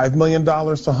 $5 million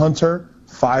to Hunter,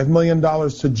 $5 million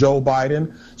to Joe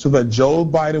Biden, so that Joe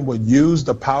Biden would use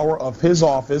the power of his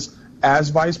office as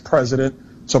vice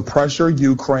president to pressure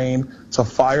Ukraine to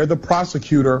fire the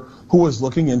prosecutor who was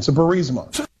looking into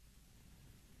Burisma.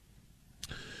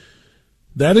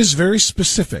 That is very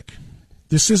specific.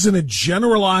 This isn't a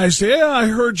generalized, I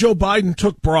heard Joe Biden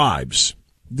took bribes.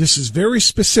 This is very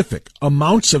specific.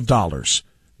 Amounts of dollars,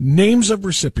 names of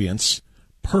recipients,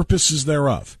 purposes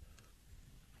thereof.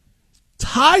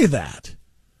 Tie that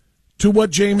to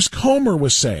what James Comer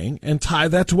was saying, and tie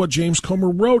that to what James Comer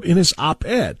wrote in his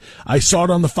op-ed. I saw it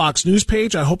on the Fox News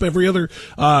page. I hope every other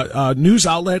news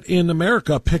outlet in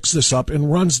America picks this up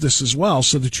and runs this as well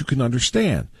so that you can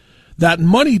understand. That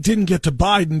money didn't get to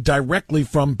Biden directly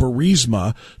from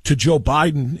Burisma to Joe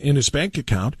Biden in his bank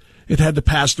account. It had to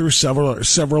pass through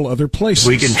several other places.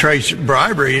 We can trace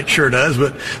bribery, it sure does,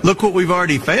 but look what we've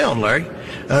already found, Larry.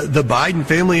 The Biden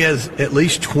family has at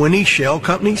least 20 shell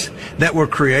companies that were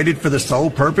created for the sole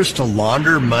purpose to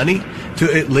launder money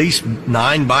to at least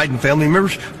 9 Biden family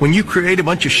members. When you create a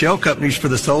bunch of shell companies for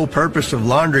the sole purpose of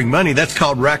laundering money, that's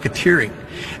called racketeering.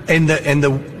 And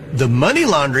the money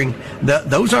laundering,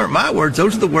 those aren't my words.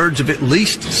 Those are the words of at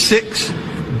least 6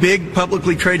 big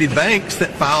publicly traded banks that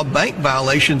filed bank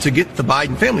violations against the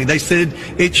Biden family. They said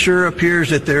it sure appears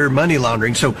that they're money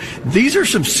laundering. So these are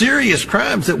some serious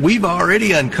crimes that we've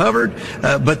already uncovered,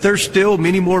 but there's still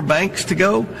many more banks to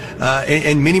go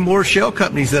and many more shell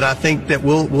companies that I think that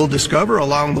we'll discover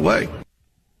along the way.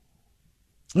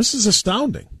 This is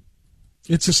astounding.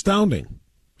 It's astounding.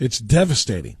 It's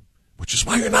devastating, which is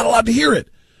why you're not allowed to hear it.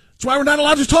 That's why we're not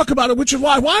allowed to talk about it, which is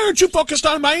why aren't you focused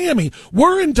on Miami?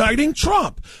 We're indicting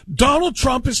Trump. Donald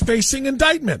Trump is facing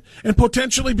indictment and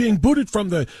potentially being booted from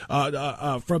the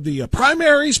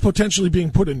primaries, potentially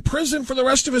being put in prison for the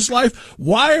rest of his life.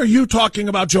 Why are you talking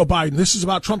about Joe Biden? This is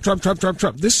about Trump.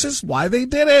 This is why they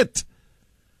did it.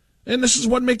 And this is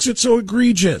what makes it so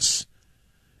egregious.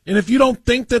 And if you don't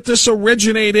think that this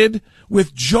originated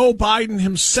with Joe Biden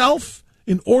himself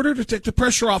in order to take the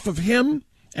pressure off of him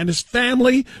and his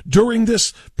family during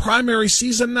this primary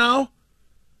season now,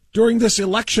 during this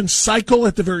election cycle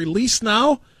at the very least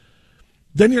now,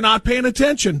 then you're not paying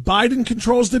attention. Biden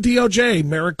controls the DOJ.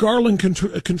 Merrick Garland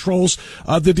controls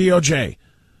the DOJ.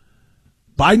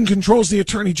 Biden controls the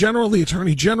Attorney General. The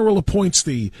Attorney General appoints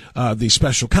the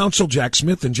special counsel, Jack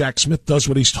Smith, and Jack Smith does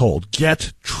what he's told.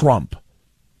 Get Trump.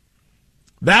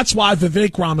 That's why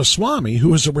Vivek Ramaswamy,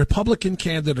 who is a Republican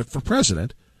candidate for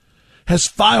president, has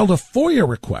filed a FOIA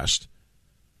request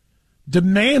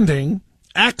demanding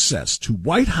access to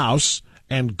White House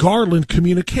and Garland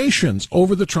communications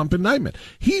over the Trump indictment.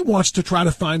 He wants to try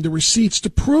to find the receipts to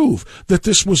prove that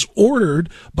this was ordered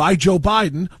by Joe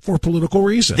Biden for political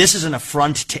reasons. This is an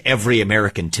affront to every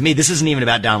American. To me, this isn't even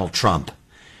about Donald Trump.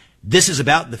 This is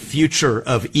about the future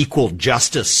of equal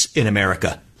justice in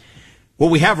America.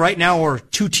 What we have right now are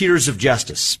two tiers of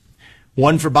justice.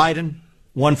 One for Biden,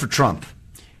 one for Trump.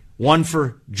 One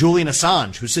for Julian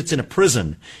Assange, who sits in a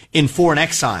prison in foreign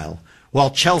exile, while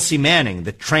Chelsea Manning,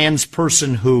 the trans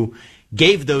person who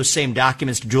gave those same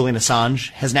documents to Julian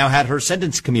Assange, has now had her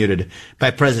sentence commuted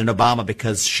by President Obama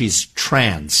because she's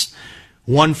trans.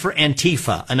 One for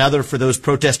Antifa, another for those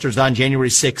protesters on January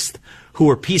 6th who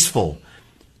were peaceful.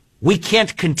 We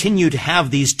can't continue to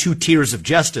have these two tiers of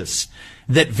justice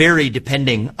that vary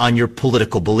depending on your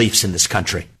political beliefs in this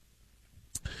country.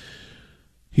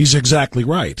 He's exactly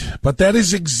right. But that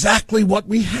is exactly what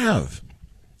we have.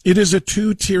 It is a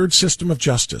two-tiered system of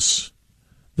justice.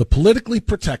 The politically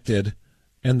protected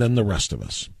and then the rest of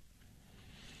us.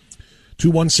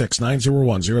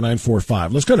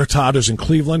 216-901-0945. Let's go to Todd, who's in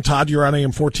Cleveland. Todd, you're on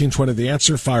AM 1420. The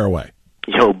Answer. Fire away.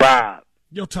 Yo, Bob.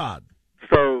 Yo, Todd.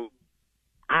 So,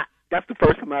 that's the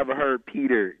first time I ever heard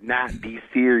Peter not be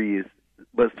serious,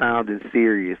 but sounding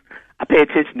serious. I pay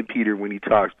attention to Peter when he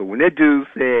talks, but when that dude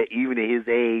said even at his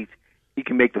age he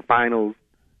can make the finals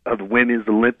of the women's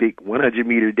Olympic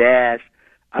 100-meter dash,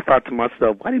 I thought to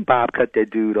myself, why didn't Bob cut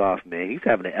that dude off, man? He's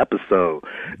having an episode.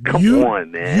 Come on,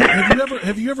 man.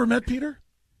 Have you ever met Peter?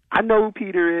 I know who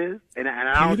Peter is, and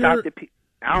I don't doubt that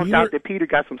Peter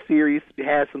had some serious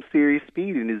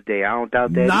speed in his day. I don't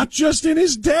doubt that. Not just in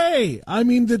his day. I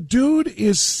mean, the dude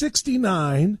is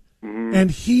 69, and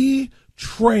he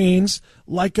trains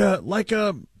like a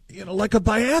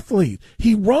biathlete.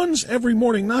 He runs every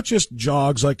morning, not just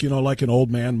jogs like an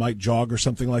old man might jog or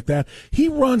something like that. He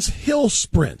runs hill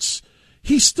sprints.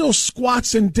 He still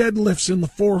squats and deadlifts in the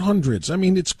 400s. I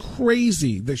mean, it's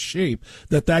crazy the shape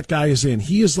that guy is in.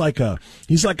 He's like out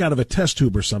of a test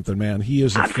tube or something, man. He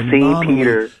is a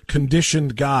phenomenally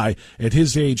conditioned guy. At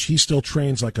his age, he still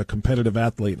trains like a competitive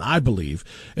athlete. And I believe,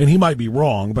 and he might be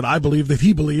wrong, but I believe that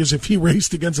he believes if he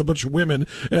raced against a bunch of women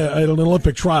at an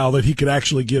Olympic trial that he could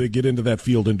actually get into that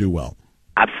field and do well.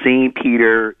 I've seen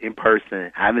Peter in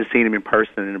person. I haven't seen him in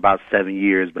person in about 7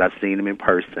 years, but I've seen him in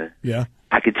person. Yeah.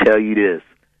 I can tell you this.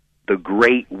 The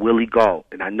great Willie Gault,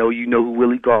 and I know you know who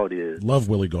Willie Gault is. Love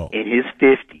Willie Gault. In his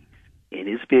 50s,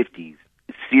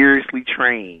 seriously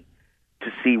trained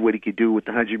to see what he could do with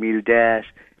the 100-meter dash,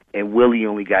 and Willie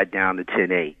only got down to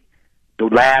 10.8. The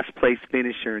last place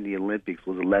finisher in the Olympics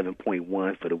was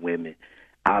 11.1 for the women.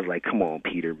 I was like, come on,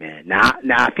 Peter, man. Now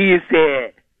if he had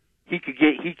said he could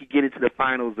get into the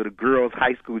finals of the girls'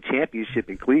 high school championship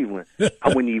in Cleveland, I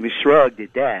wouldn't even shrug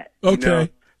at that. Okay. You know?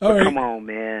 All right. Come on,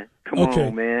 man. Come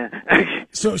on, man.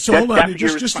 So hold on.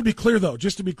 Just to be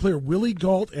clear, Willie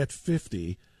Gault at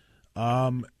 50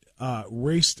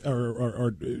 raced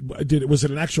or was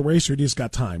it an actual race or he just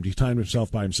got timed? He timed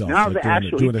himself by himself. No, it was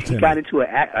he got into an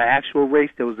actual race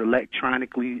that was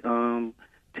electronically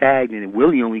tagged, and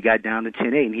Willie only got down to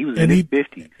 10.8, and he was in his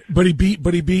 50s. But he beat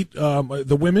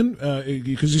the women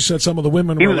because you said some of the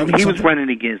women he were was running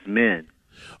against men.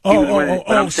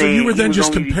 So you were then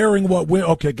just comparing what?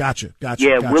 Okay, gotcha. Yeah,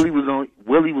 gotcha. Willie was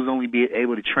only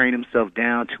able to train himself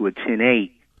down to a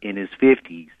 10.8 in his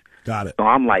 50s. Got it. So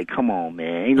I'm like, come on,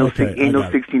 man. Ain't no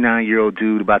 69-year-old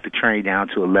dude about to train down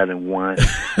to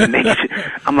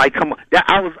 11.1. I'm like, come on.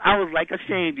 I was like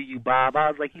ashamed of you, Bob.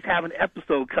 I was like, he's having an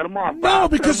episode. Cut him off, Bob. No,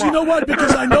 because you know what?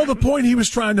 Because I know the point he was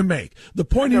trying to make. The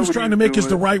point he was trying to make is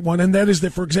the right one, and that is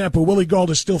that, for example, Willie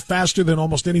Gault is still faster than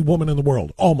almost any woman in the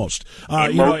world. Almost.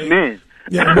 Most men.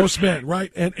 Yeah, most men,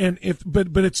 right?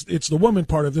 But it's the woman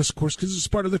part of this, of course, because it's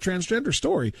part of the transgender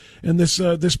story. And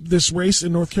this race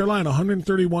in North Carolina,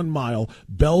 131-mile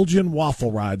Belgian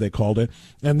waffle ride, they called it.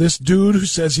 And this dude who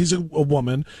says he's a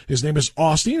woman, his name is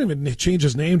Austin. He didn't even change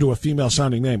his name to a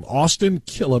female-sounding name. Austin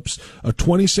Killips, a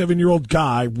 27-year-old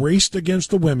guy, raced against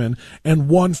the women and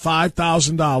won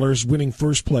 $5,000, winning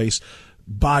first place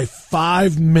by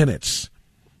 5 minutes.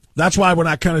 That's why when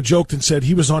I kind of joked and said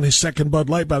he was on his second Bud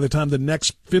Light by the time the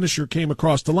next finisher came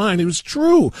across the line, it was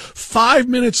true. 5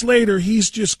 minutes later, he's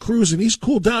just cruising. He's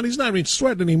cooled down. He's not even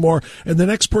sweating anymore. And the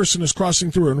next person is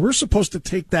crossing through. And we're supposed to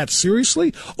take that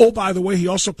seriously. Oh, by the way, he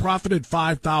also profited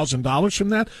 $5,000 from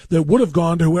that would have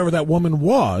gone to whoever that woman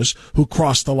was who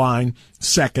crossed the line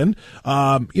second.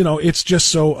 It's just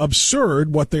so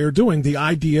absurd what they're doing. The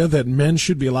idea that men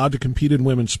should be allowed to compete in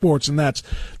women's sports. And that's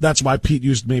why Pete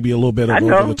used maybe a little bit of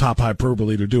over-the-top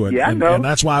hyperbole to do it. Yeah, and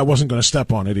that's why I wasn't going to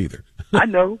step on it either. I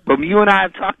know. But you and I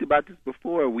have talked about this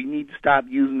before. We need to stop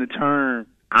using the term.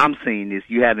 I'm saying this.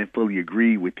 You haven't fully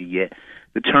agreed with it yet.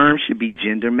 The term should be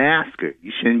gender masker.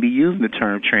 You shouldn't be using the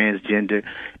term transgender.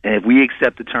 And if we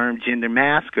accept the term gender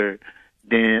masker,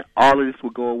 then all of this will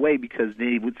go away because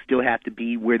they would still have to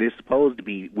be where they're supposed to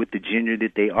be with the gender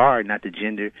that they are, not the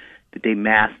gender that they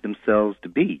mask themselves to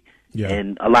be. Yeah.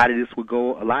 And a lot of this will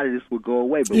go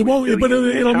away. But it won't. But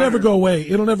it'll never go away.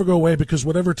 It'll never go away because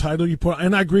whatever title you put,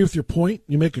 and I agree with your point.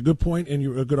 You make a good point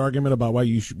and a good argument about why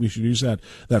we should use that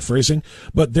phrasing.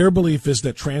 But their belief is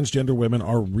that transgender women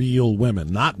are real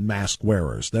women, not mask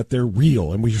wearers. That they're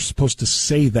real, and we're supposed to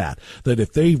say that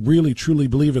if they really truly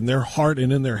believe in their heart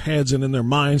and in their heads and in their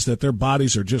minds that their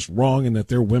bodies are just wrong and that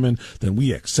they're women, then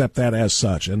we accept that as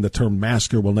such. And the term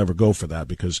masker will never go for that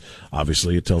because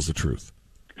obviously it tells the truth.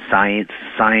 Science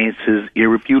is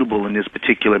irrefutable in this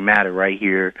particular matter right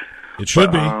here. It should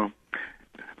be. All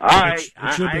right,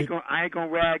 I ain't gonna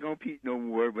rag on Pete no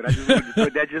more. But I just wanted to,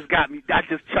 that just got me. I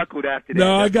just chuckled after that.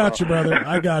 No, I got you, brother.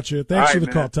 I got you. Thanks for the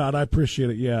call, Todd. I appreciate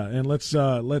it. Yeah, and let's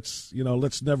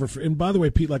never. And by the way,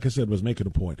 Pete, like I said, was making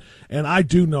a point. And I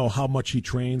do know how much he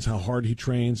trains, how hard he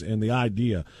trains, and the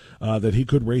idea that he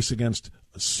could race against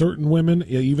certain women,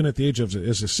 even at the age of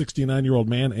as a 69-year-old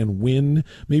man, and win,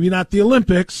 maybe not the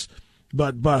Olympics,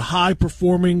 but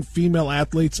high-performing female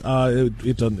athletes,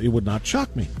 it would not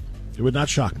shock me. It would not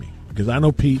shock me because I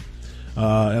know Pete,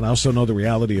 and I also know the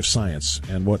reality of science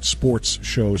and what sports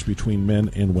shows between men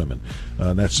and women.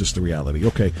 That's just the reality.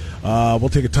 Okay, we'll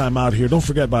take a time out here. Don't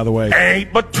forget, by the way,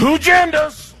 ain't but two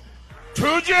genders.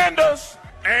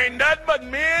 Ain't nothing but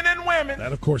men and women.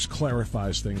 That, of course,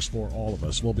 clarifies things for all of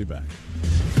us. We'll be back.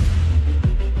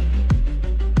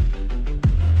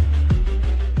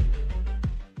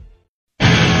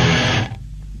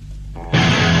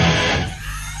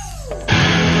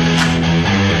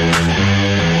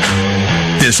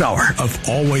 This hour of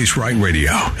Always Right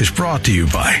Radio is brought to you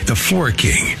by The Floor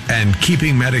King and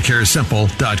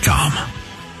KeepingMedicareSimple.com.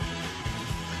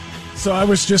 So I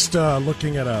was just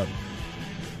looking at a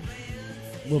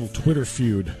little Twitter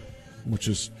feud, which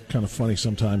is kind of funny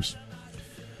sometimes.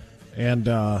 And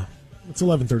it's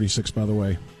 11:36, by the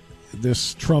way.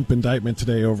 This Trump indictment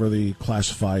today over the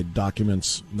classified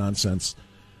documents nonsense,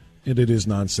 and it is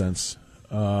nonsense,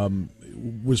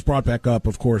 was brought back up,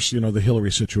 of course, the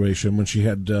Hillary situation when she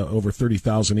had over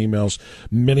 30,000 emails,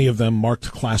 many of them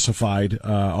marked classified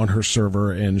on her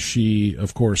server, and she,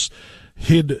 of course,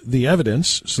 hid the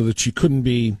evidence so that she couldn't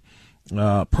be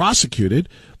prosecuted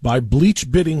by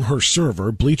bleach bitting her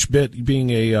server. Bleach bit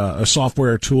being a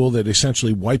software tool that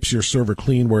essentially wipes your server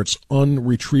clean where it's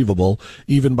unretrievable,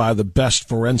 even by the best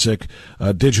forensic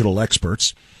digital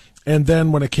experts. And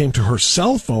then when it came to her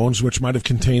cell phones, which might have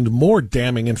contained more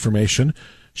damning information,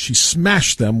 she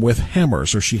smashed them with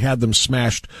hammers, or she had them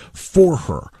smashed for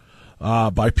her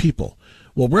by people.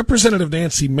 Well, Representative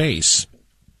Nancy Mace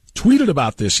tweeted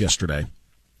about this yesterday.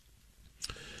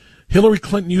 Hillary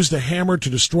Clinton used a hammer to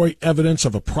destroy evidence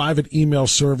of a private email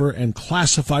server and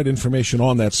classified information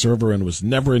on that server and was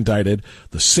never indicted.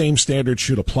 The same standard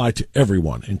should apply to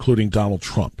everyone, including Donald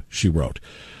Trump, she wrote.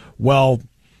 Well,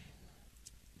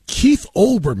 Keith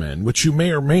Olbermann, which you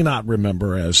may or may not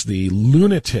remember as the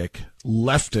lunatic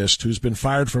leftist who's been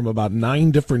fired from about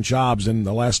 9 different jobs in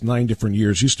the last 9 different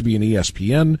years, used to be an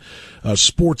ESPN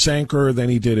sports anchor, then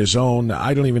he did his own,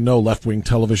 I don't even know, left-wing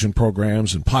television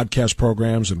programs and podcast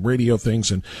programs and radio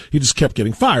things, and he just kept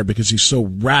getting fired because he's so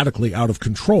radically out of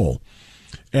control.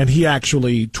 And he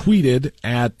actually tweeted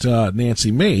at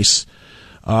Nancy Mace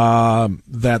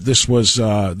that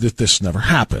this never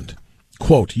happened.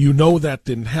 Quote, "You know that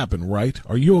didn't happen, right?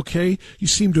 Are you okay? You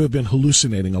seem to have been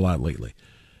hallucinating a lot lately."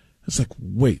 It's like,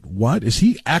 wait, what? Is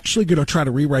he actually going to try to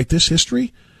rewrite this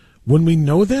history when we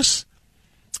know this?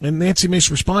 And Nancy Mace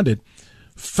responded,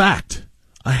 "Fact,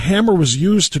 a hammer was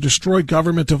used to destroy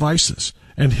government devices,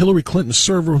 and Hillary Clinton's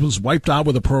server was wiped out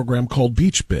with a program called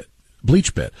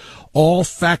BleachBit. All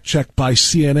fact-checked by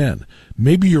CNN.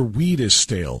 Maybe your weed is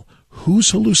stale. Who's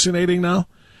hallucinating now?"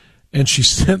 And she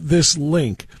sent this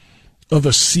link of a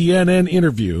CNN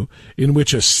interview in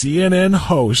which a CNN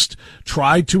host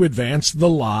tried to advance the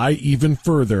lie even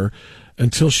further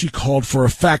until she called for a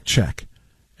fact check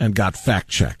and got fact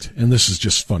checked. And this is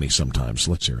just funny sometimes.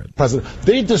 Let's hear it. President,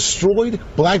 they destroyed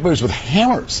BlackBerries with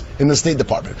hammers in the State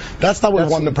Department. That's not what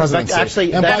one the president said.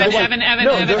 Actually, Evan,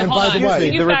 hold on.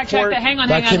 Can you fact check that? Hang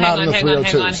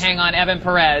on, Evan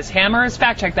Perez. Hammers,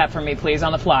 fact check that for me, please,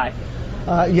 on the fly.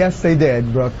 Yes, they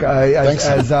did, Brooke. As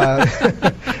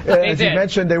you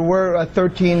mentioned, there were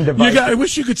 13 devices. I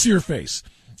wish you could see her face.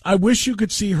 I wish you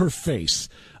could see her face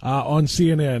on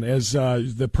CNN as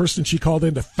the person she called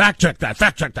in to fact check that.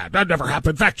 That never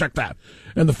happened. Fact check that.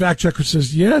 And the fact checker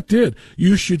says, yeah, it did.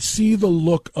 You should see the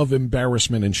look of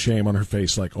embarrassment and shame on her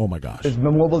face, like, oh my gosh. There's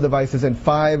mobile devices and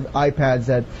 5 iPads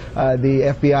that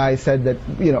the FBI said that,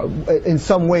 in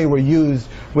some way were used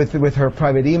with her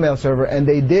private email server, and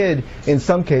they did, in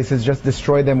some cases, just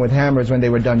destroy them with hammers when they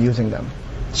were done using them.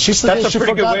 That's a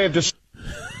pretty good way of just...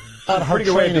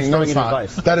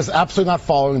 That is absolutely not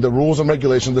following the rules and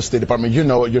regulations of the State Department. You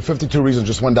know it. Your 52 reasons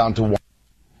just went down to 1.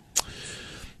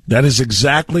 That is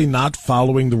exactly not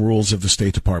following the rules of the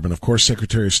State Department. Of course,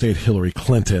 Secretary of State Hillary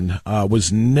Clinton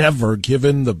was never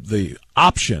given the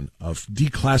option of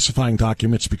declassifying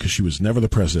documents because she was never the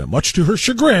president. Much to her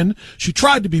chagrin, she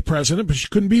tried to be president, but she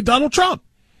couldn't be Donald Trump.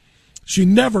 She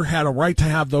never had a right to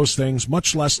have those things,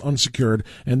 much less unsecured,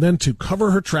 and then to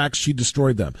cover her tracks, she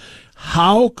destroyed them.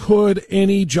 How could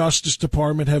any Justice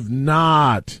Department have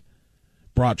not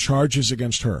brought charges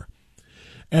against her?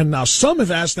 And now some have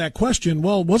asked that question,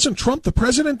 well, wasn't Trump the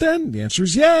president then? The answer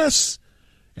is yes.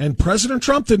 And President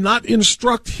Trump did not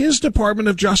instruct his Department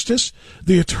of Justice.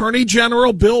 The Attorney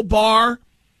General, Bill Barr,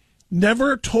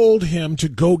 never told him to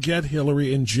go get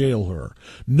Hillary and jail her.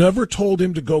 Never told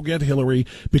him to go get Hillary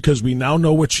because we now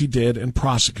know what she did and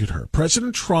prosecute her.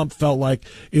 President Trump felt like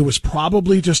it was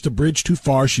probably just a bridge too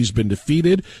far. She's been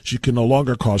defeated. She can no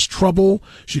longer cause trouble.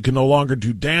 She can no longer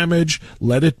do damage.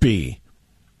 Let it be.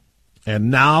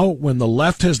 And now, when the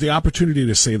left has the opportunity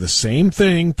to say the same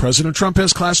thing, President Trump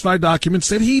has classified documents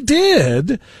that he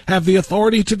did have the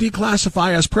authority to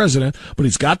declassify as president, but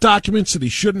he's got documents that he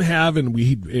shouldn't have, and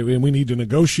we need to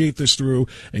negotiate this through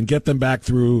and get them back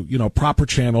through, proper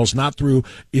channels, not through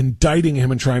indicting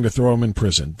him and trying to throw him in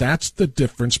prison. That's the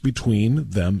difference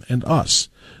between them and us.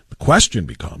 The question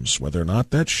becomes whether or not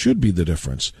that should be the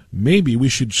difference. Maybe we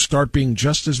should start being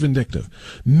just as vindictive.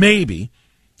 Maybe,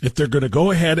 if they're going to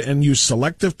go ahead and use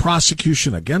selective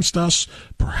prosecution against us,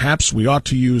 perhaps we ought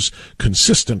to use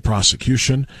consistent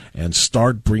prosecution and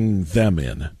start bringing them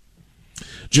in.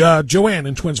 Joanne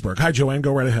in Twinsburg. Hi, Joanne.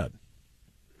 Go right ahead.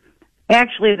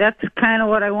 Actually, that's kind of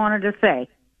what I wanted to say.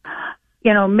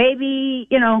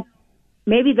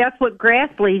 Maybe that's what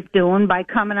Grassley's doing by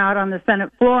coming out on the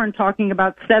Senate floor and talking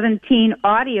about 17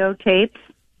 audio tapes,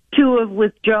 2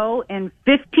 with Joe and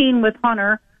 15 with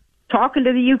Hunter, talking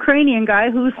to the Ukrainian guy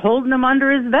who's holding him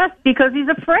under his vest because he's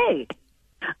afraid.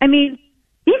 I mean,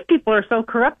 these people are so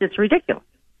corrupt, it's ridiculous.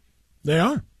 They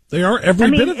are. They are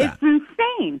every bit of that. It's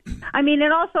insane.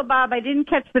 And also, Bob, I didn't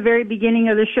catch the very beginning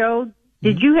of the show.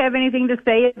 Did you have anything to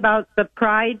say about the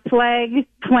pride flag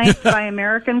flanked by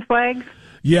American flags?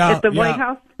 At the White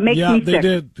House? Makes me sick. They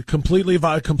did. Complete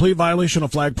violation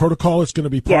of flag protocol. It's going to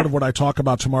be part of what I talk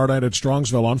about tomorrow night at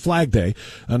Strongsville on Flag Day,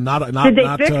 not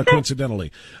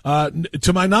coincidentally.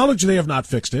 To my knowledge, they have not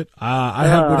fixed it.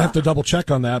 I would have to double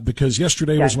check on that because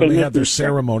yesterday was when they had their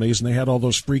ceremonies and they had all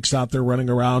those freaks out there running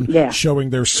around showing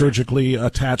their surgically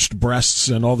attached breasts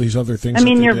and all these other things.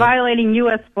 You're violating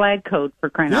U.S. flag code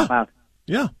for crying out loud.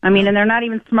 Yeah. And they're not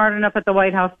even smart enough at the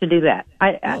White House to do that.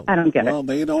 I don't get it. Well,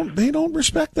 they don't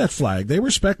respect that flag. They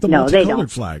respect the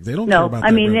multicolored flag. They don't care about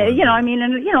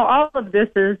that. All of this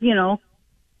is,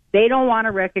 they don't want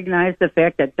to recognize the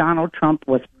fact that Donald Trump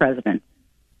was president.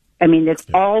 It's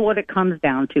all what it comes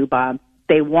down to, Bob.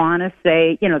 They want to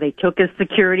say, they took his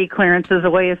security clearances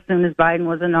away as soon as Biden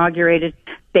was inaugurated.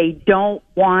 They don't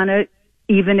want to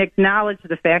even acknowledge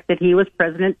the fact that he was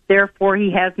president. Therefore,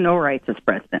 he has no rights as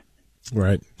president.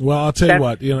 Right. Well, I'll tell you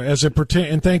what, as it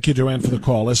pertains, and thank you, Joanne, for the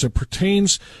call, as it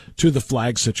pertains to the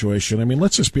flag situation,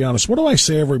 let's just be honest. What do I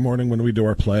say every morning when we do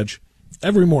our pledge?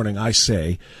 Every morning I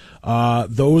say,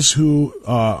 those who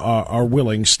are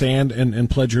willing, stand and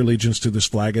pledge your allegiance to this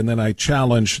flag, and then I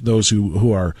challenge those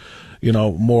who are,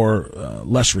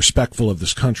 less respectful of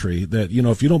this country, that,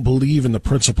 if you don't believe in the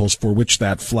principles for which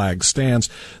that flag stands,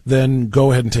 then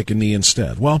go ahead and take a knee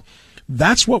instead. Well,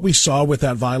 that's what we saw with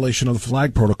that violation of the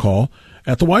flag protocol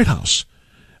at the White House.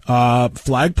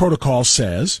 Flag protocol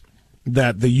says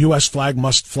that the U.S. flag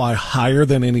must fly higher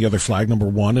than any other flag, number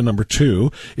one. And number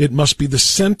two, it must be the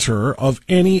center of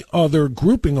any other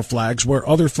grouping of flags where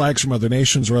other flags from other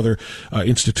nations or other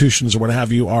institutions or what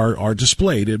have you are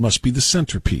displayed. It must be the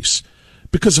centerpiece.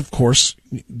 Because, of course,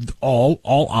 all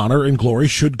honor and glory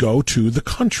should go to the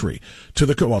country,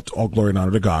 all glory and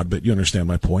honor to God, but you understand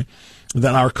my point,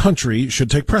 that our country should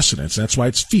take precedence. That's why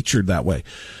it's featured that way.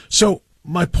 So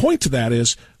my point to that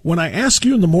is, when I ask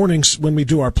you in the mornings when we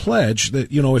do our pledge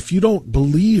that, if you don't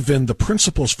believe in the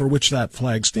principles for which that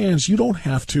flag stands, you don't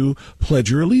have to pledge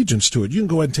your allegiance to it. You can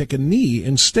go ahead and take a knee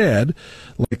instead,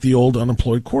 like the old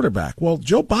unemployed quarterback. Well,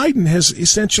 Joe Biden has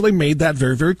essentially made that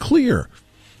very, very clear.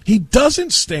 He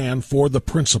doesn't stand for the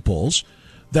principles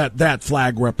that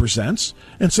flag represents,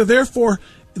 and so therefore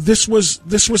this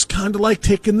was kind of like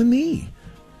taking the knee.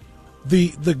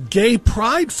 The gay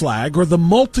pride flag, or the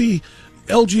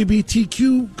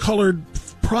multi-LGBTQ colored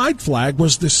pride flag,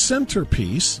 was the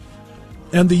centerpiece,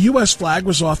 and the U.S. flag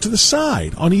was off to the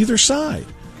side, on either side.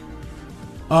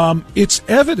 It's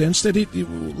evidence that,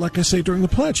 like I say during the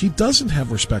pledge, he doesn't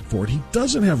have respect for it. He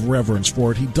doesn't have reverence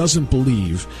for it. He doesn't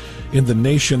believe in the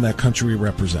nation that country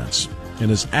represents, and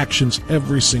his actions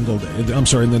every single day. I'm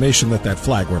sorry, in the nation that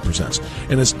flag represents,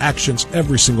 and his actions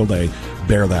every single day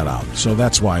bear that out. So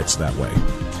that's why it's that way.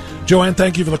 Joanne,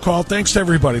 thank you for the call. Thanks to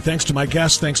everybody. Thanks to my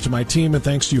guests. Thanks to my team, and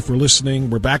thanks to you for listening.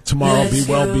 We're back tomorrow. Be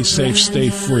well, be safe, stay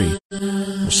free.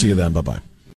 We'll see you then. Bye-bye.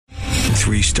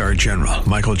 3-star General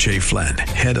Michael J. Flynn,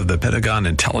 head of the Pentagon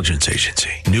Intelligence Agency,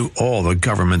 knew all the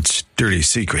government's dirty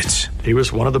secrets. He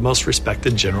was one of the most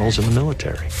respected generals in the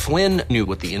military. Flynn knew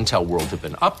what the intel world had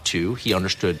been up to. He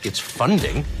understood its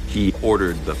funding. He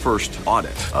ordered the first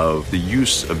audit of the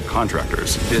use of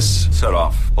contractors. This set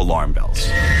off alarm bells.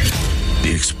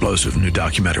 The explosive new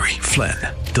documentary, Flynn,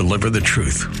 Deliver the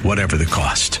Truth, Whatever the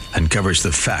Cost, uncovers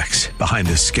the facts behind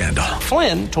this scandal.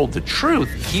 Flynn told the truth.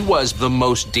 He was the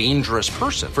most dangerous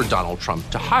person for Donald Trump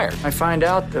to hire. I find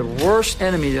out the worst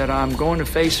enemy that I'm going to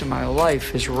face in my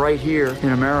life is right here in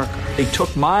America. They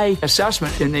took my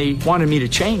assessment and they wanted me to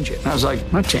change it. And I was like,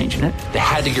 I'm not changing it. They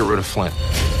had to get rid of Flynn.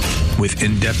 With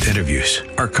in-depth interviews,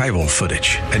 archival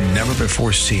footage, and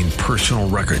never-before-seen personal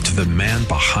records of the man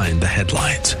behind the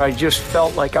headlines. I just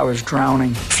felt like I was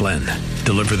drowning. Flynn,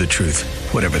 Deliver the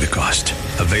Truth, Whatever the Cost.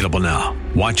 Available now.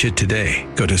 Watch it today.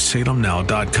 Go to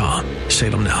salemnow.com.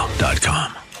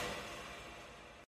 salemnow.com.